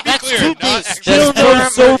be clear, not There's still no sperm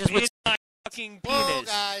soap merges with in my fucking Whoa, penis.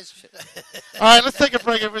 guys. All right, let's take a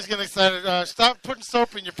break. Everybody's getting excited. Stop putting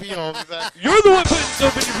soap in your pee hole. We'll be back. You're the one putting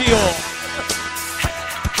soap in your pee hole.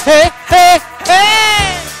 Hey, hey,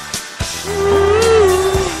 hey!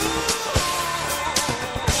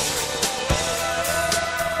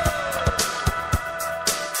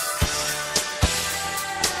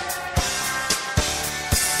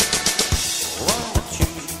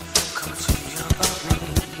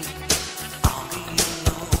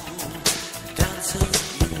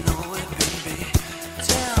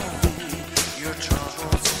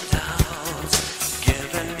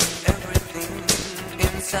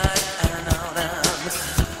 Inside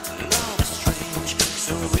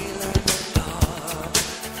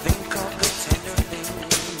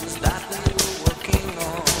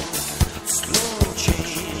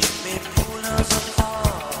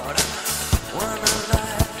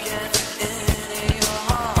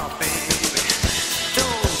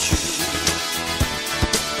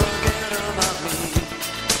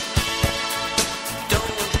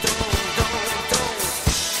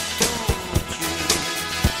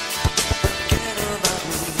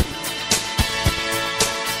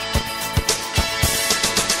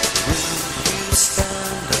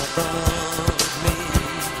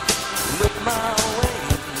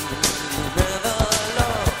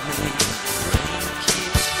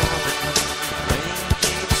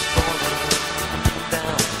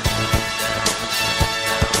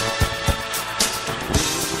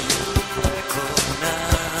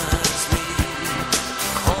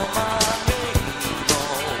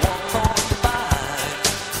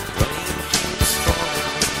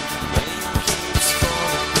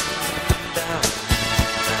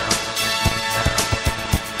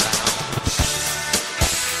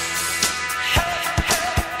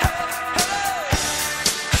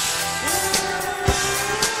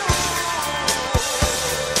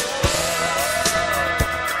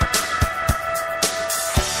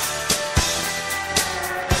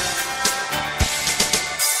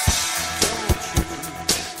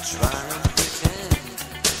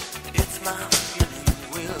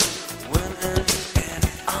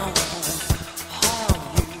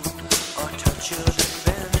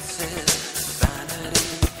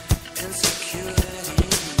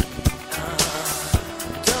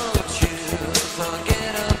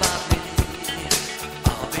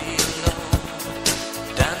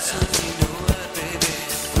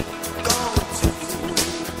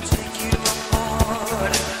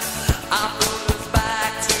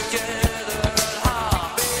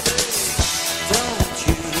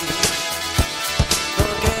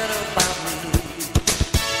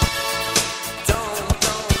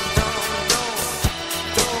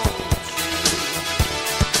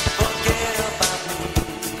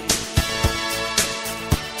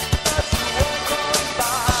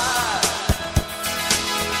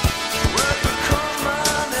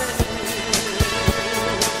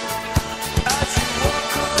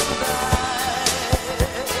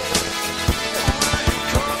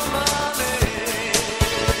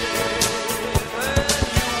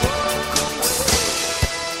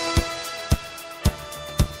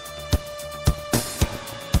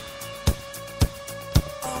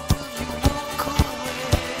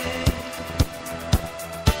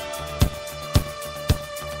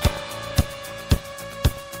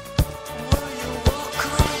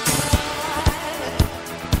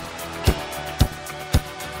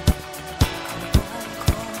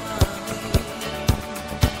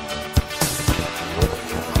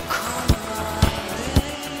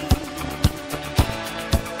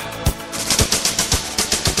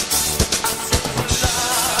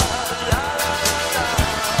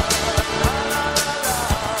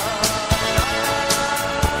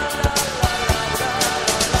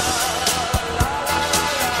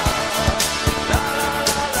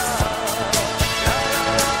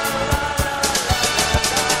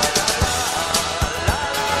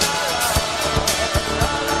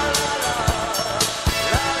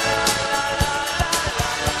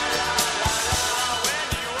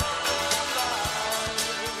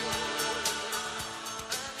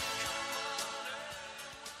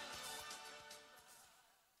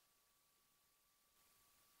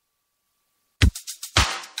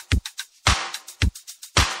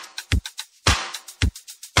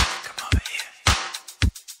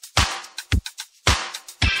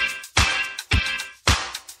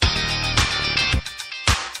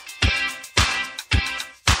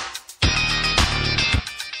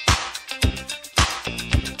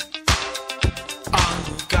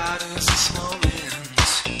proudest moment.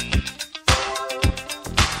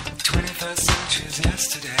 21st century's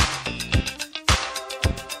yesterday.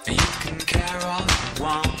 You can care all you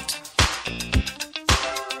want.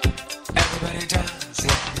 Everybody does,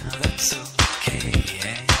 yeah, that's okay,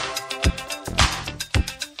 yeah.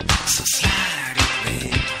 So slide away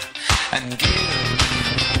and give me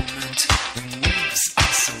a moment. The moves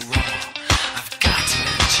are so raw. I've got to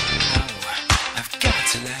let you know. I've got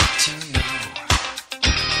to let you know.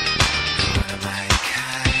 You're one of my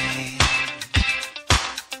kind.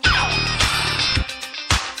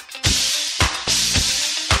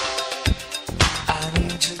 I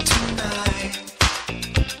need you tonight.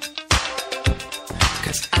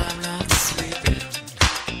 'Cause I'm not sleeping.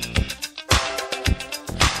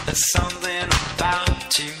 There's something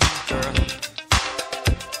about you, girl,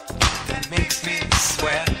 that makes me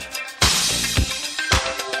sweat.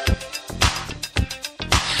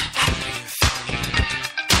 How do you feel?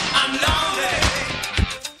 I'm lonely.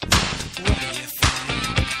 What do you think?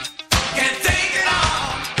 Can't take it all.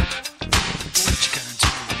 What you gonna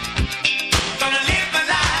do? Gonna live my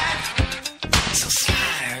life. So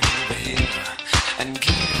slide over here and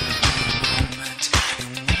give me a moment. Your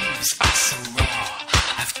moves are so raw.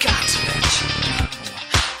 I've got to let you know.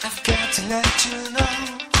 I've got to let you know.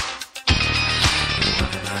 You're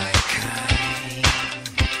one of my kind.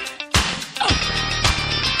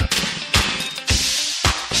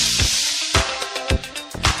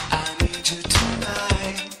 I need you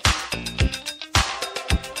tonight.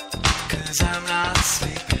 'Cause I'm not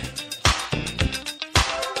sleeping.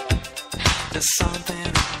 There's something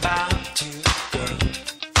about you, girl,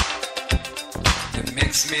 that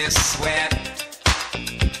makes me sweat.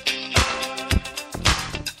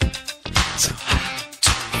 So how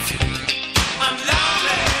do you feel? I'm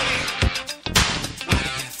lonely. What do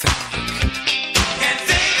you think? Can't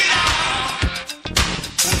take it all.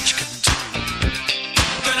 What you gonna do?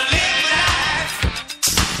 Gonna live life.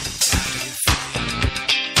 How do you feel?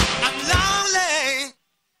 I'm lonely.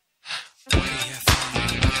 What do you think?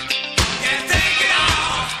 Can't take it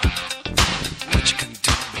all. What you gonna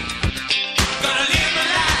do? Gonna live my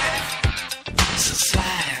life. So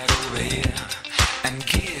slide over here and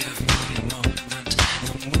give me a moment.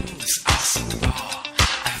 The moves are so raw.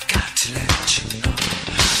 I've got to let you know.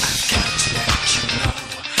 I've got to let you know.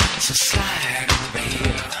 So slide over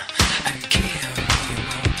here and give me a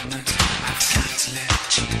moment. I've got to let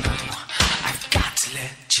you know. I've got to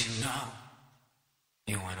let you know.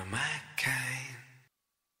 You're one of my kind.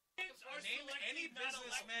 Any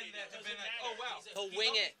businessmen that have been like, oh wow, He'll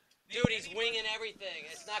wing it. Dude, he's winging everything.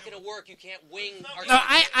 It's not going to work. You can't wing. No,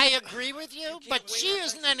 I agree with you, but she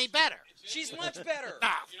isn't any better. She's much better.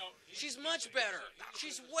 No. She's much better.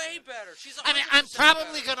 She's way better. She's. I mean, I'm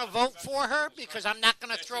probably going to vote for her because I'm not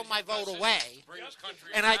going to throw my vote away,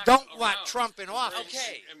 and I don't want Trump in office.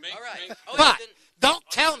 Okay. All right. But don't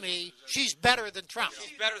tell me she's better than Trump.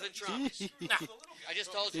 She's better than Trump. No. I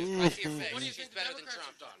just told you. Right to your face. What do you think better than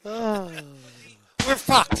Trump? We're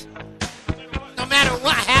fucked. No matter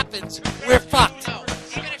what happens, we're fucked. No.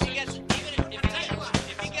 Even if he gets,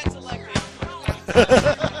 if he gets elected.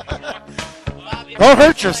 Don't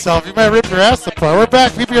hurt yourself. You might rip your ass apart. We're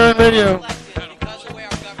back. PPRN Radio. Because of the way our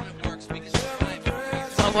government works, we can survive.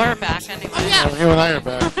 So we're back anyway. Oh, yeah. You and I are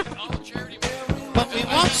back. But we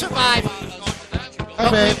won't survive. Hi,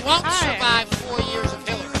 babe. We won't survive 4 years of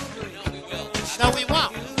Hillary. No, we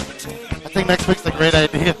won't. I think next week's a great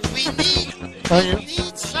idea. We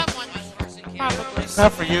need someone. Probably.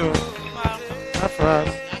 Not for you. Not for us.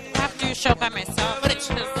 I have to do a show by myself. But it's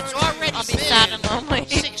already I'll be been sad and lonely.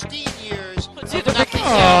 16 years. Let's do the Ricky show.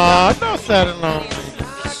 Aw, no sad and lonely.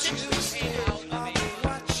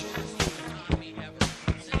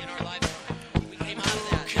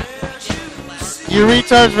 You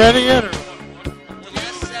retards ready yet? Or?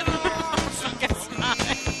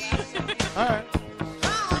 Alright.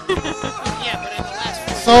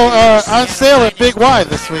 So, on sale at Big Y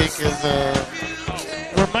this week is,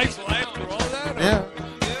 Where Mike's live through all that? yeah.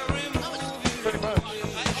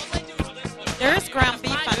 There is ground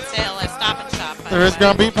beef on sale at Stop and Shop. There is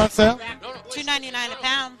ground beef on sale? $2.99 a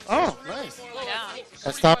pound. Oh, nice. Yeah.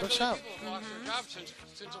 At Stop and Shop.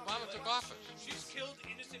 Since Obama took office. She's killed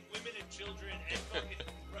innocent women and children and fucking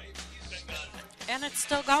And it's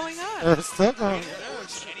still going on. It's still going.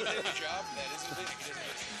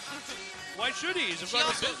 Why should he? He's a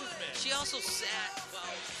fucking businessman. She also sat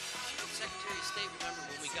while Secretary of State, remember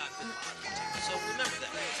when we got Bin Laden. So remember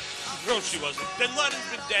that. No, she wasn't. Bin Laden's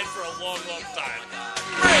been dead for a long, long time.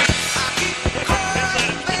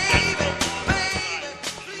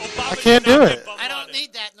 I can't do it. I don't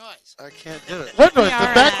need that noise. I can't do it. What noise?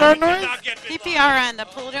 The background noise? PPRN PPRN, the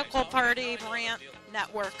Political Party Rant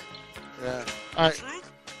Network. Yeah. All right.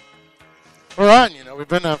 We're on, We've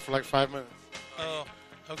been on for like 5 minutes. Oh,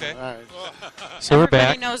 okay. All right. So we're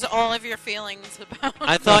Everybody back. knows all of your feelings about.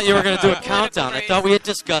 I thought you were going to do a countdown. I thought we had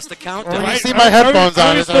discussed the countdown. Well, you see my headphones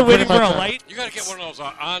on. Are we still waiting for a light? You got to get one of those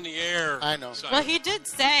on the air. I know. Well, he did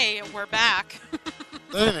say we're back.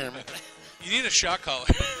 They didn't hear me. You need a shot collar.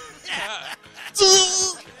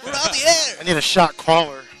 We're on the air. I need a shot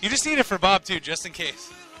caller. You just need it for Bob, too, just in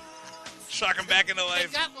case. Shock him back into They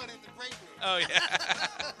life. got one in the break room. Oh, yeah.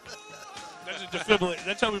 That's a defibrillator.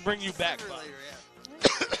 That's how we bring you back,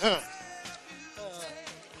 Bob.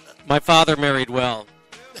 My father married well.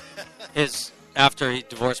 After he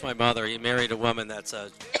divorced my mother, he married a woman that's a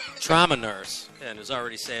trauma nurse and has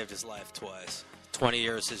already saved his life twice. 20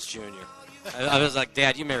 years his junior. I was like,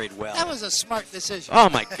 Dad, you married well. That was a smart decision. Oh,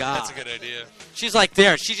 my God. That's a good idea. She's like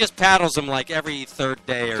there. She just paddles him like every third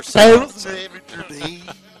day or so.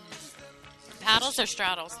 Paddles or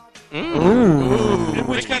straddles? Ooh.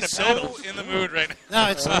 Which kind of so paddles? in the mood right now.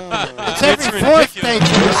 No, it's every fourth day to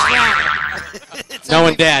the straddle.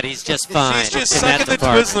 Knowing Dad, he's just fine. He's just in sucking that the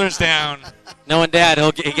department. Twizzlers down. Knowing Dad,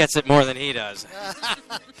 he gets it more than he does.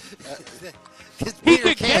 He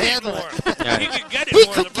could get it more. Yeah. He could get it He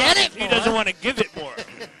more. could The get problem it is he doesn't want to give it more.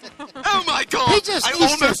 Oh my God! He just I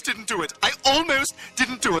needs to- almost didn't do it. I almost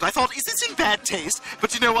didn't do it. I thought, is this in bad taste?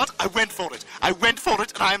 But you know what? I went for it. I went for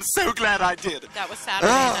it, and I am so glad I did. That was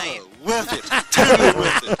Saturday night. Worth it. Totally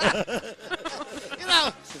worth it.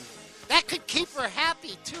 That could keep her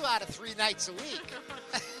happy 2 out of 3 nights a week.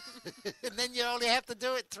 And then you only have to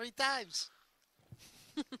do it 3 times.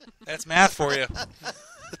 That's math for you.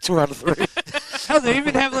 2 out of 3. Hell, they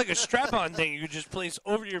even have like a strap-on thing you just place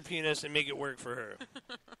over your penis and make it work for her.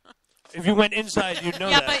 If you went inside, you'd know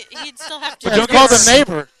Yeah, that. but he'd still have to. But don't Call get the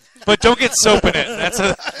neighbor. But don't get soap in it. That's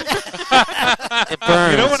a. It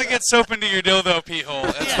burns. You don't want to get soap into your dildo pee hole.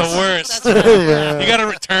 That's the worst. That's right. Yeah. You got to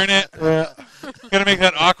return it. Yeah. You got to make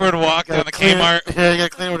that awkward walk down the Clean it. Kmart. Yeah, you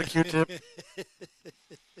got to clean it with a Q-tip.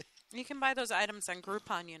 You can buy those items on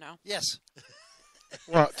Groupon, Yes.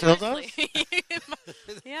 What, dildos?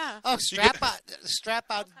 Yeah. Oh, strap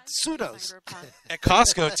on pseudos. On Groupon. At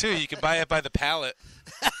Costco, too, you can buy it by the pallet.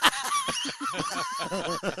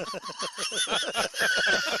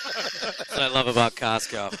 That's what I love about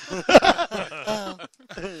Costco.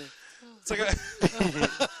 It's like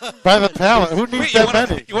a, By the pallet. Who needs wait, that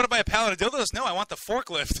many? you want to buy a pallet of dildos? No, I want the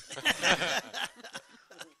forklift.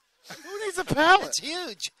 Who needs a pallet? It's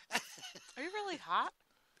huge. Are you really hot?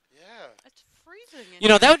 Yeah. It's freezing. You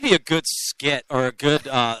know, that would be a good skit or a good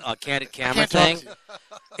a candid camera can't talk thing. to you.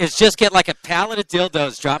 Is just get like a pallet of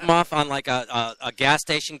dildos, drop them off on like a gas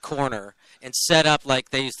station corner, and set up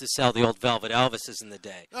like they used to sell the old Velvet Elvises in the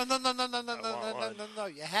day. No.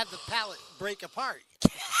 You have the pallet break apart.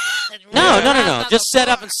 No. Just set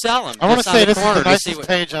up and sell them. I want to say this is the to see nicest what,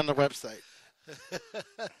 page on the website.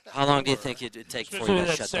 How long do you think it'd take for Especially you to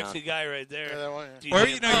that shut sexy down? guy right there. Yeah, that one, DJ. Or,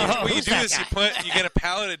 you know, what you who's do that is you get a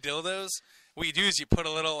pallet of dildos. What you do is you put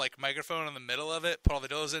a little, like, microphone in the middle of it, put all the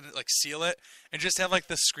dildos in it, like, seal it, and just have, like,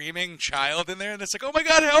 the screaming child in there, and it's like, oh, my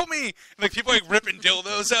God, help me! And, like, people, like, ripping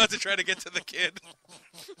dildos out to try to get to the kid.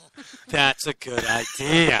 That's a good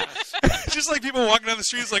idea. Just, like, people walking down the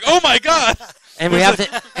street, it's like, oh, my God! And we have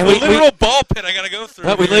to. And A we literal ball pit I gotta go through.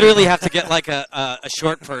 But we literally have to get like a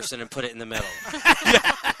short person and put it in the middle.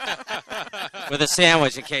 With a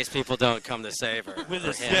sandwich in case people don't come to save her. With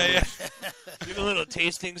or a him. Yeah. You have a little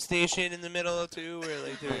tasting station in the middle too, where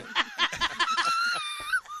like they're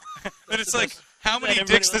And it's like, how many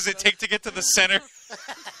everybody dicks does it take to get to the center?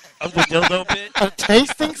 of the dildo pit. A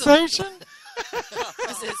tasting station?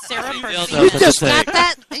 Is it Sarah Dildo Percy? for You the just sake. got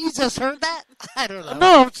that? You just heard that? I don't know.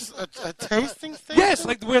 No, just a tasting station? Yes,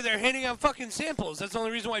 like where they're handing out fucking samples. That's the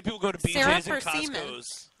only reason why people go to Sarah BJ's and Persimmon.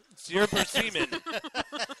 Costco's. Sarah Persimmon.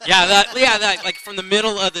 Yeah, that like from the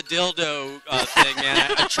middle of the dildo thing,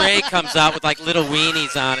 man. A tray comes out with like little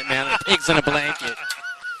weenies on it, man. Like pigs in a blanket.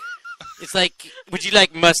 It's like, would you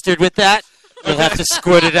like mustard with that? You'll have to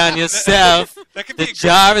squirt it on yourself. That could be The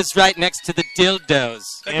jar is right next to the dildos.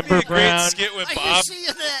 That could be Amber a great Brown. skit with Are Bob. you seeing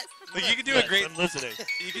that? Like you could do Yes, a great. I'm listening.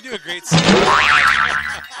 You could do a great skit.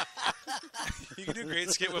 You could do a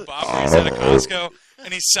great skit with Bob where he's at a Costco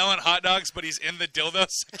and he's selling hot dogs, but he's in the dildo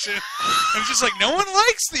section. And it's just like, no one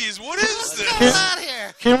likes these. What is What's this? going on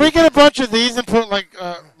here? Can we get a bunch of these and put, like,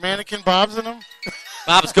 mannequin bobs in them?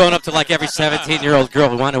 Bob's going up to like every 17-year-old girl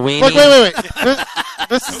who want a weenie. Look, wait.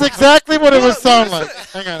 This is exactly what it would sound like.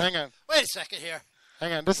 Hang on. Wait a second here.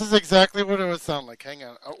 Hang on. This is exactly what it would sound like. Hang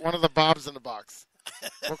on. One of the bobs in the box.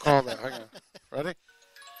 We'll call that. Hang on. Ready?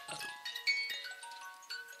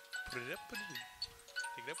 Put it up, put it in.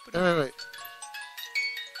 Wait.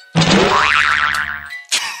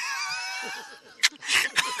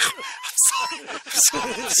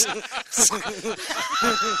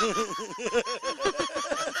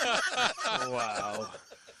 Wow.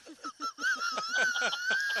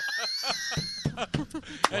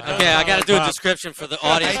 Okay, I got to do a description for the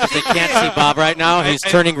audience because they can't see Bob right now. He's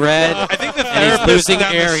turning red, I think the and he's therapist losing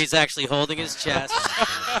down air. this- He's actually holding his chest,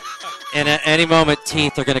 and at any moment,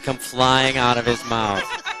 teeth are going to come flying out of his mouth.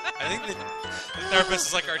 I think the therapist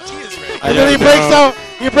is like, our tea is ready. And then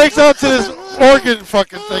he breaks out to this organ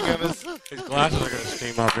fucking thing on his. His glasses are going to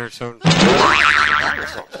steam up here soon.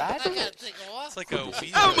 It's like a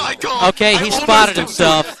weed. Oh my God! Okay, he spotted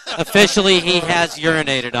himself. Officially, he has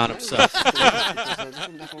urinated on himself.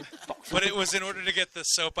 But it was in order to get the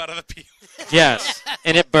soap out of the peel. Yes,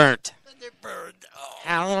 and it burnt. It burned. Oh.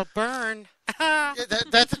 Had a little burn. Yeah,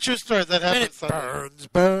 that's a true story. That happened.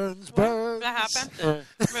 Burns. That happened?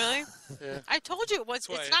 Really? Yeah. I told you That's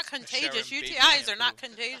why it's not Sharon contagious. Bateman UTIs are can't not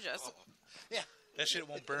prove. contagious. That shit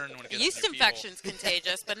won't burn when it gets Yeast in your infection's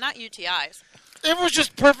contagious, but not UTIs. It was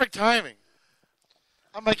just perfect timing.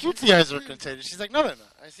 I'm like, UTIs are contagious. She's like, no, they're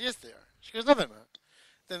not. I said, yes, they are. She goes, no, they're not.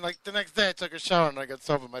 Then, like, the next day, I took a shower and I got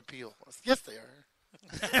soap in my peel. I said, yes, they are.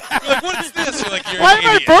 You're like, what is this? You're like, you're Why an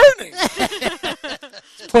am idiot. I burning?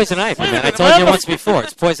 It's poison ivy, Wait a man. I minute, told am I you having once before.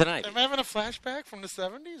 It's poison ivy. Am I having a flashback from the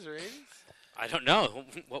 70s or 80s? I don't know.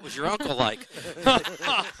 What was your uncle like?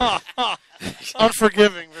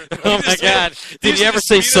 Unforgiving. Oh my God! Did These you are ever the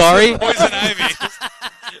say sweetest sorry? Poison ivy.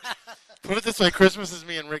 Put it this way, Christmas is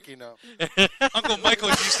me and Ricky now. Uncle Michael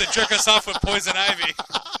used to jerk us off with poison ivy.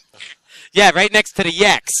 Yeah, right next to the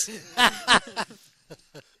yaks.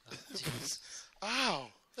 Ow.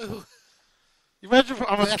 You imagine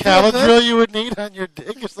how much That feel good? Caladrill you would need on your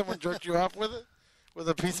dick if someone jerked you off with it? With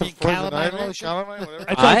a piece You of mean poison calamine ivy? lotion? Calamine, whatever.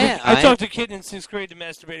 I talked to a kid in 6th grade to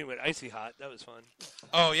masturbating with icy hot. That was fun.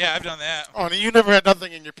 Oh, yeah, I've done that. Oh, and you never had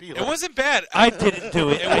nothing in your peel. It wasn't bad. I didn't do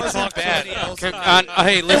it. It I wasn't talked to bad. somebody else.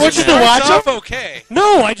 Hey, listen. want you to man. watch Starts him? off okay.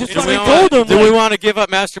 No, I just Do we fucking told him. do like, we want to give up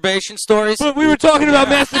masturbation stories? but we were talking about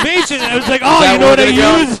masturbation, and I was like, Is oh, that you know where what I we're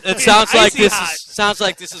gonna go? use? It sounds like Icy this hot. sounds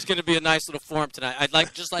like this is going to be a nice little forum tonight. I'd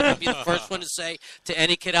like to be the first one to say to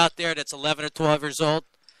any kid out there that's 11 or 12 years old,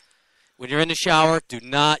 when you're in the shower, do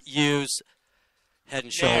not use Head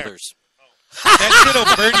and Shoulders. That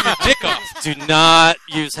shit'll burn your dick off. Do not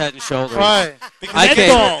use Head and Shoulders. Why?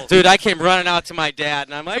 I came running out to my dad,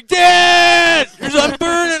 and I'm like, Dad, I'm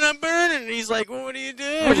burning. And he's like, well, what do you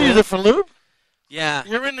do? Would you use it for lube? Yeah.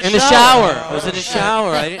 You're in the shower. shower. I was in the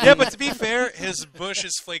shower. I didn't. Yeah, but to be fair, his bush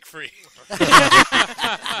is flake-free.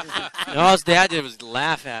 All his dad did was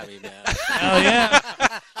laugh at me, man. Hell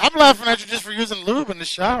yeah. I'm laughing at you just for using lube in the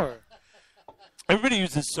shower. Everybody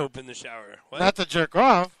uses soap in the shower. What? Not to jerk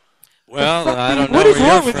off. Well, I don't know. What is where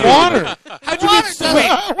wrong you're with from. you? Water. How'd you get soap? Wait,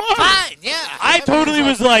 Fine, yeah. I totally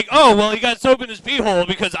was like, oh, well, he got soap in his pee hole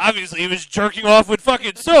because obviously he was jerking off with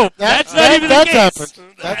fucking soap. That's not even the case. Happened.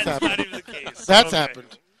 That's happened. not even the case. That's Okay.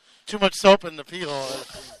 happened. Too much soap in the pee hole.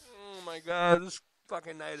 Oh my God, this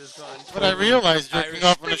fucking night is gone. But I realized jerking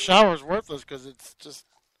off in the shower is worthless because it's just.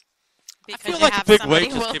 Because I feel you like a have big somebody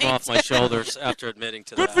weight just came willing off my to- shoulders after admitting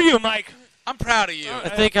to Good that. for you, Mike. I'm proud of you. I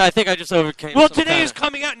think I just overcame. Well, some today kinda- is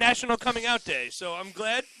coming out National Coming Out Day, so I'm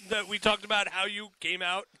glad that we talked about how you came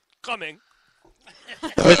out coming.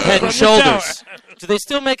 with Head From and the Shoulders. shower. Do they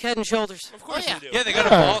still make Head and Shoulders? Of course yeah. we do. Yeah, they got a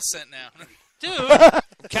ball scent now. Dude, Stop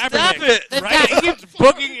Kaepernick, it! right? He keeps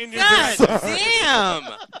booking in your God dress. damn!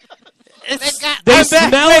 They've got They I'm back,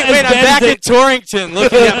 smell wait, as wait, I'm bad back as in Torrington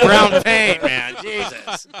looking at brown paint, man.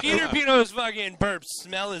 Jesus. Peter Pino's fucking burps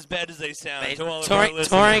smell as bad as they sound to all of our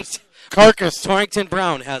listeners. Torrington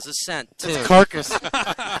Brown has a scent, too. It's carcass.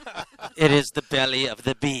 It is the belly of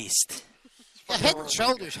the beast. Yeah, Head and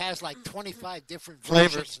Shoulders has like 25 different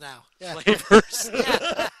Flavors. versions now. Yeah. Flavors.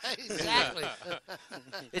 Yeah, exactly.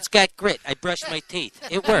 It's got grit. I brush my teeth.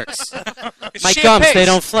 It works. It's My champagne. gums, they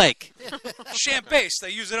don't flake. Champagne. They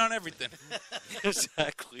use it on everything.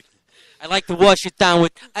 Exactly. I like to wash it down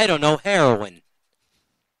with, I don't know, heroin.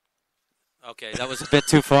 Okay, that was a bit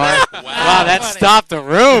too far. Wow, that stopped the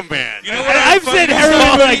room, man. You know what? I've said fucking heroin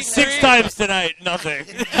saw? like 6 times tonight. Nothing.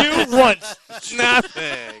 You once.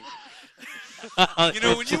 Nothing. You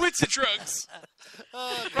know, when you went to drugs.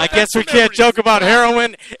 I guess we can't joke about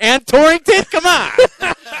heroin and Torrington. Come on.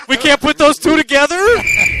 We can't put those two together.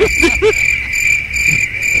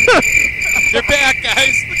 They're back,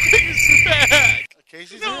 guys. The Quakers are back.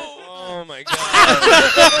 Casey's Oh, my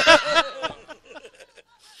God.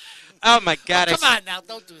 Oh, my God. Come on now,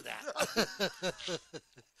 don't do that.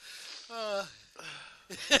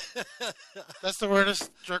 That's the weirdest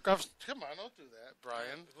jerk off. Come on, don't do that,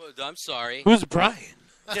 Brian. I'm sorry. Who's Brian?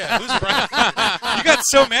 Yeah, who's Brian? You got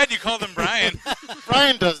so mad you called him Brian.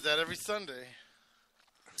 Brian does that every Sunday.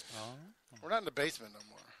 We're not in the basement no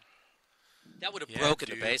more. That would have broken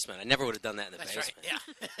the basement. I never would have done that in the That's basement.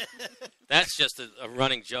 right. Yeah. That's just a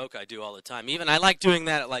running joke I do all the time. Even I like doing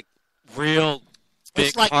that at like real big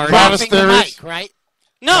It's like parties. dropping the mic, right?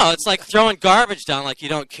 No, it's like throwing garbage down like you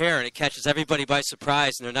don't care, and it catches everybody by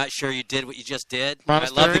surprise, and they're not sure you did what you just did. I love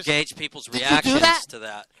to Monasteries? gauge people's Did you do reactions that? to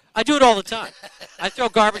that. I do it all the time. I throw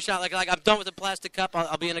garbage down like I'm done with the plastic cup.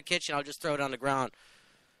 I'll be in the kitchen. I'll just throw it on the ground.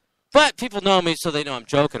 But people know me, so they know I'm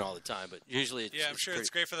joking all the time. But usually, it's, Yeah, I'm it's sure pretty... it's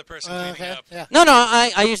great for the person cleaning Okay. up. Yeah. No,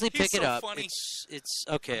 I usually He's pick it so up. funny. It's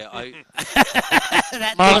okay.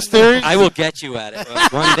 Monasteries? I will get you at it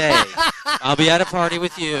one day. I'll be at a party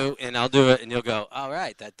with you, and I'll do it, and you'll go, all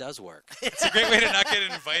right, that does work. It's a great way to not get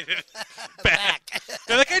invited back.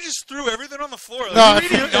 They're like, I just threw everything on the floor. Like, No, we're if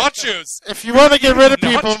eating you- nachos. If you want to get rid of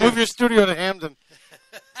people, Nachos. move your studio to Hamden.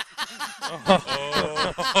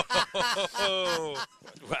 Oh.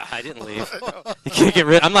 I didn't leave. You can't get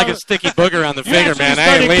rid. I'm like a sticky booger on the You finger, actually man. I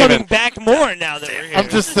started ain't coming leaving. back more now that we're here. I'm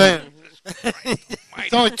just saying.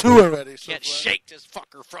 It's only 2 already. So Can't shake this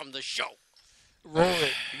fucker from the show. roll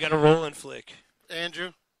it. You got to roll and flick.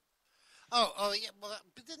 Andrew? Oh, yeah. Well,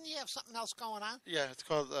 but didn't he have something else going on? Yeah, it's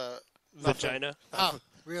called Vagina. Oh,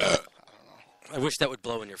 really? I wish that would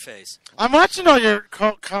blow in your face. I'm watching all your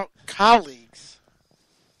colleagues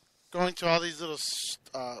going to all these little,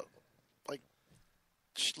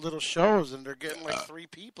 little shows, and they're getting like 3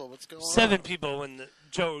 people. What's going on? 7 people when the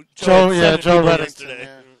Joe Joe had 7 people Reddington, yesterday.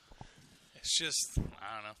 yeah. It's just, I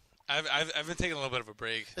don't know. I've been taking a little bit of a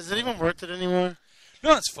break. Is it even worth it anymore?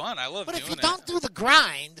 No, it's fun. I love But doing if you it. don't do the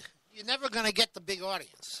grind, you're never going to get the big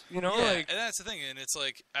audience. You know, Yeah, like and that's the thing. And it's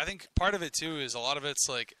like, I think part of it, too, is a lot of it's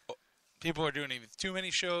like people are doing either too many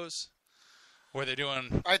shows or they're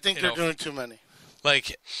doing... I think they're doing too many.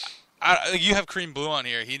 Like, you have Cream Blue on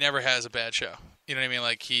here. He never has a bad show. You know what I mean?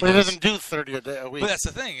 Like he doesn't do 30 a week. But that's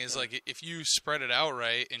the thing is like if you spread it out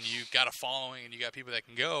right and you got a following and you got people that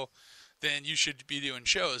can go, then you should be doing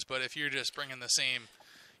shows. But if you're just bringing the same,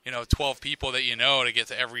 12 people that you know to get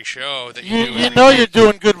to every show that you do, you know you're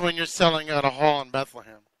doing good when you're selling out a hall in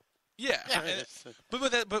Bethlehem. Yeah,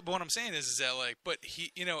 but what I'm saying is that like, but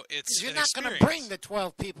he, it's You're an not going to experience. bring the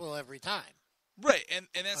 12 people every time. Right, and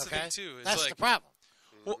that's the thing too. It's That's like, the problem.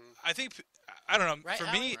 Well, I think I don't know. Right, For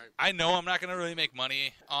Howie? me, I know I'm not going to really make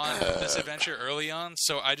money on this adventure early on,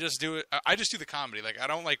 so I just do it. I just do the comedy. Like I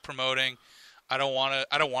don't like promoting. I don't want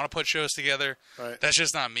to put shows together. Right. That's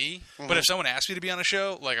just not me. Mhm. But if someone asks me to be on a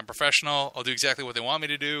show, like I'm professional, I'll do exactly what they want me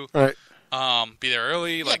to do. Right. Be there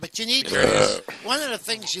early. Yeah, like, but you need be curious. one of the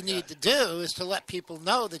things you need to do is to let people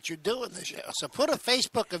know that you're doing the show. So put a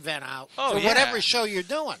Facebook event out Oh, for yeah. whatever show you're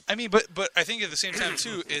doing. I mean, but I think at the same time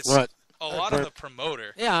too, it's What? a lot of the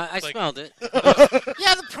promoter. Yeah, I like, smelled it.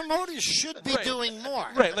 Yeah, the promoters should be doing more.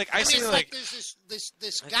 Right, like I mean, see, it's like there's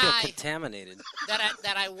this I feel guy contaminated.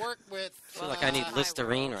 that I work with. I feel like I need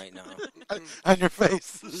Listerine right now. On your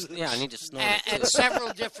face. Yeah, I need to snort it. at too.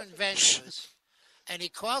 several different venues, and he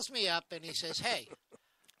calls me up and he says, "Hey,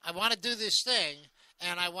 I want to do this thing,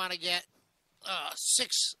 and I want to get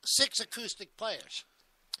six acoustic players."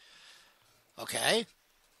 Okay,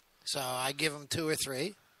 so I give him 2 or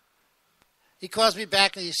 3. He calls me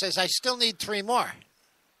back and he says, "I still need 3 more."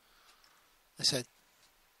 I said,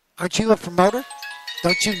 "Aren't you a promoter?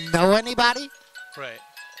 Don't you know anybody? right.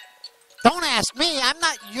 Don't ask me.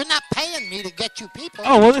 You're not paying me to get you people."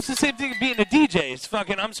 Oh, well, it's the same thing as being a DJ. It's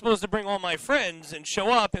fucking, I'm supposed to bring all my friends and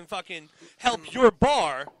show up and fucking help your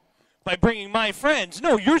bar by bringing my friends.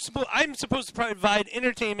 No, I'm supposed to provide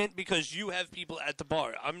entertainment because you have people at the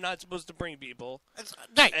bar. I'm not supposed to bring people.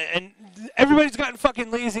 Right. And everybody's gotten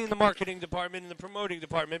fucking lazy in the marketing department and the promoting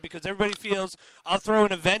department because everybody feels I'll throw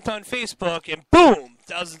an event on Facebook and boom,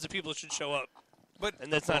 thousands of people should show up.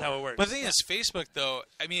 And that's not how it works. But the thing is, Facebook, though,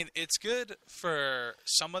 I mean, it's good for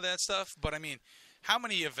some of that stuff, but I mean, how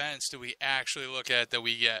many events do we actually look at that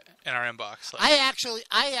we get in our inbox? Like,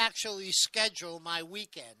 I actually schedule my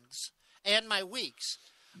weekends and my weeks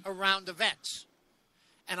around events.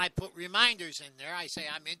 And I put reminders in there. I say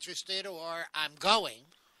I'm interested or I'm going.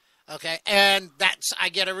 Okay? And I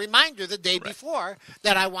get a reminder the day before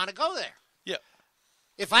that I want to go there. Yeah.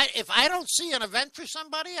 If I don't see an event for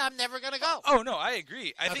somebody, I'm never going to go. Oh, no, I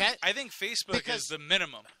agree. I Okay? think Facebook is the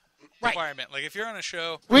minimum requirement. Like, if you're on a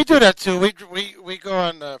show... We do that too. We go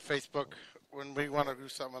on Facebook when we want to do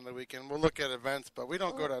something on the weekend. We'll look at events, but we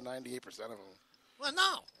don't go to 98% of them. Well,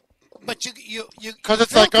 no. But you Because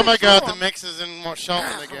it's like, oh my God, the filter mix is in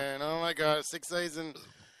Shelton again. Oh my God, 6 days in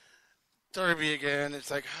Derby again.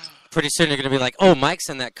 It's like, Pretty soon you're going to be like, oh, Mike's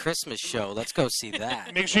in that Christmas show. Let's go see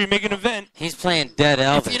that. Make sure you make an event. He's playing Dead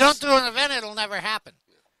Elvis. If you don't do an event, it'll never happen.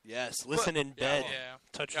 Yes, listen in bed.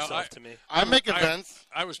 Touch yourself to me. I make events.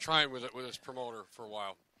 I was trying with this promoter for a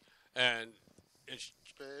while, and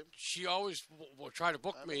she always will try to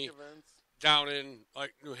book me down in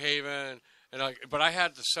like New Haven, and but I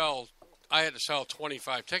had to sell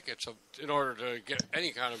 25 tickets in order to get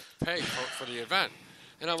any kind of pay for the event,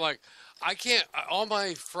 and I'm like, I can't. All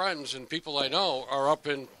my friends and people I know are up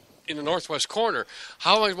in the northwest corner.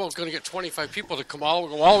 How am I going to get 25 people to go all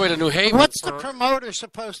the way to New Haven? What's the promoter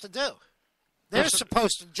supposed to do? They're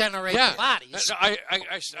supposed to generate the bodies. I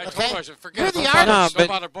told her, I said, forget You're it. the artist. Don't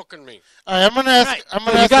bother booking me. I'm going to ask.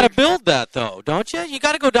 You got to build that, though, don't you? You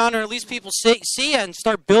got to go down there, at least people see you and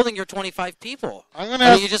start building your 25 people.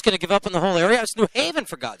 Are you just going to give up on the whole area? It's New Haven,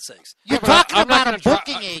 for God's sakes. You're talking about a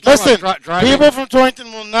booking agent. Listen, people from Torrington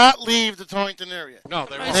will not leave the Torrington area. No,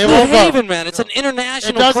 they won't. It's New Haven, man. It's an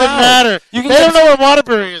international It doesn't crowd. matter. You They can don't know where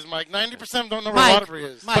Waterbury is, Mike. 90% don't know where Mike, Waterbury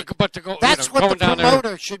is. Mike, But to go, that's what the going down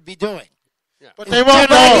promoter should be doing. But they won't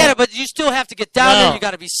But I know. get it, but you still have to get down No. there. You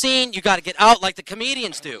got to be seen. You got to get out like the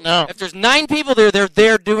comedians do. No. If there's 9 people there, they're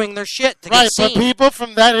there doing their shit to Right, get seen. but people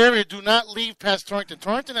from that area do not leave past Torrington.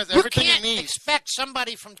 Torrington has You everything can't it needs. expect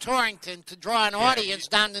somebody from Torrington to draw an audience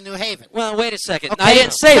down to New Haven. Well, wait a second. Okay, I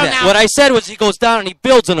didn't say so that. now- What I said was he goes down and he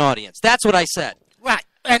builds an audience. That's what I said. Right.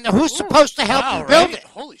 And who's supposed to help you build it?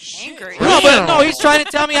 Holy shit. No, he's trying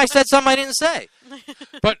to tell me I said something I didn't say.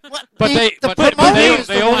 But they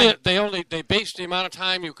base the amount of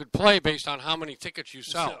time you could play based on how many tickets you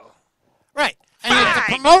sell. Right. And if the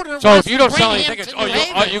promoter So wants if you to don't bring sell any him tickets, to New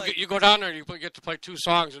Haven, you go down there and you get to play 2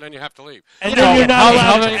 songs and then you have to leave. And then you're not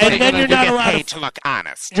allowed. And then you're not get allowed paid to look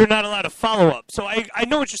honest. You're not allowed to follow up. So I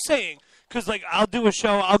know what you're saying. Because, like, I'll do a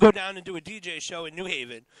show, I'll go down and do a DJ show in New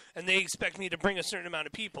Haven, and they expect me to bring a certain amount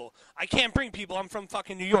of people. I can't bring people. I'm from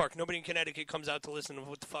fucking New York. Nobody in Connecticut comes out to listen to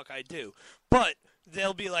what the fuck I do. But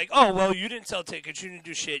they'll be like, oh, well, you didn't sell tickets. You didn't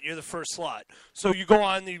do shit. You're the first slot. So you go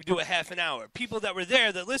on and you do a half an hour. People that were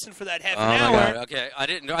there that listened for that half an hour. My God. Okay, I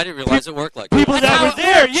didn't realize it worked like that. People that were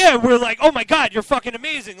there, were like, oh, my God, you're fucking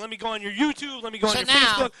amazing. Let me go on your YouTube. Let me go on your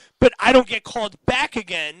Facebook. But I don't get called back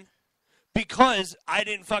again. Because I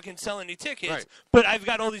didn't fucking sell any tickets. Right. But I've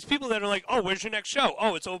got all these people that are like, oh, where's your next show?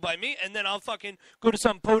 Oh, it's over by me. And then I'll fucking go to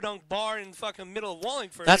some podunk bar in fucking middle of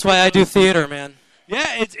Wallingford. That's why I do theater, man. Yeah,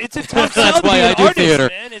 it's a tough sell That's to be why an I do artist, theater.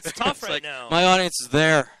 man. It's tough right now. My audience is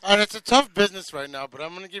there. And it's a tough business right now, but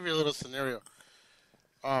I'm going to give you a little scenario.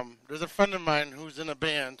 There's a friend of mine who's in a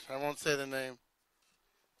band. I won't say the name.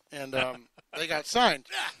 And they got signed.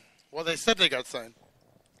 Well, they said they got signed.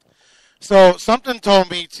 So something told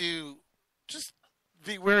me to just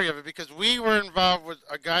be wary of it because we were involved with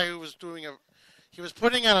a guy who was he was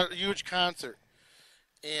putting on a huge concert,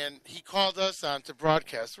 and he called us on to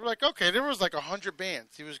broadcast. We're like, okay, there was like 100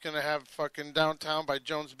 bands. He was going to have fucking downtown by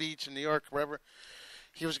Jones Beach in New York, wherever.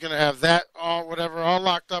 He was going to have that all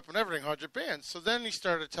locked up and everything, 100 bands. So then he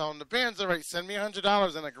started telling the bands, all right, send me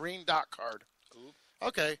 $100 and a green dot card.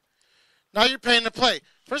 Okay. Now you're paying to play.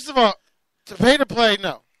 First of all, to pay to play,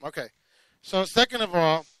 no. Okay. So second of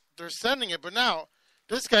all, they're sending it, but now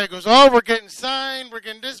this guy goes, oh, we're getting signed, we're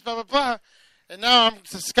getting this, blah, blah, blah. And now I'm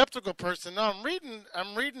a skeptical person. Now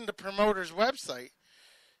I'm reading the promoter's website,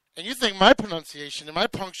 and you think my pronunciation and my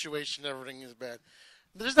punctuation, everything is bad.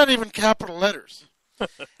 There's not even capital letters.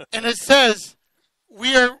 And it says,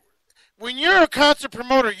 when you're a concert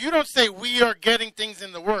promoter, you don't say we are getting things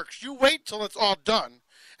in the works. You wait till it's all done.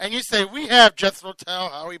 And you say, we have Jethro Tull,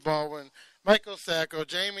 Howie Baldwin, Michael Sacco,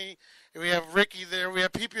 Jamie, we have Ricky there, we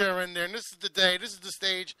have PPR in there, and this is the day, this is the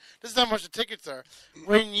stage, this is how much the tickets are.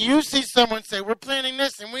 When you see someone say, we're planning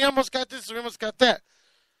this, and we almost got this, we almost got that,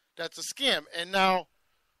 that's a scam. And now,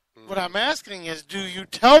 what I'm asking is, do you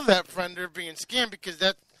tell that friend they're being scammed? Because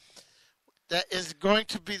that is going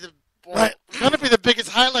to be the biggest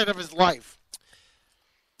highlight of his life.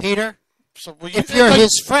 Peter, so if you're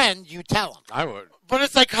his friend, you tell him. I would. But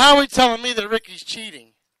it's like Howie telling me that Ricky's cheating.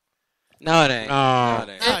 No, it ain't. No.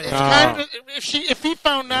 It's kind of, if he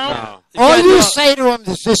found out. No. All you say to him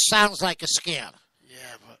is, this sounds like a scam. Yeah,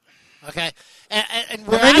 but. Okay? And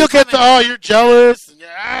then you'll get you're jealous.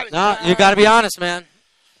 And you got to be honest, man.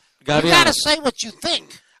 You got to say what you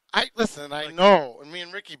think. I know. And me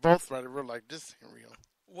and Ricky both read it. We're like, this ain't real.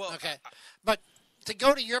 Well, okay. But to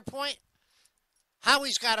go to your point,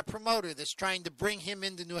 Howie's got a promoter that's trying to bring him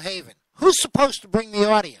into New Haven. Who's supposed to bring the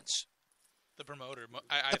audience? The promoter.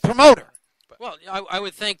 The promoter. Well, I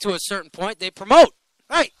would think to a certain point they promote.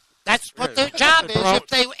 Right. That's what their job is.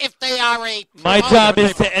 If they are a My promoter. job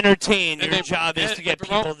is to entertain. And Your job is to get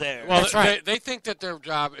people there. Well, That's right. they think that their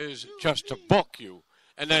job is just to book you,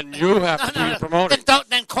 and then you have to do your promoting.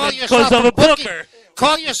 Then call yourself a booker.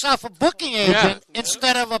 Call yourself a booking agent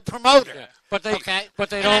instead of a promoter. Yeah. But they, okay? but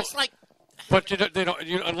they And don't. that's like, But they don't.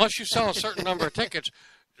 Unless you sell a certain number of tickets,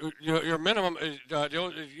 your minimum is. I'm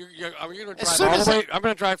going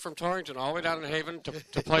to drive from Torrington all the way down to Haven to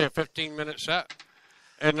play a 15-minute set,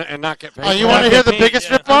 and not get paid. Oh, you want to hear the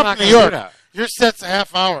biggest I'm ripoff? not New gonna do York. that. Your set's a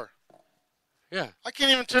half hour. Yeah. I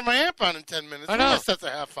can't even turn my amp on in 10 minutes. I know. My set's a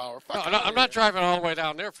half hour. Fuck No, I'm not driving all the way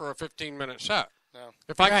down there for a 15-minute set. No.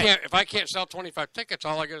 If I can't sell 25 tickets,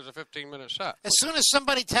 all I get is a 15-minute set. as soon as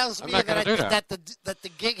somebody tells I'm me not gonna do that the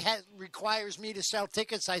gig requires me to sell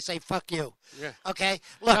tickets, I say fuck you. Yeah. Okay.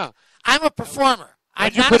 Look, Yeah. I'm a performer. Why'd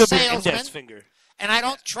I'm you not put a up your index salesman, finger? and I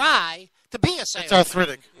don't try to be a It's salesman.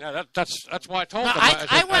 arthritic. Yeah, that's why I told No, them.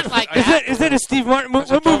 I went like Is that. it a Steve Martin?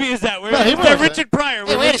 What movie is that? Where No, he is that was Richard Pryor? Hey,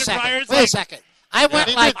 Where wait a Richard second. Pryor's Wait like, a second. I went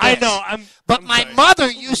he like did this. I know. But my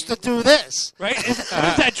mother used to do this. Right? Is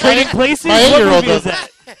that Trading Places? my What 8-year-old movie is does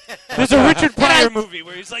that? There's a Richard Pryor movie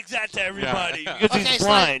where he's like that to everybody because Okay, he's it's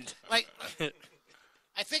blind. Like,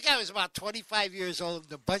 I think I was about 25 years old,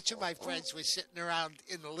 and a bunch of my friends were sitting around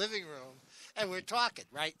in the living room, and we're talking,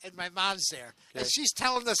 right? And my mom's there, and she's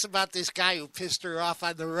telling us about this guy who pissed her off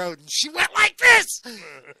on the road, and she went like this.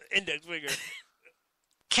 Index finger.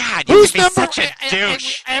 God, you Who's can be number? such a and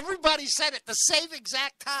douche. everybody said it the same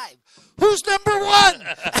exact time. Who's number one?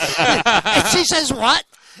 And she says, what?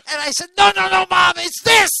 And I said, no, Mom, it's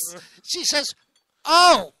this. She says,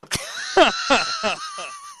 oh.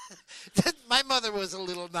 My mother was a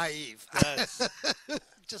little naive.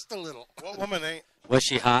 Just a little. What woman ain't? Was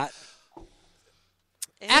she hot?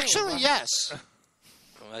 Actually, yes.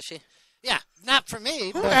 Was she? Yeah, not for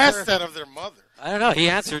me. Who but asked for- that of their mother? I don't know. He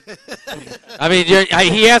answered. I mean,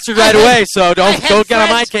 he answered right away, so don't get on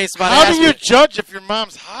my case about How do asking. you judge if your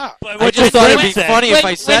mom's hot? I just thought it'd be funny if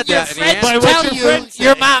I said your that. And he friends answered. tell you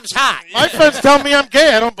your mom's hot. My friends tell me I'm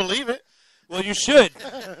gay. I don't believe it. Well, you should.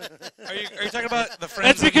 Are you talking about the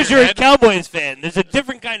friends? That's with because your you're a head? Cowboys fan. There's a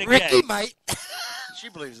different kind of Ricky gay. might. She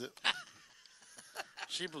believes it.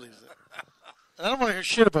 She believes it. And I don't want to hear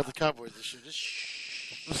shit about the Cowboys this year. Just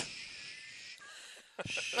shh.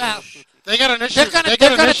 Well, They got an issue. they're They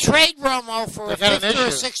going got an to issue. trade Romo for They a got an fifth or a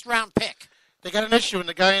issue. sixth round pick. They got an issue, and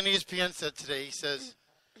the guy on ESPN said today, he says,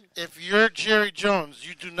 if you're Jerry Jones,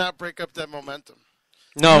 you do not break up that momentum.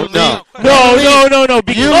 No, You no. leave. No.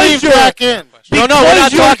 You leave Because back in. No, we're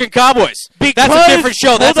not you're- talking Cowboys. That's a different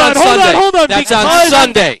show. That's on Sunday. Hold on. That's because, on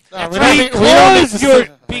Sunday. No, we don't need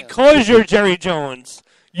to Because you're Jerry Jones,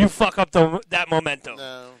 you fuck up that momentum.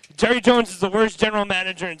 No. Jerry Jones is the worst general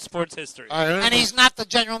manager in sports history. And he's not the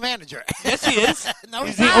general manager. Yes, he is. No,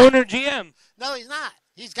 he's he's the not. owner GM. No, he's not.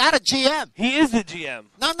 He's got a GM. He is the GM.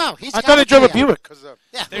 No, he's I got thought he drove a GM. Buick.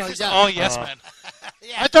 Yeah, They're well, just he does. all yes men.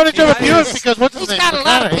 I thought he drove a Buick because what's his He's name? got a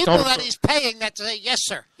lot of McConaughey people told him that so. he's paying that say, yes,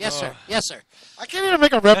 sir, yes, sir, yes, sir. I can't even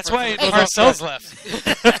make a reference. That's why It goes Parcells outside.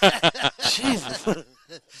 left. Jesus.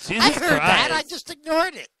 I heard that. I just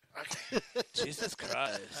ignored it. Jesus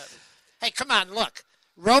Christ. Hey, come on, look.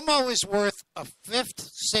 Romo is worth a fifth,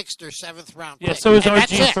 sixth, or seventh round pick. Yeah, so is And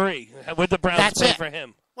that's it. RG3. Would the Browns That's pay it. for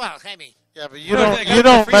him? Well, I mean, Yeah, but you No, don't they got you the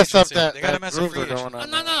don't free mess up agency. that, They gotta that mess groove with they're free going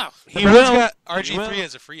on. no. The He Browns will. got He RG3 will.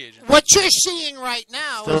 as a free agent. what you're seeing right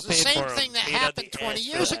now Still is the paid same for him. thing that Paid out happened the 20 ass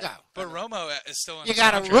for years that. ago. But Romo is still on You his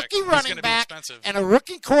got a contract. rookie He's running gonna be back expensive. and a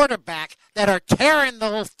rookie quarterback that are tearing the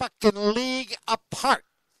whole fucking league apart.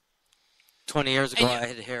 20 years ago, And you- I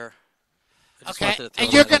had hair. I just Okay, wanted to throw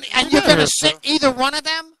and you're that gonna in. and you're gonna sit either one of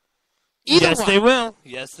them. Either Yes, one. they will.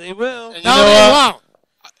 Yes, they will. And you No, know they what? won't.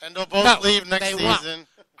 And they'll both No, leave next they won't. season.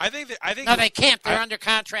 I think No, they can't. They're under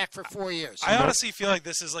contract for 4 years. I honestly feel like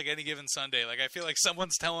this is like any given Sunday. Like I feel like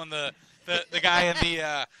someone's telling the guy in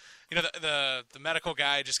the the medical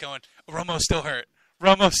guy just going, Romo's still hurt.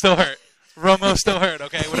 Romo's still hurt. Romo's still hurt.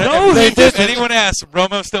 Okay. No, they if did. anyone asks,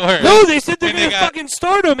 Romo's still hurt. No, they said they're And going they to got- fucking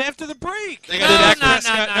start him after the break. They got Dak no,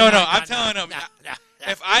 Prescott. no, No, no, I'm no, telling them. no.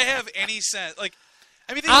 If I have any sense, like,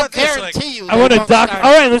 I mean, think I'll about this. Like, guarantee you. I want they to won't doc. start.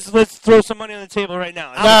 All right, let's throw some money on the table right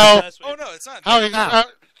now. No. oh no, it's not. Howie, It's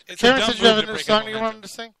a Karen dumb said you have move a to new break song up you momentum. wanted to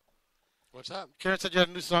sing? What's that? Karen said you had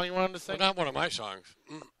a new song you wanted to Well, sing? not one of my songs.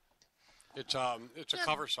 It's a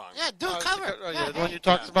cover song. Yeah, do a cover. The one you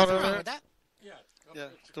talked about Nothing wrong earlier? with that. Yeah,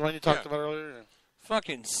 the one you talked about earlier.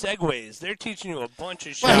 Fucking segues. They're teaching you a bunch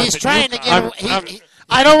of shit. Well, he's trying to get. He,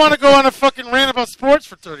 I don't want to go on a fucking rant about sports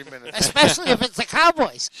for 30 minutes. especially if it's the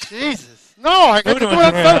Cowboys. Jesus. No, I got to Nobody do it wants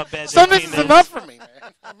to hear how on bad their Sundays team is is. enough for me,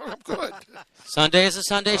 man. I'm good. Sunday is a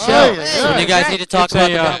Sunday show. Oh, yeah. So you guys need to talk It's about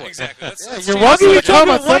a, the uh, Cowboys. Exactly. Let's You're change welcome the to come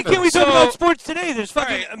subject. on Why can't we talk So- about sports today? There's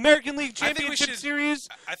fucking Alright. American League I think we Championship should- Series.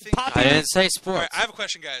 I think. I didn't say All sports. right, I have a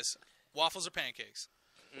question, guys. Waffles or pancakes?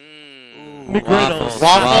 McGriddles.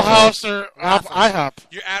 Waffle House or IHOP?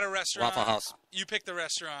 You're at a restaurant. Waffle House. You pick the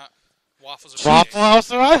restaurant. Waffles or Waffle pancakes?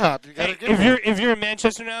 House or IHOP? You gotta Hey, give if you're in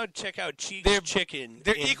Manchester now, check out Cheeks Chicken.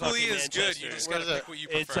 They're in equally fucking as good. Manchester. You just Where gotta is pick it? what you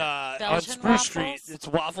It's prefer. on Belgian Spruce Street. waffles? It's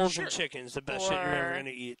waffles and chicken. It's the best shit you're ever Or gonna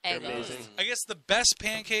eat. They're egg amazing. rolls. I guess the best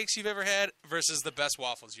pancakes you've ever had versus the best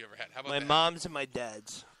waffles you ever had. How about My that? mom's and my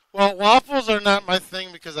dad's. Well, waffles are not my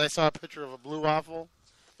thing because I saw a picture of a blue waffle.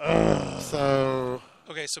 So,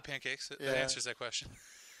 Okay, so pancakes. That Yeah. answers that question.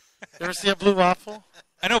 you ever see a blue waffle?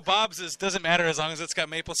 I know Bob's doesn't matter as long as it's got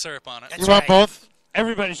maple syrup on it. You want both?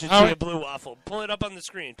 Everybody should How- see a blue waffle. Pull it up on the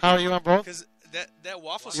screen. How are you on both? Because that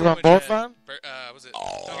waffle You want sandwich both at on? Was it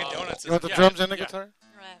Dunkin' Donuts? You want the is- drums and the yeah. guitar?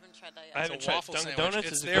 I haven't tried that yet. I haven't It's a tried waffle Dunkin' sandwich. Donuts.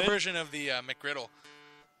 It's Is it their good? version of the McGriddle,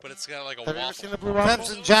 but it's got like a Have you ever waffle. seen the blue waffle?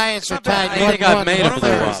 Clemson Giants are I tied think 1-1. I've made One a of blue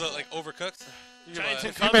them was waffle. like overcooked. Giants and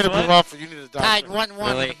If you Cubs, made a blue what? waffle, you need a doctor. Tied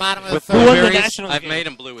 1-1 in Really? the bottom of the With third. Who won the blueberries? Nationals I've game? made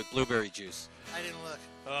them blue with blueberry juice. I didn't look.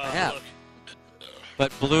 have. Look.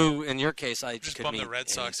 But blue, in your case, I Just could bummed mean the Red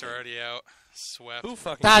Sox are anything. already out. Swept. Who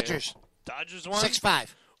fucking Dodgers. cares? Dodgers won?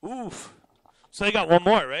 6-5. Oof. So they got one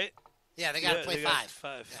more, right? Yeah, they got to Yeah, play they got 5.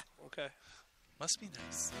 Five. Okay. Must be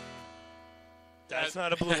nice. That's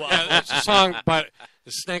not a blue waffle. Yeah, that's a song by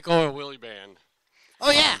the Snake Oil Willie Band.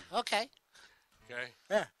 Oh, yeah. Okay.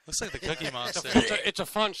 Okay, Looks like the Cookie Monster. it's a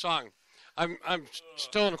fun song. I'm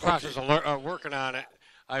still in the process of working on it.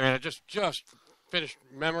 I mean, I just finished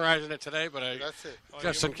memorizing it today, but That's it.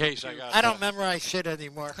 just in case I got. I don't memorize shit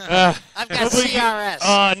anymore. Uh, I've got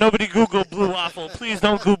CRS. Nobody Google blue waffle. Please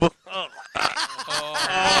don't Google. Oh.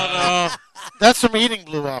 Oh, no. That's from eating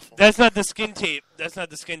blue waffle. That's not the skin tape. That's not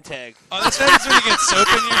the skin tag. Oh, that's when you get soap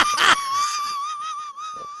in your.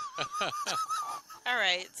 All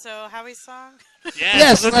right, so Howie's song?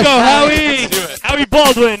 Yes, let's let's go, try Howie. it. Let's do it. Howie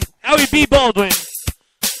Baldwin. Howie B. Baldwin.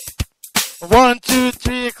 1, 2,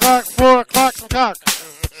 3 o'clock, 4 o'clock, some cock.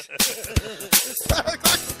 5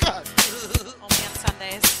 o'clock, some cock. Only on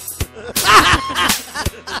Sundays.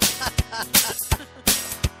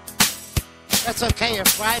 That's okay if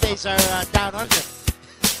Fridays are down under.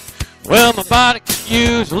 Well, my body could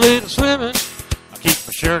use a little swimming. I keep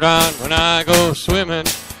my shirt on when I go swimming.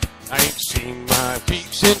 I ain't seen my feet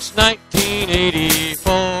since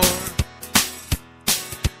 1984.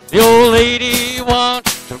 The old lady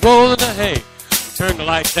wants to roll in the hay. Turn the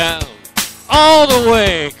light down all the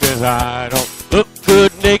way, 'cause I don't look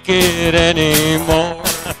good naked anymore.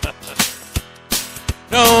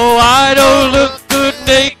 No, I don't look good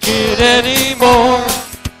naked anymore.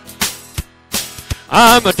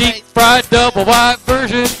 I'm a deep-fried, double-wide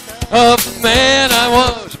version of the man I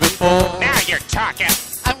was before. Now you're talking.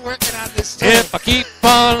 I'm working on this too. If I keep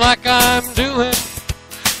on like I'm doing,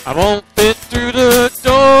 I won't fit through the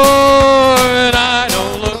door, and I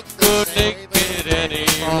don't look good naked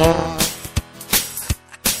anymore.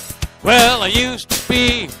 Well, I used to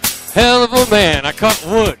be a hell of a man. I cut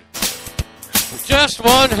wood with just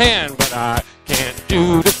one hand, but I can't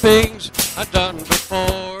do the things I've done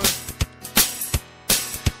before.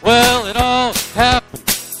 Well, it all happened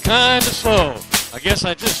kind of slow. I guess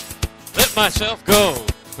I just let myself go,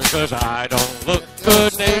 because I don't look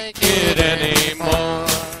good naked anymore.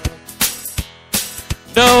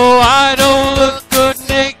 No, I don't look good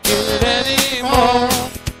naked anymore.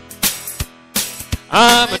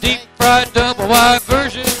 I'm a deep-fried, double-wide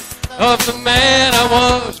version of the man I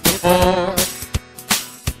was before.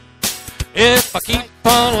 If I keep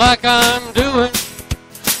on like I'm doing,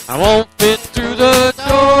 I won't fit through the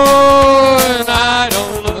door, and I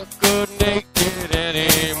don't look good naked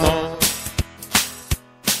anymore.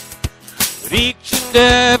 With each and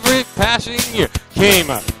every passing year came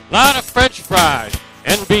a lot of French fries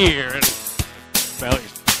and beer and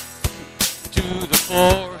bellies to the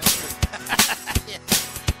floor.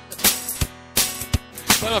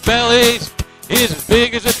 But my belly is as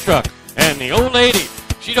big as a truck, and the old lady,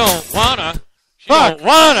 she don't wanna, 'cause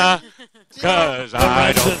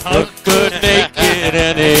I don't look good naked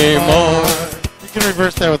anymore. You can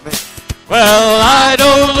reverse that with me. Well, I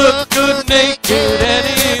don't look good naked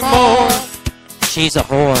anymore. She's a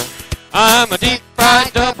whore. I'm a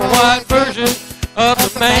deep-fried, double-wide version of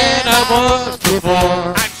the man I was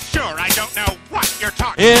before. I'm sure I don't know what you're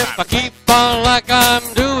talking If I about. keep on like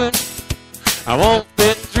I'm doing, I won't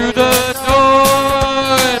fit through the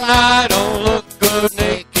door, and I don't look good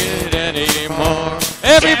naked anymore.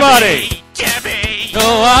 Everybody! Debbie!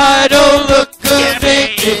 No, I don't look good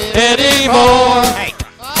naked anymore. Hey,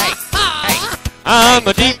 am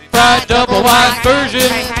a deep fried double wide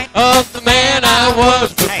version of the man I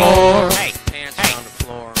was before. Pants on the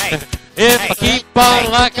floor. If I keep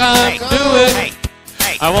on like I'm doing,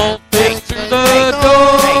 I won't fit through the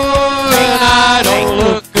door, and I don't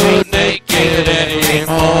look good naked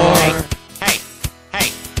anymore.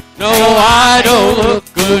 No, I don't look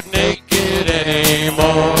good naked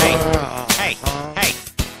anymore.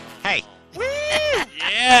 Hey.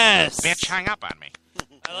 Yes. Bitch hung up on me.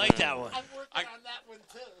 I like that one. I'm working on that one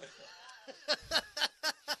too.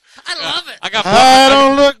 I love it. I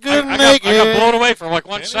don't look good naked. I got blown away for like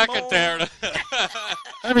 1 second there.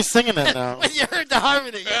 I'd be singing that now. When you heard the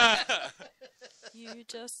harmony. You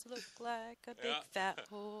just look like a big fat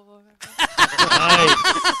whore. Did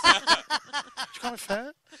you call me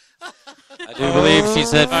fat? I do believe she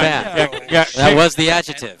said fat. Yeah, That was the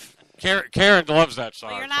adjective. Karen loves that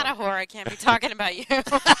song. Well, you're not a whore. I can't be talking about you. I'm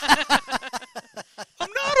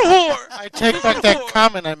not a whore. I take back that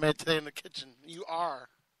comment I made today in the kitchen. You are.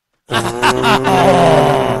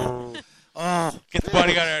 Oh, get the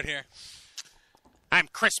bodyguard out here. I'm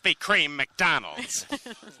Krispy Kreme McDonald's.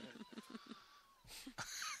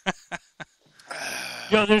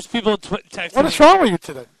 Yo, there's people texting What is wrong with you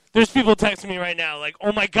today? There's people texting me right now like,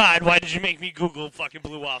 oh my God, why did you make me Google fucking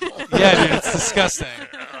blue waffle? Yeah, dude, it's disgusting.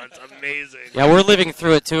 Oh, it's amazing. Yeah, we're living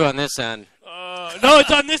through it too on this end. No,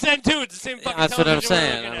 it's on this end too. It's the same fucking That's what I'm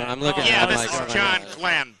television saying. we're I'm looking Yeah, at it this like, is John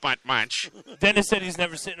Glenn Butt Munch. Dennis said he's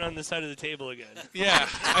never sitting on this side of the table again. Yeah,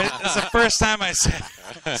 it's the first time I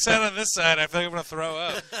sat on this side. I feel like I'm gonna throw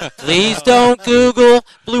up. please don't Google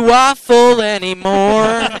blue waffle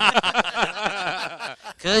anymore.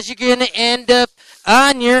 Cause you're gonna end up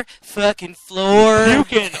on your fucking floor.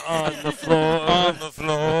 Puking on the floor. On the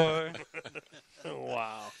floor.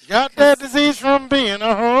 Wow. You got that disease from being a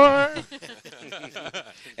whore.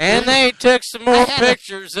 And they took some more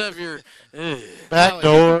pictures of your back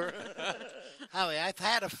door. Howie, I've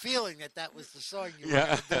had a feeling that was the song you were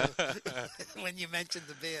going to do when you mentioned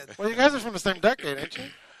the band. Well, you guys are from the same decade, ain't you?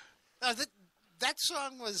 No, that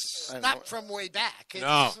song was I know. not from way back. It's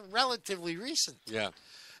No. relatively recent. Yeah.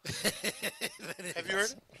 Have you heard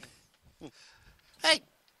it? Hey.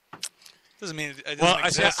 Doesn't mean it doesn't Well,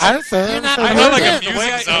 exist. I didn't say You're not I I know, heard like it.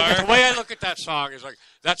 the way I look at that song is like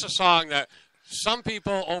that's a song that some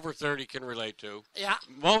people over 30 can relate to. Yeah.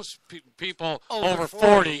 Most people Over over 40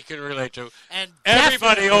 40 can relate to. And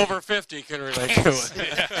everybody definitely- over 50 can relate to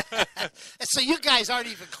it. So you guys aren't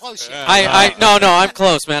even close yet. No, I'm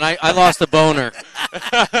close, man. I lost a boner.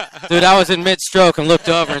 Dude, I was in mid-stroke and looked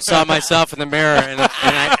over and saw myself in the mirror, and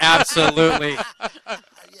I absolutely...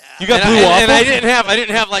 You got and blue waffle? And I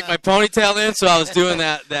didn't have like my ponytail in, so I was doing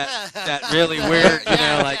that really weird,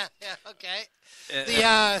 like... Okay.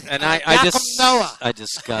 And I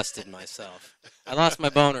disgusted myself. I lost my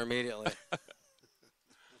boner immediately.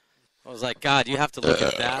 I was like, God, you have to look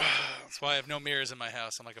at that. That's why I have no mirrors in my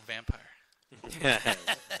house. I'm like a vampire.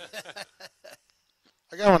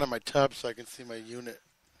 I got one in my tub so I can see my unit.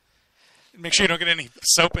 Make sure you don't get any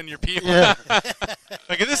soap in your pee. Yeah.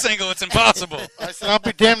 Like at this angle, it's impossible. I said, I'll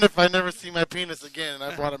be damned if I never see my penis again, and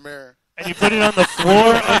I bought a mirror. And you put it on the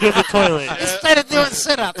floor under the toilet. Instead of doing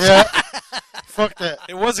sit-ups. Yeah. Fuck that.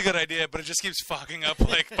 It was a good idea, but it just keeps fogging up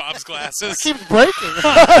like Bob's glasses. It keeps breaking.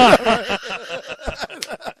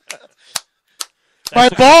 My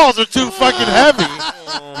balls are too fucking heavy.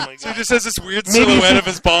 Oh my God. So he just has this weird Maybe you silhouette should- of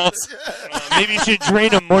his balls. Maybe you should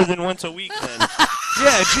drain them more than once a week then.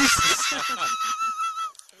 Yeah, Jesus.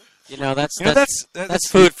 That's that's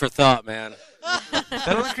food for thought, man.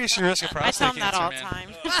 That'll increase your risk of I tell prostate him that cancer, all the man.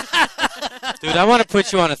 time. Dude, I want to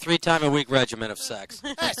put you on a 3-time-a-week regimen of sex.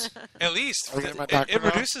 At least. Are you getting my It doctor now?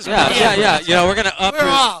 reduces Yeah. We're going to up We're your...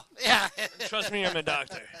 all. Yeah. Trust me, I'm a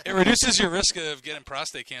doctor. It reduces your risk of getting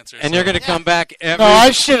prostate cancer. And you're going to come back every... No,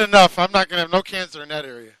 I shit enough. I'm not going to have no cancer in that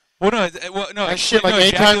area. no. I shit like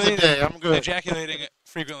 8 times a day. I'm good. Ejaculating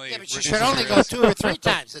frequently. Yeah, but you reduces should only your go risk. 2 or 3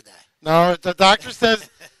 times a day. No, the doctor says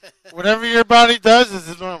whatever your body does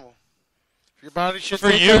is normal. If your body shits For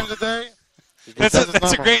 8 you. times a day,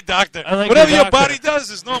 That's a great doctor. I like Whatever your your doctor. body does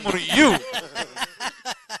is normal to you.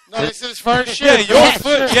 no, they said as far as Yeah, shit. your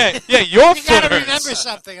foot. Yeah, your You foot got to hurts. remember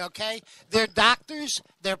something, okay? They're doctors.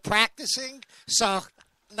 They're practicing. So,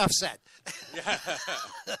 enough said.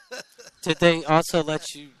 Did they also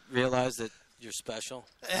let you realize that you're special?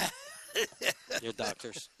 You're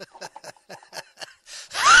doctors.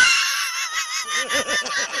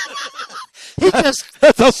 He just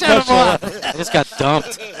set him off. I just got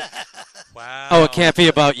dumped. Wow. Oh, it can't be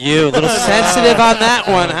about you. A little sensitive on that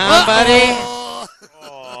one, huh, buddy?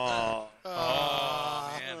 Oh,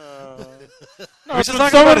 man. No, We should so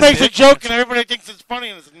talk someone about his makes a dick. joke and everybody thinks it's funny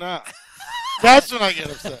and it's not. That's when I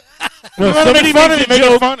get upset. No, You wanna somebody be funny, makes a make it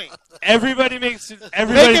joke. funny. Everybody thinks Make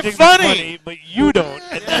it it's funny. funny, but you don't,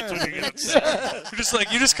 and that's when you get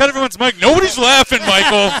upset. You just cut everyone's mic. Nobody's laughing,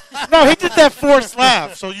 Michael. No, he did that forced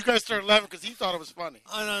laugh, so you guys started laughing because he thought it was funny.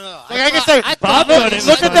 Oh, no. Like I can say, Bob thought it was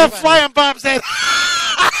look at that funny. fly on Bob's head.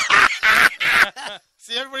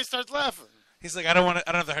 See, everybody starts laughing. He's like, I don't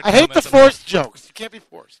have the hard I hate the comments on forced jokes. You can't be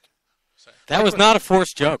forced. That was not a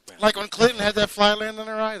forced joke, man. Like when Clinton had that fly land on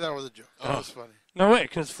her eye, that was a joke. That was funny. No way,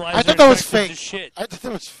 because flies I are thought that was infectious fake. as shit. I thought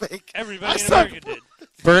that was fake. Everybody in America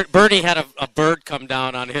did. Bernie had a bird come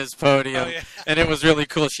down on his podium, and it was really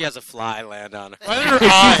cool. She has a fly land on her. Right in her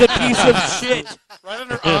eye. She's a piece of shit. Right in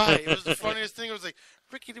her eye. It was the funniest thing. It was like,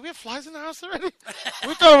 Ricky, do we have flies in the house already?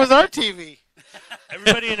 We thought it was our TV.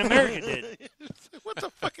 Everybody in America did. What the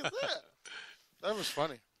fuck is that? That was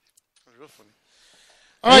funny. That was real funny.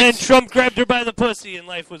 And then Trump grabbed her by the pussy, and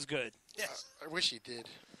life was good. Yes. I wish he did.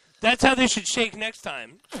 That's how they should shake next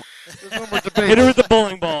time. There's no more debates. Hit her with the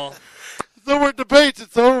bowling ball. There's no more debates.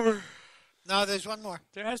 It's over. No, there's one more.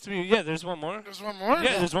 There has to be. Yeah, there's one more. There's one more?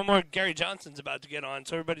 Yeah, there's one more. Gary Johnson's about to get on,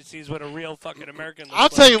 so everybody sees what a real fucking American looks I'll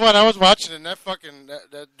like. tell you what. I was watching it, and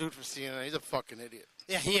that dude from CNN, he's a fucking idiot.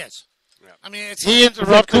 Yeah, he is. Yeah. I mean, it's He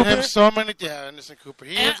interrupted him Cooper? so many. Yeah, Anderson Cooper.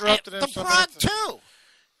 He and interrupted him the so broad many times. too.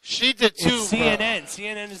 She did too. It's CNN.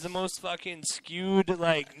 CNN is the most fucking skewed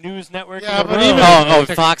like news network. Yeah, in the but world.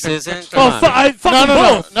 even Fox isn't. Oh, fucking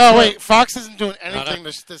both. No, wait. Fox isn't doing anything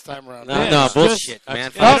this time around. No, bullshit,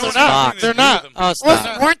 man. No, Fox they're is not. Fox. They're not. Oh,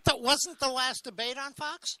 stop. Wasn't the last debate on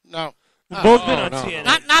Fox? No. Both been on CNN.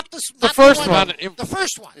 Not the first one. The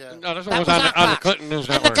first one. Yeah. No, this That one was was on on the Fox. Clinton News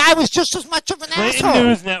And Network. the guy was just as much of an Clinton asshole.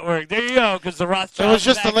 News Network. There you go, because the Rothschilds. It was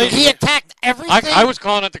just the back lady. in- He attacked everything. I was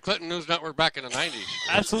calling it the Clinton News Network back in the 90s.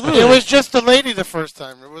 Absolutely. It was just the lady the first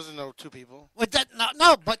time. There wasn't no two people. With that,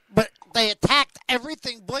 no, but they attacked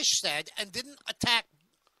everything Bush said and didn't attack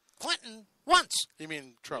Clinton once. You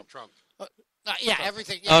mean Trump? Trump. Yeah,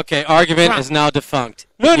 everything. Yeah. Okay, argument Trump. is now defunct.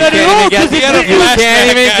 No, You not can't at all. even get 'Cause the- it You was-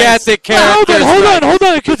 can't even get the Hold characters. right.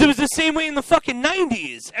 on, because it was the same way in the fucking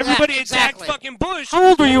 90s. Everybody exactly. attacked fucking Bush. How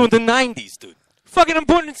old were you in the 90s, dude? Fucking, I'm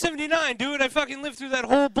born in '79, dude. I fucking lived through that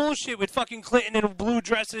whole bullshit with fucking Clinton and blue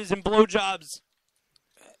dresses and blowjobs.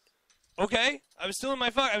 Okay, I was still in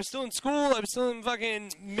I was still in school. I was still in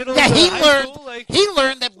fucking middle. Yeah, of he high learned. School, like, He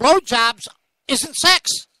learned that blowjobs isn't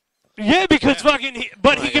sex. yeah, because fucking.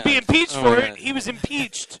 But he could be yeah. impeached Oh, for my it. God. He was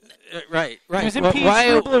impeached. Right. He was Well, impeached why-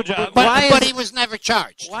 for a blowjob. But he was never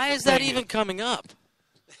charged. Why is that even coming up?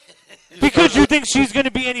 Because you think she's going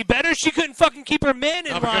to be any better? She couldn't fucking keep her man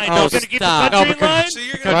in line. oh, She's going to keep the stop. country No, in line. So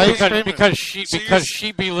you're Why gonna are you Because, screaming? because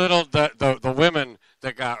she belittled the women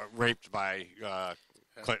that got raped by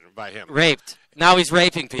Clinton, by him. Raped. Now he's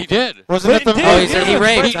raping people. He did. Wasn't it the Clinton Oh, did, he yeah. he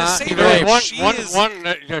raped, But huh? the He same There was raped. one- one, She one, is- one.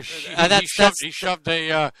 that's- He shoved a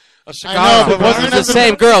cigar. know, up but her wasn't It's ass. the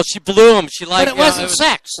same girl. She blew him. She But liked it wasn't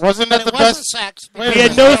sex. Wasn't But that the it wasn't best? sex. Wait He a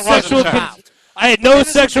had minute. no That wasn't sexual. sex. I had no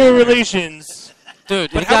sexual relations.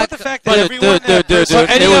 Dude, But he how got about the fact that dude, everyone dude, that- dude, So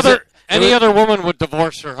it was a- any other woman would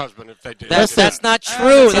divorce her husband if they did. That's not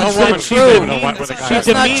true. that's That's no woman not should true. do it with a guy. She That's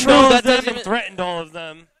not demeaned true. all That of them doesn't and even- threatened all of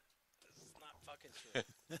them.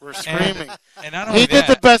 We're screaming. And not only He did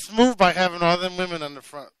that, the best move by having all them women on the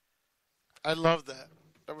front. I love that.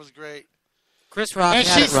 That was great. Chris Rock And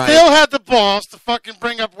had she it right. still had the balls to fucking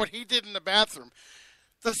bring up what he did in the bathroom.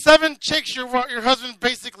 The 7 chicks your husband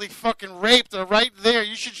basically fucking raped are right there.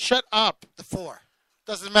 You should shut up. The 4.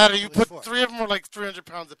 Doesn't matter. You It was put 4. 3 of them were like 300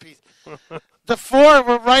 pounds apiece. The 4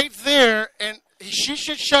 were right there, and she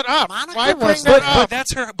should shut up. Monica Why bring was- that but up?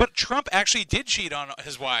 that's her. But Trump actually did cheat on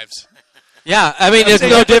his wives. Yeah, I mean, I'm it's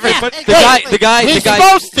saying- no different. Yeah, But exactly. He's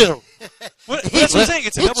supposed to. That's what I'm saying.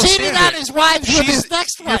 It's a He double cheated standard. on his wives with his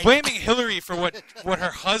next You're wife. blaming Hillary for what her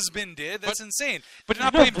husband did. That's insane. But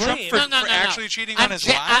not No blame Trump blame. for, No. for actually cheating I'm on his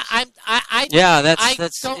ja- wives. Yeah, that's- I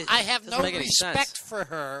that's- don't. it I have doesn't no make any sense. respect for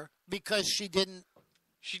her because she didn't.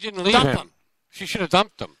 She didn't leave Dump him. him. She should have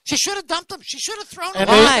dumped him. She should have dumped him. She should have thrown And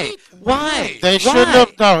him. Why? Why? They shouldn't Why?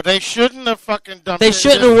 have. No, they shouldn't have fucking dumped. They it.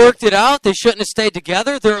 shouldn't have worked it out. They shouldn't have stayed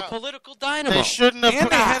together. They're a political dynamo. They shouldn't have. And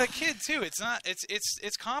they had a kid too. It's not.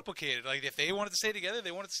 It's complicated. Like if they wanted to stay together,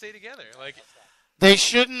 they wanted to stay together. Like They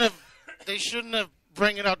shouldn't have. They shouldn't have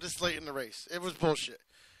bring it out this late in the race. It was bullshit.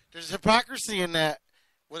 There's hypocrisy in that.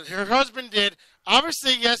 What her husband did,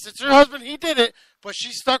 obviously, yes, it's her husband. He did it, but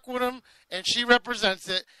she stuck with him, and she represents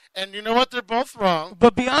it. And you know what? They're both wrong.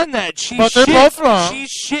 But beyond that, But they're both wrong. She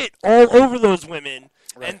shit all over those women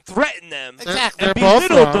and threatened them. Exactly. They're And both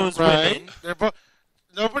belittled wrong, those right? women. They're both.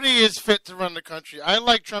 Nobody is fit to run the country. I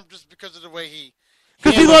like Trump just because of the way he.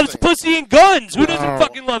 Because he handles loves things. pussy and guns. Who doesn't No.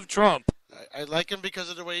 fucking love Trump? I like him because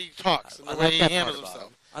of the way he talks and the I way like he that part handles about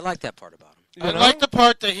himself. him. I like that part about him. I like the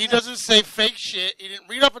part that he doesn't say fake shit. He didn't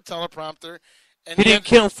read up a teleprompter. And He didn't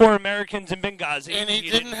kill 4 Americans in Benghazi. And he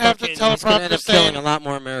didn't have the He's going to end teleprompter up killing saying... a lot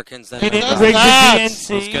more Americans than He didn't does rig the not.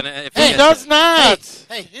 DNC. He's gonna, if He gets does it. not.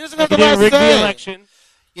 Hey, He doesn't have He the didn't last rig the say. election.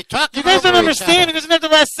 You're talking You guys don't over each understand. other. He doesn't have the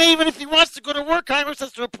last say, even if he wants to go to work, Congress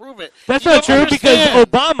has to approve it. That's You not don't true because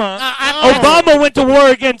understand. Obama went to war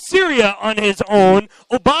against Syria on his own.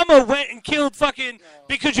 Obama went and killed fucking,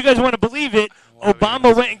 because you guys want to believe it,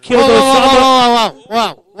 Obama went and killed Osama.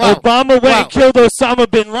 Whoa. Obama went and killed Osama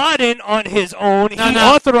bin Laden on his own. He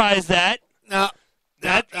authorized that. No.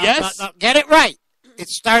 Yes? No. Get it right. It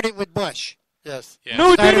started with Bush. Yes. Yeah.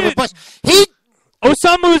 No, it Started with didn't. Bush.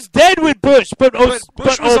 Osama was dead with Bush, but Bush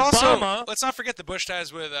was Obama. also. Let's not forget the Bush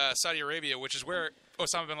ties with Saudi Arabia, which is where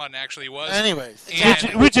Osama bin Laden actually was. Anyways.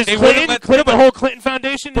 And Which is they Clinton. wouldn't let- The whole Clinton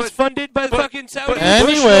Foundation is funded by the fucking Saudis.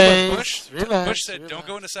 Anyways, Bush said, "Don't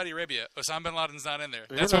go into Saudi Arabia. Osama bin Laden's not in there."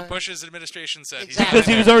 That's what Bush's administration said. He's not Because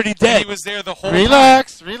in he was there. already And dead. he was there the whole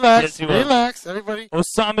Relax, time. relax, Yes, he was. relax, everybody.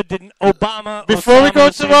 Osama didn't. Obama. Before we Osama go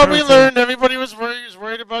was to what we saying learned, everybody was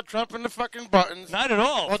worried about Trump and the fucking buttons. Not at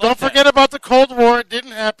all. Well, Fuck don't that. forget about the Cold War. It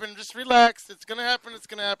didn't happen. Just relax. It's gonna happen. It's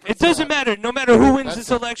gonna happen. It doesn't matter. No matter who wins That's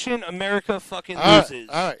this it. election, America fucking All right, loses.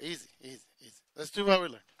 all right, easy. Let's do what we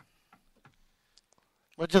learned.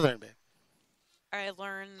 What'd you learn, babe? I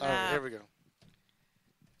learned All right, that here we go.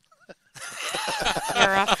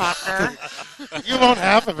 you're a fucker. You won't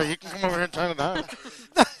have it, but you can come over here and turn it on.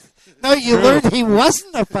 No, you learned he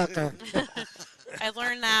wasn't a fucker. I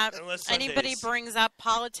learned that Unless anybody Sundays. brings up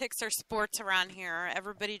politics or sports around here,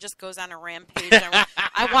 everybody just goes on a rampage. And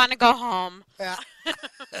I want to go home. Yeah. And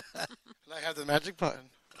I have the magic button.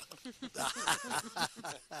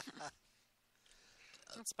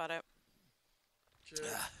 That's about it.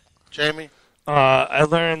 Jamie? I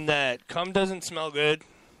learned that cum doesn't smell good.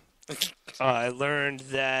 I learned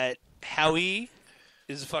that Howie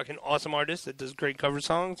is a fucking awesome artist that does great cover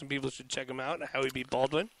songs, and people should check him out. Howie B.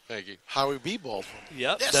 Baldwin. Thank you. Howie B. Baldwin.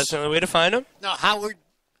 Yep, Yes. that's the only way to find him. No,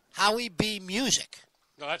 Howie B. Music.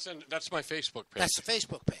 No, that's my Facebook page. That's the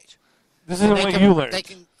Facebook page. This isn't They what can- you learned.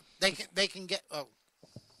 They can get. Oh,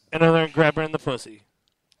 And I learned grab her in the pussy.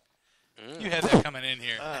 You had that coming in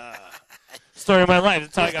here. Story of my life.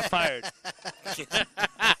 That's how I got fired.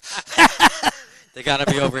 They got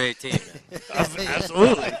to be over 18.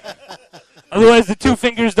 Absolutely. Otherwise, the two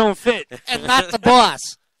fingers don't fit. and not the boss.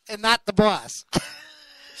 And not the boss.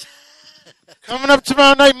 Coming up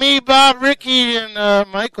tomorrow night, me, Bob, Ricky, and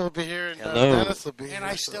Michael will be here, and Hello. Dennis will be here. And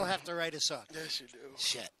I still have to write a song. Yes, you do.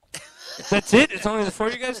 Shit. That's it? It's only the 4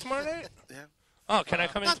 of you guys tomorrow night? Yeah. Oh, can I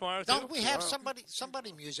come in No, tomorrow, too? don't we have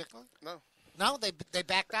somebody musical? No. No, they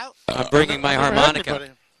backed out. I'm bringing my I don't have harmonica.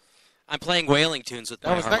 anybody. I'm playing wailing tunes with That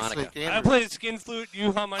my was next harmonica. week, I Andrew. played skin flute.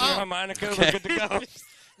 You hum on your harmonica. We're good to go.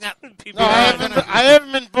 Now, No, I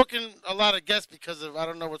haven't been booking a lot of guests because of I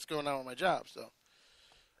don't know what's going on with my job. So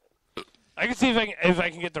I can see if I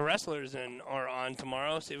can get the wrestlers in or on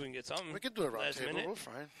tomorrow. See if we can get something. we could do a round Last table. minute. We're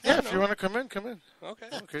fine. Yeah, if you want to come in, come in. Okay.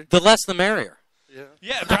 Okay. The less the merrier. Yeah.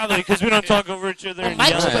 Yeah, probably because we don't talk over each other. well, and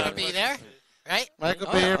Mike's yell going at to be there, right? Mike will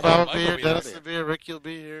Oh, be here. oh, Bob will Mike be will here. be there. Dennis will be here. Ricky will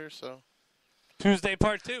be here. So Tuesday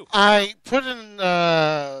part 2. I put in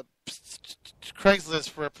Craigslist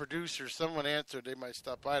for a producer. Someone answered. They might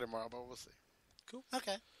stop by tomorrow, but we'll see. Cool.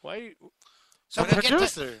 Okay. Why? You, So A we get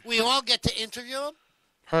producer. we all get to interview him.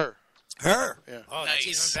 Her Her. Yeah. Oh, that's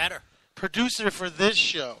Nice. even better. producer for this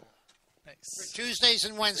show. For Tuesdays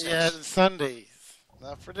and Wednesdays. Yeah, and Sundays.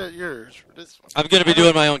 Not for yours. For this one. I'm going to be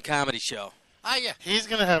doing my own comedy show. Oh, yeah. He's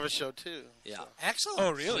gonna have a show too. Yeah. Excellent.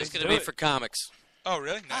 Oh, really? It's going to be for comics. Oh,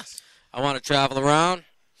 really? Nice. I want to travel around,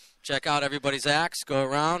 check out everybody's acts, go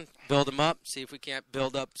around, build them up, see if we can't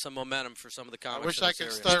build up some momentum for some of the comics. wish in I this could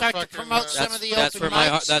area. start Start to fucking, promote some of the That's open where my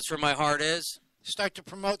mics. that's where my heart is. Start to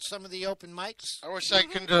promote some of the open mics. I wish I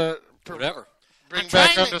could Whatever. bring I'm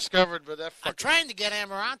back trying to- Undiscovered, but that I'm fucking trying to get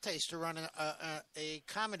Amarantes to run a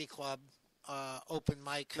comedy club open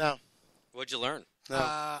mic no. What'd you learn? No.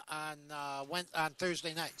 on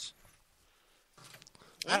Thursday nights.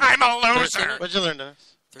 I'm a loser. What'd you learn,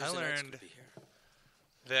 Dennis? I learned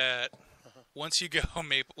that once you go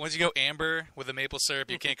amber with the maple syrup,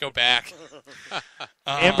 you can't go back.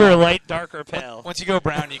 Amber, light, dark, or pale. Once you go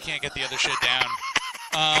brown, you can't get the other shit down.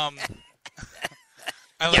 I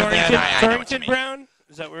learned that. Thornton Brown?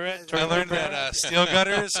 Is that where we're at? I learned that steel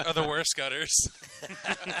gutters are the worst gutters.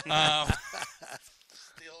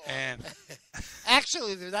 And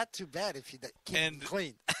Actually, they're not too bad if you keep them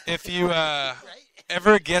clean. if you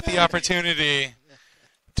ever get the opportunity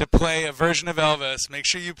to play a version of Elvis, make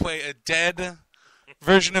sure you play a dead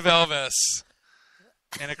version of Elvis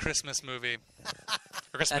in a Christmas movie.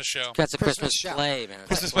 Or Christmas show. That's a Christmas play, man.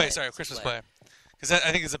 Christmas play, sorry, Christmas play. Because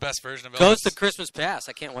I think it's the best version of Elvis. Goes to Christmas Past.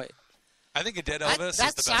 I can't wait. I think a dead Elvis is the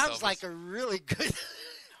That best sounds Elvis. like a really good.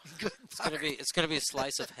 It's gonna be a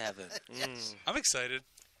slice of heaven. Yes. I'm excited.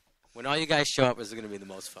 When all you guys show up, is going to be the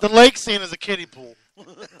most fun. The lake scene is a kiddie pool.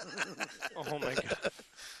 Oh my god.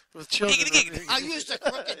 With children. I used a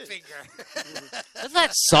crooked finger. That's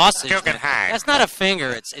not sausage. Joking man. high. That's not a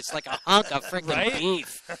finger. It's like a hunk of freaking Right?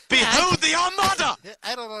 beef. Behold the Armada!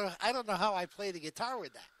 I don't know how I play the guitar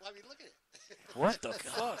with that. I mean, look at it. What the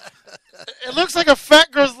fuck? It looks like a fat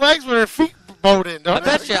girl's legs with her feet bowed in, don't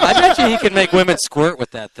I it? bet you he can make women squirt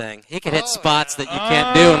with that thing. He can hit spots that you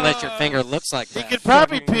can't do unless your finger looks like He that. could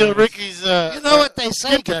probably peel Ricky's. You know what they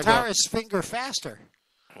say? skin tag off. Guitarists finger faster.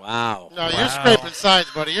 Wow. No, you're scraping sides,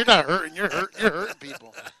 buddy. You're not hurting. You're hurting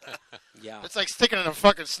people. Yeah. It's like sticking in a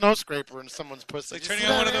fucking snow scraper in someone's pussy. Like turning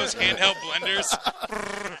on one of those handheld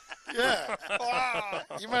blenders. Yeah.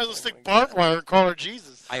 You might as well stick barbed wire and call her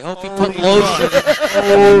Jesus. I hope you put lotion.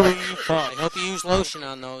 Holy fuck. I hope you use lotion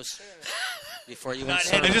on those before you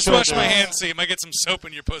insert. I just washed my hands, so you might get some soap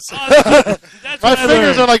in your pussy. My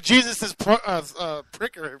fingers are like Jesus'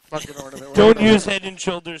 pricker fucking ornament. Don't use Head and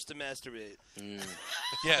Shoulders to masturbate.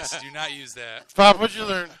 Yes, do not use that. Bob, what'd you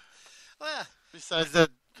learn? Well, Besides that,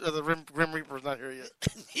 the Grim Reaper's not here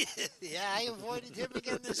yet. yeah, I avoided him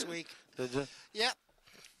again this week. Did you? Yep.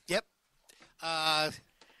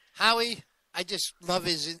 Howie, I just love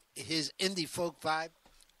his indie folk vibe,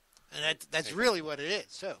 and that's really what it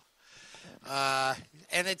is too.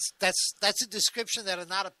 And that's a description that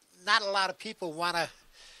not a lot of people want to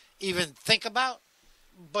even think about,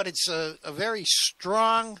 but it's a very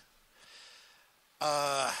strong.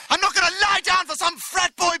 I'm not gonna lie down for some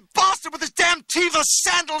frat boy bastard with his damn Teva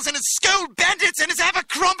sandals and his skull bandits and his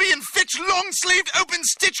Abercrombie and Fitch long-sleeved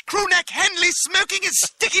open-stitch crewneck Henley smoking his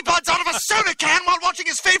sticky buds out of a soda can while watching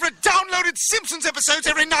his favorite downloaded Simpsons episodes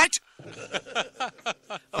every night.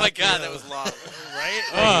 Oh my god, that was long. Right?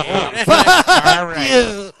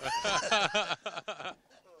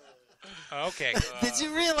 Okay. Did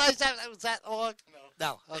you realize that was that long?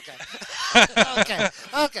 No. Okay.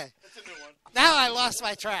 Okay. Now I lost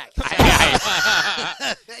my track.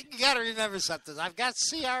 You got to remember something. I've got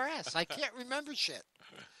CRS. I can't remember shit.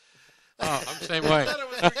 Oh, I'm the same way.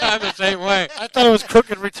 I'm the same way. I thought it was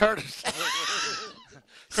crooked retarded.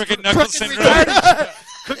 Crooked knuckle syndrome.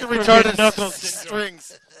 Crooked retarded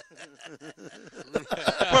strings.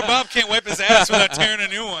 Poor Bob can't wipe his ass without tearing a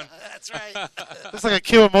new one. That's right. Looks like a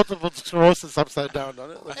kid with multiple sclerosis upside down,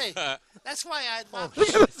 doesn't it? Hey, that's why I love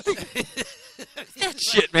That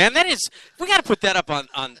shit, man. That is. We got to put that up on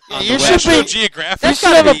you the should web. be Geographic. You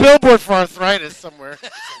should have a billboard for arthritis somewhere.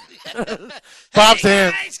 Bob's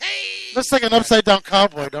hand. Looks like an upside down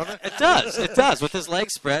cowboy, don't it? It does. It does with his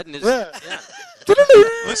legs spread and his. Yeah.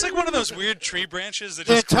 Looks like one of those weird tree branches that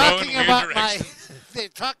They're just grow in talking weird about directions. they're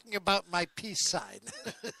talking about my peace sign.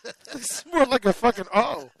 It's more like a fucking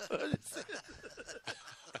O.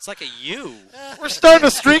 It's like a U. We're starting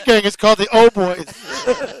a street gang. It's called the O Boys.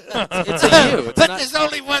 It's a U. It's But not, there's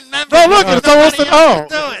only one member. No, look, it's almost an O.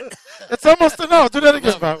 Do it. It's almost an O. Do that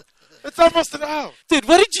again, Bob. It's almost an O. dude,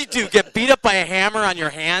 what did you do? Get beat up by a hammer on your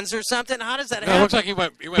hands or something? How does that No, it happen? looks like he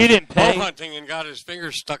went didn't ball pay. hunting and got his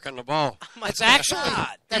fingers stuck on the ball. Oh my That's actually God.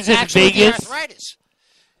 that's Is it actually the Vegas? arthritis.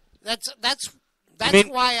 That's mean-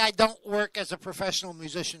 why I don't work as a professional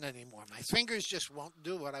musician anymore. My fingers just won't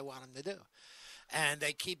do what I want them to do, and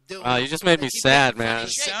they keep doing. Oh, you just made they me keep sad, making funny man.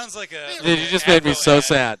 shapes. Sounds like a. Dude, you just made me so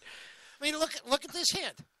sad. I mean, look at this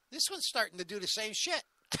hand. This one's starting to do the same shit.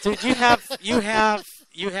 Dude, you have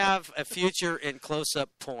a future in close-up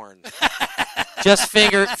porn. Just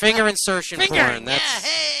finger insertion porn.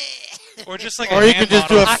 That's Or just like Or a you hand can just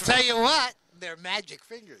do model. a I'll tell you what, they're magic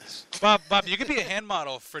fingers. Bob, you could be a hand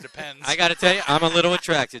model for Depends. I got to tell you, I'm a little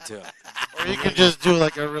attracted to it. Or you can just do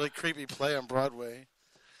like a really creepy play on Broadway.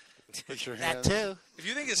 With your That hands. too. If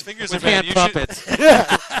you think his fingers With are bad, hand you puppets.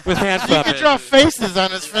 Yeah. With hand You can puppets. draw faces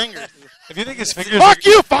on his fingers. if you think his fingers Fuck are,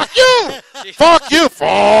 you! Fuck you! Fuck you!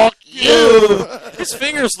 Fuck you! His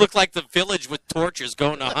fingers look like the village with torches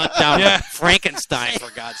going to hunt down Yeah. Frankenstein, for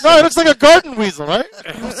God's No, sake. it looks like a garden weasel, right?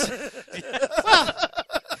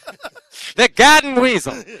 The garden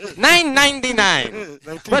weasel,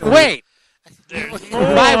 $9.99. But wait,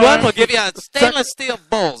 buy one, we'll give you a stainless steel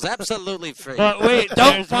bowls, absolutely free. But wait,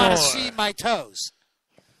 Don't there's want more. to see my toes.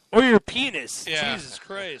 Or your penis. Yeah. Jesus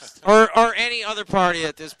Christ. Or any other party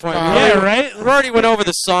at this point. Yeah, right? We already went over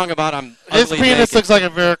the song about I'm His ugly penis naked. looks like a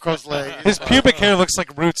varicose leg. his pubic hair looks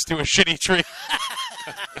like roots to a shitty tree.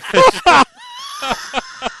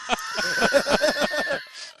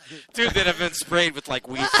 Dude that have been sprayed with like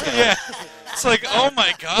weed. Yeah. It's like, oh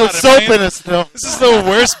my God. With I'm soap playing- in it still. This is the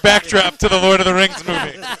worst backdrop to the Lord of the Rings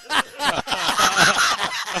movie.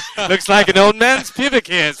 Looks like an old man's pubic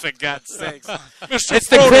hairs, for God's sakes. Mr. It's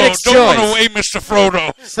the Frodo, critic's don't choice. run away, Mr.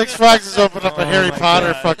 Frodo. Six Flags has opened up a Oh, Harry my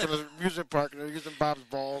Potter God. fucking amusement park, and they're using Bob's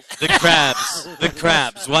balls. The crabs. The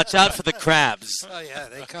crabs. Watch out for the crabs. Oh yeah,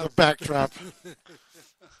 they come. The backdrop.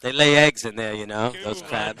 They lay eggs in there, you know, those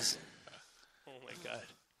crabs. Oh my God.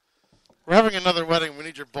 We're having another wedding. We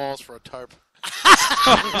need your balls for a tarp.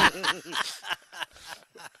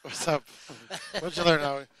 What's up? What'd you learn,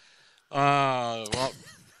 Howie? Well,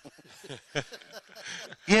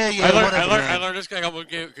 Yeah, I learned this guy almost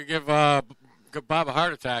could give Bob a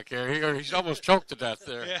heart attack here. He's almost choked to death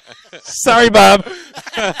there. Yeah. Sorry, Bob.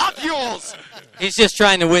 Up yours! He's just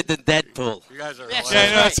trying to win the Deadpool. You guys are Yeah, hilarious. Yeah, I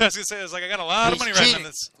know. That's what I was going to say. I was like, I got a lot of money riding on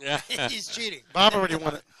this. Yeah. He's cheating. Bob already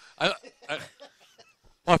won it.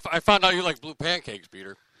 Well, I found out you like blue pancakes,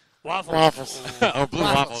 Peter. Waffles. Oh, blue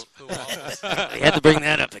waffles. Blue waffles. You had to bring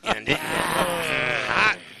that up again, didn't you?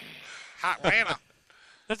 Hot Rana.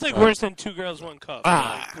 That's like worse than 2 girls, 1 cup.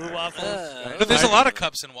 Like blue waffles. But there's a lot of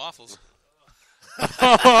cups in waffles.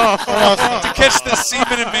 What else? To catch the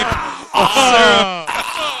semen and maple syrup.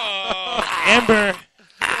 Amber.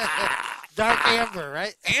 Dark amber,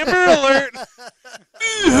 right? Amber alert.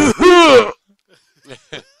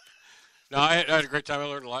 No, I had a great time. I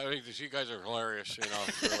learned a lot. I think you guys are hilarious. You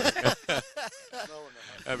know.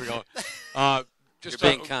 There we go. Just,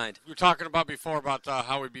 You're being kind. We were talking about before about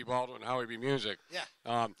Howie B. Baldwin and Howie B. Music. Yeah.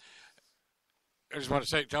 I just want to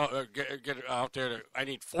say, get it out there. I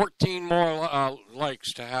need 14 more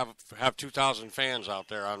likes to have 2,000 fans out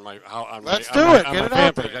there on my Let's on do my, it. on Get my it fan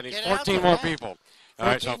out page. there. I need Get it out 14 there, more yeah. people. All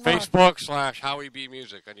right, so 14 more. Facebook / Howie B.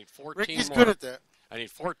 Music. I need 14 Ricky's more. good at that. I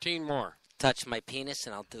need 14 more. Touch my penis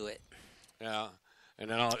and I'll do it. Yeah. And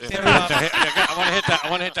then I want to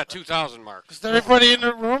hit that 2,000 mark. Is everybody in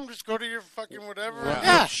the room? Just go to your fucking whatever.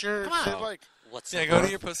 Yeah. Sure. Come on. Say like. What's Yeah, it go to worth?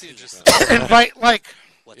 your pussy and just. Invite like.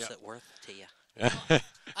 What's it worth to you?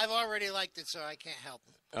 I've already liked it, so I can't help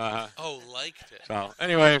it. Oh, liked it. So,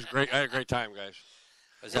 anyway, it was great. I had a great time, guys.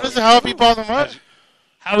 What is it? Howie B. Baldwin what?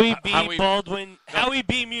 Howie B. Howie- Baldwin. Howie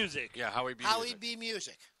B. Music. Yeah, Howie B. Howie Music. B.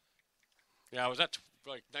 Music. Yeah, I was at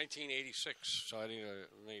like 1986, so I need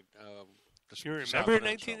this You this remember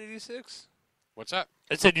afternoon, so. 1986? What's that?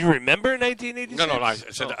 I said you remember 1986? No. I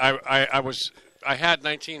said I had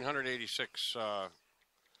 1986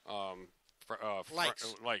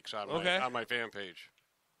 likes on Okay. my fan page.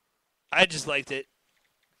 I just liked it.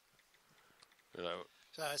 You know,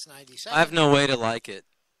 So it's 97. I have no way to like it.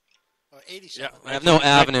 Or 87. yeah, I have no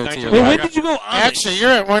avenue to your Well, when like. did you go on? Actually, you're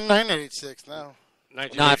at 1986 now.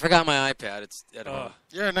 No, I forgot my iPad. It's at home.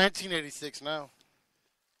 You're at 1986 now.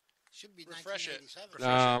 Should be Refresh it. 1987.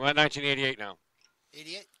 I'm at 1988 now.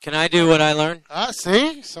 88. Can I do what I learned?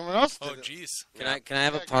 See? Someone else did Oh, it. jeez. Can I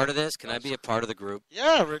have a part of this? Can I be a part of the group?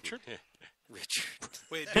 Yeah, Richard. Richard.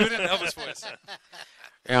 Wait, do it in Elvis voice.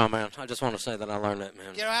 Yeah, man. I just want to say that I learned it,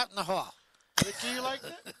 man. Get her out in the hall. Ricky, you like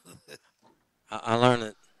that? I learned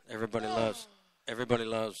it. Everybody loves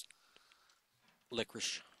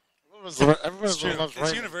licorice. Everybody loves It's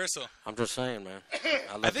Raymond. universal. I'm just saying, man.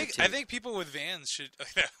 I think people with vans should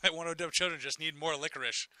that want to adopt children just need more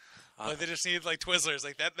licorice. Like they just need like Twizzlers.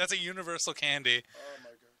 Like that's a universal candy.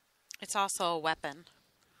 It's also a weapon.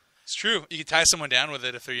 It's true. You can tie someone down with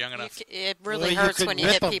it if they're young enough. It really you hurts could when you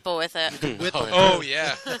whip hit 'em. people with it. Oh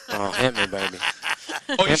yeah. Oh, hit me, baby.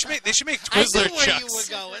 Oh, they should make I Twizzler knew where you chucks.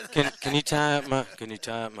 were going. Can you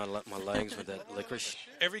tie up my legs with that licorice?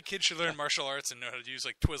 Every kid should learn martial arts and know how to use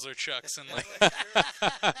like Twizzler chucks and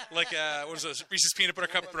like what is those Reese's peanut butter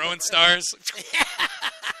cup throwing stars.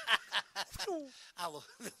 No,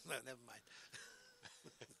 never mind.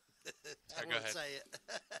 I Go won't ahead. say it.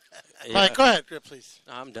 Yeah. All right, go ahead. Please.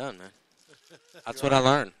 No, I'm done, man. That's what I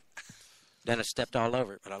learned. Then I stepped all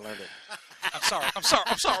over it, but I learned it. I'm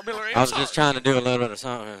sorry, Billy. I was just trying to do a little bit of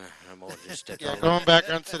something. And I'm all just stepped all Yeah, over going it. back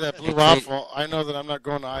onto that blue waffle, I know that I'm not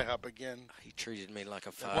going to IHOP again. He treated me like a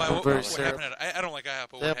Why, five. what Blueberry happened? syrup. I don't like IHOP.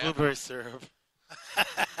 But They what have happened? blueberry syrup.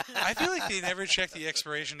 I feel like they never check the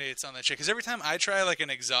expiration dates on that shit. Because every time I try like an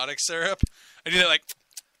exotic syrup, I do that like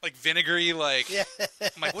vinegary. Like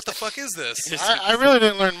I'm like, what the fuck is this? I really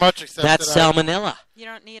didn't learn much except That's that salmonella. You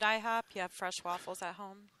don't need IHOP. You have fresh waffles at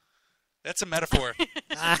home. That's a metaphor. No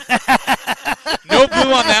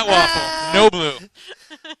blue on that waffle. No blue.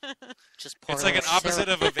 Just pour It's a like an little opposite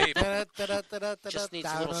syrup. of a vape. Just needs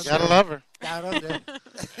a Down little under. Gotta love her. Down under.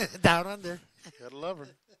 Down under. Gotta love her.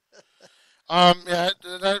 Yeah,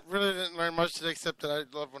 I really didn't learn much today except that I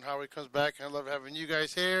love when Howie comes back, and I love having you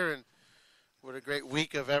guys here, and with a great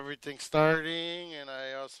week of everything starting, and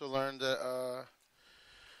I also learned that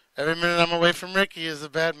every minute I'm away from Ricky is a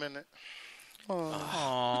bad minute.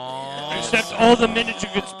 Except all the minutes you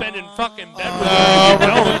could spend in fucking bed with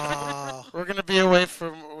her. We're going to be away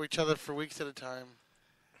from each other for weeks at a time.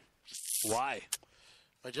 Why?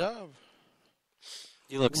 My job.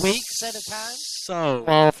 You look Weeks at a time? So.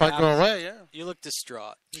 Well, if I go away, yeah. You look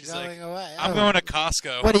distraught. You're going away. I'm going to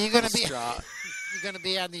Costco. What are you going to be? Distraught. You going to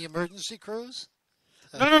be on the emergency cruise?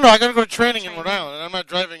 No. I got to go to training in Rhode Island, and I'm not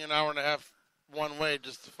driving an hour and a half one way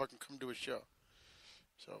just to fucking come do a show.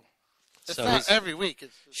 So it's not every week.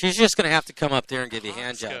 She's just going to have to come up there and give you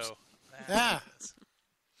hand jobs. Yeah.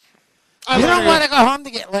 You don't want to go home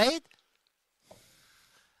to get laid?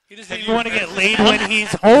 He doesn't even want to get laid when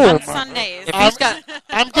he's home. On Sundays. If he's got,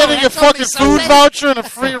 I'm getting a fucking food voucher and a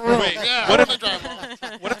free room. Wait, yeah, what if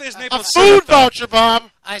there's a maple food syrup? voucher, Bob?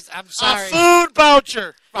 I'm sorry. A food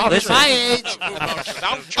voucher. At my age.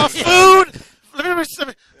 A food. Let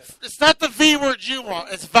me. It's not the V word you want.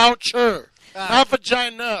 It's voucher. Not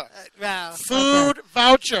vagina. Well, food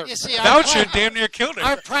voucher. You see, Voucher damn near killed her.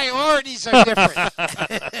 Our priorities are different.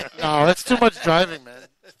 No, it's too much driving, man.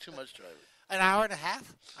 It's too much driving. An hour and a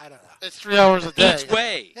half? I don't know. It's 3 hours a day. each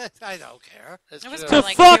way. I don't care. It's It was just- more To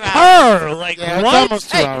like fuck 2 hours. her! Like, Yeah, it's what? almost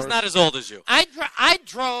 2 Hey, hours. He's not as old as you. I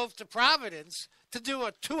drove to Providence to do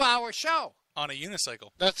a 2-hour show. On a unicycle.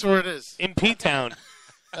 That's where it is. In P-Town.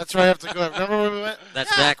 That's where I have to go. Remember where we went?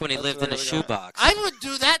 That's back when he That's lived in a where we go. shoebox. I would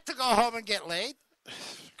do that to go home and get laid.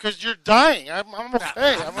 Because you're dying. I'm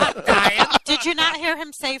okay. I'm not dying. Did you not hear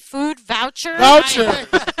him say food voucher? Voucher.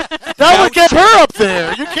 That would get her up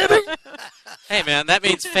there. Are you kidding? Hey, man, that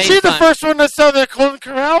means FaceTime. She's the first one that saw that Golden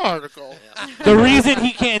Corral article. The reason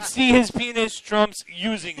he can't see his penis trumps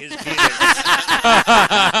using his penis. You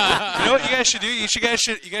know what you guys should do? You guys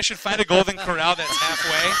should find a golden corral that's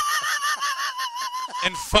halfway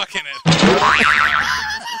and fucking it.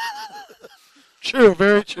 True,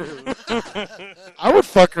 very true. I would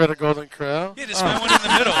fuck her at a Golden Corral. Yeah, just find one in the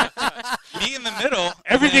middle. Me in the middle.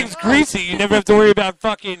 Everything's greasy. You never have to worry about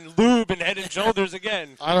fucking lube and Head and Shoulders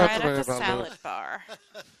again. I don't Right have to worry at the about salad lube. bar.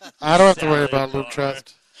 I don't have to worry Salad about lube. bar.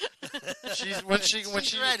 Trust. She's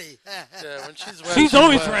She's ready. Yeah, when she's ready. She's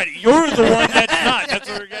always wet. ready. You're the one that's not. That's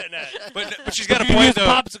what we're getting at. But she's got a You point use though.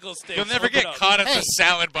 popsicle sticks. You'll never Look it get up. caught at Hey. the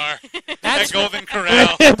salad bar That's at Golden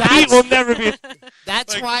Corral. Pete will never be.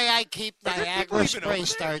 That's Like- why I keep Niagara spray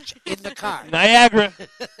starch in the car. Niagara.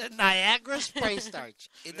 Niagara spray starch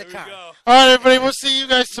in the There we car. go. All right, everybody. We'll see you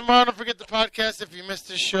guys tomorrow. Don't forget the podcast. If you missed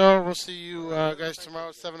this show, we'll see you guys tomorrow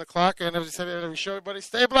at 7 o'clock. And as we said at every show, everybody,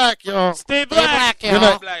 stay black, y'all. Stay Stay black. black, y'all. Good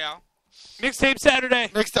night. Mixtape Saturday.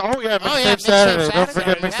 Mixtape Mixtape Saturday. Don't Saturday.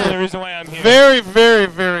 forget That's Mixtape. the reason why I'm here. Very, very,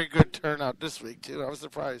 very good turnout this week, too. I was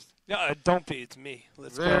surprised. No, don't be. It's me.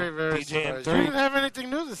 Let's Very, go. very DJ surprised. You M3. didn't have anything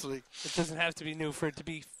new this week. It doesn't have to be new for it to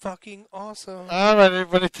be fucking awesome. All right,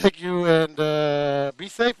 everybody. Thank you, and be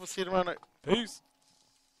safe. We'll see you tomorrow night. Peace.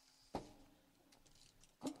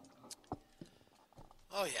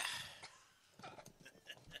 Oh, yeah.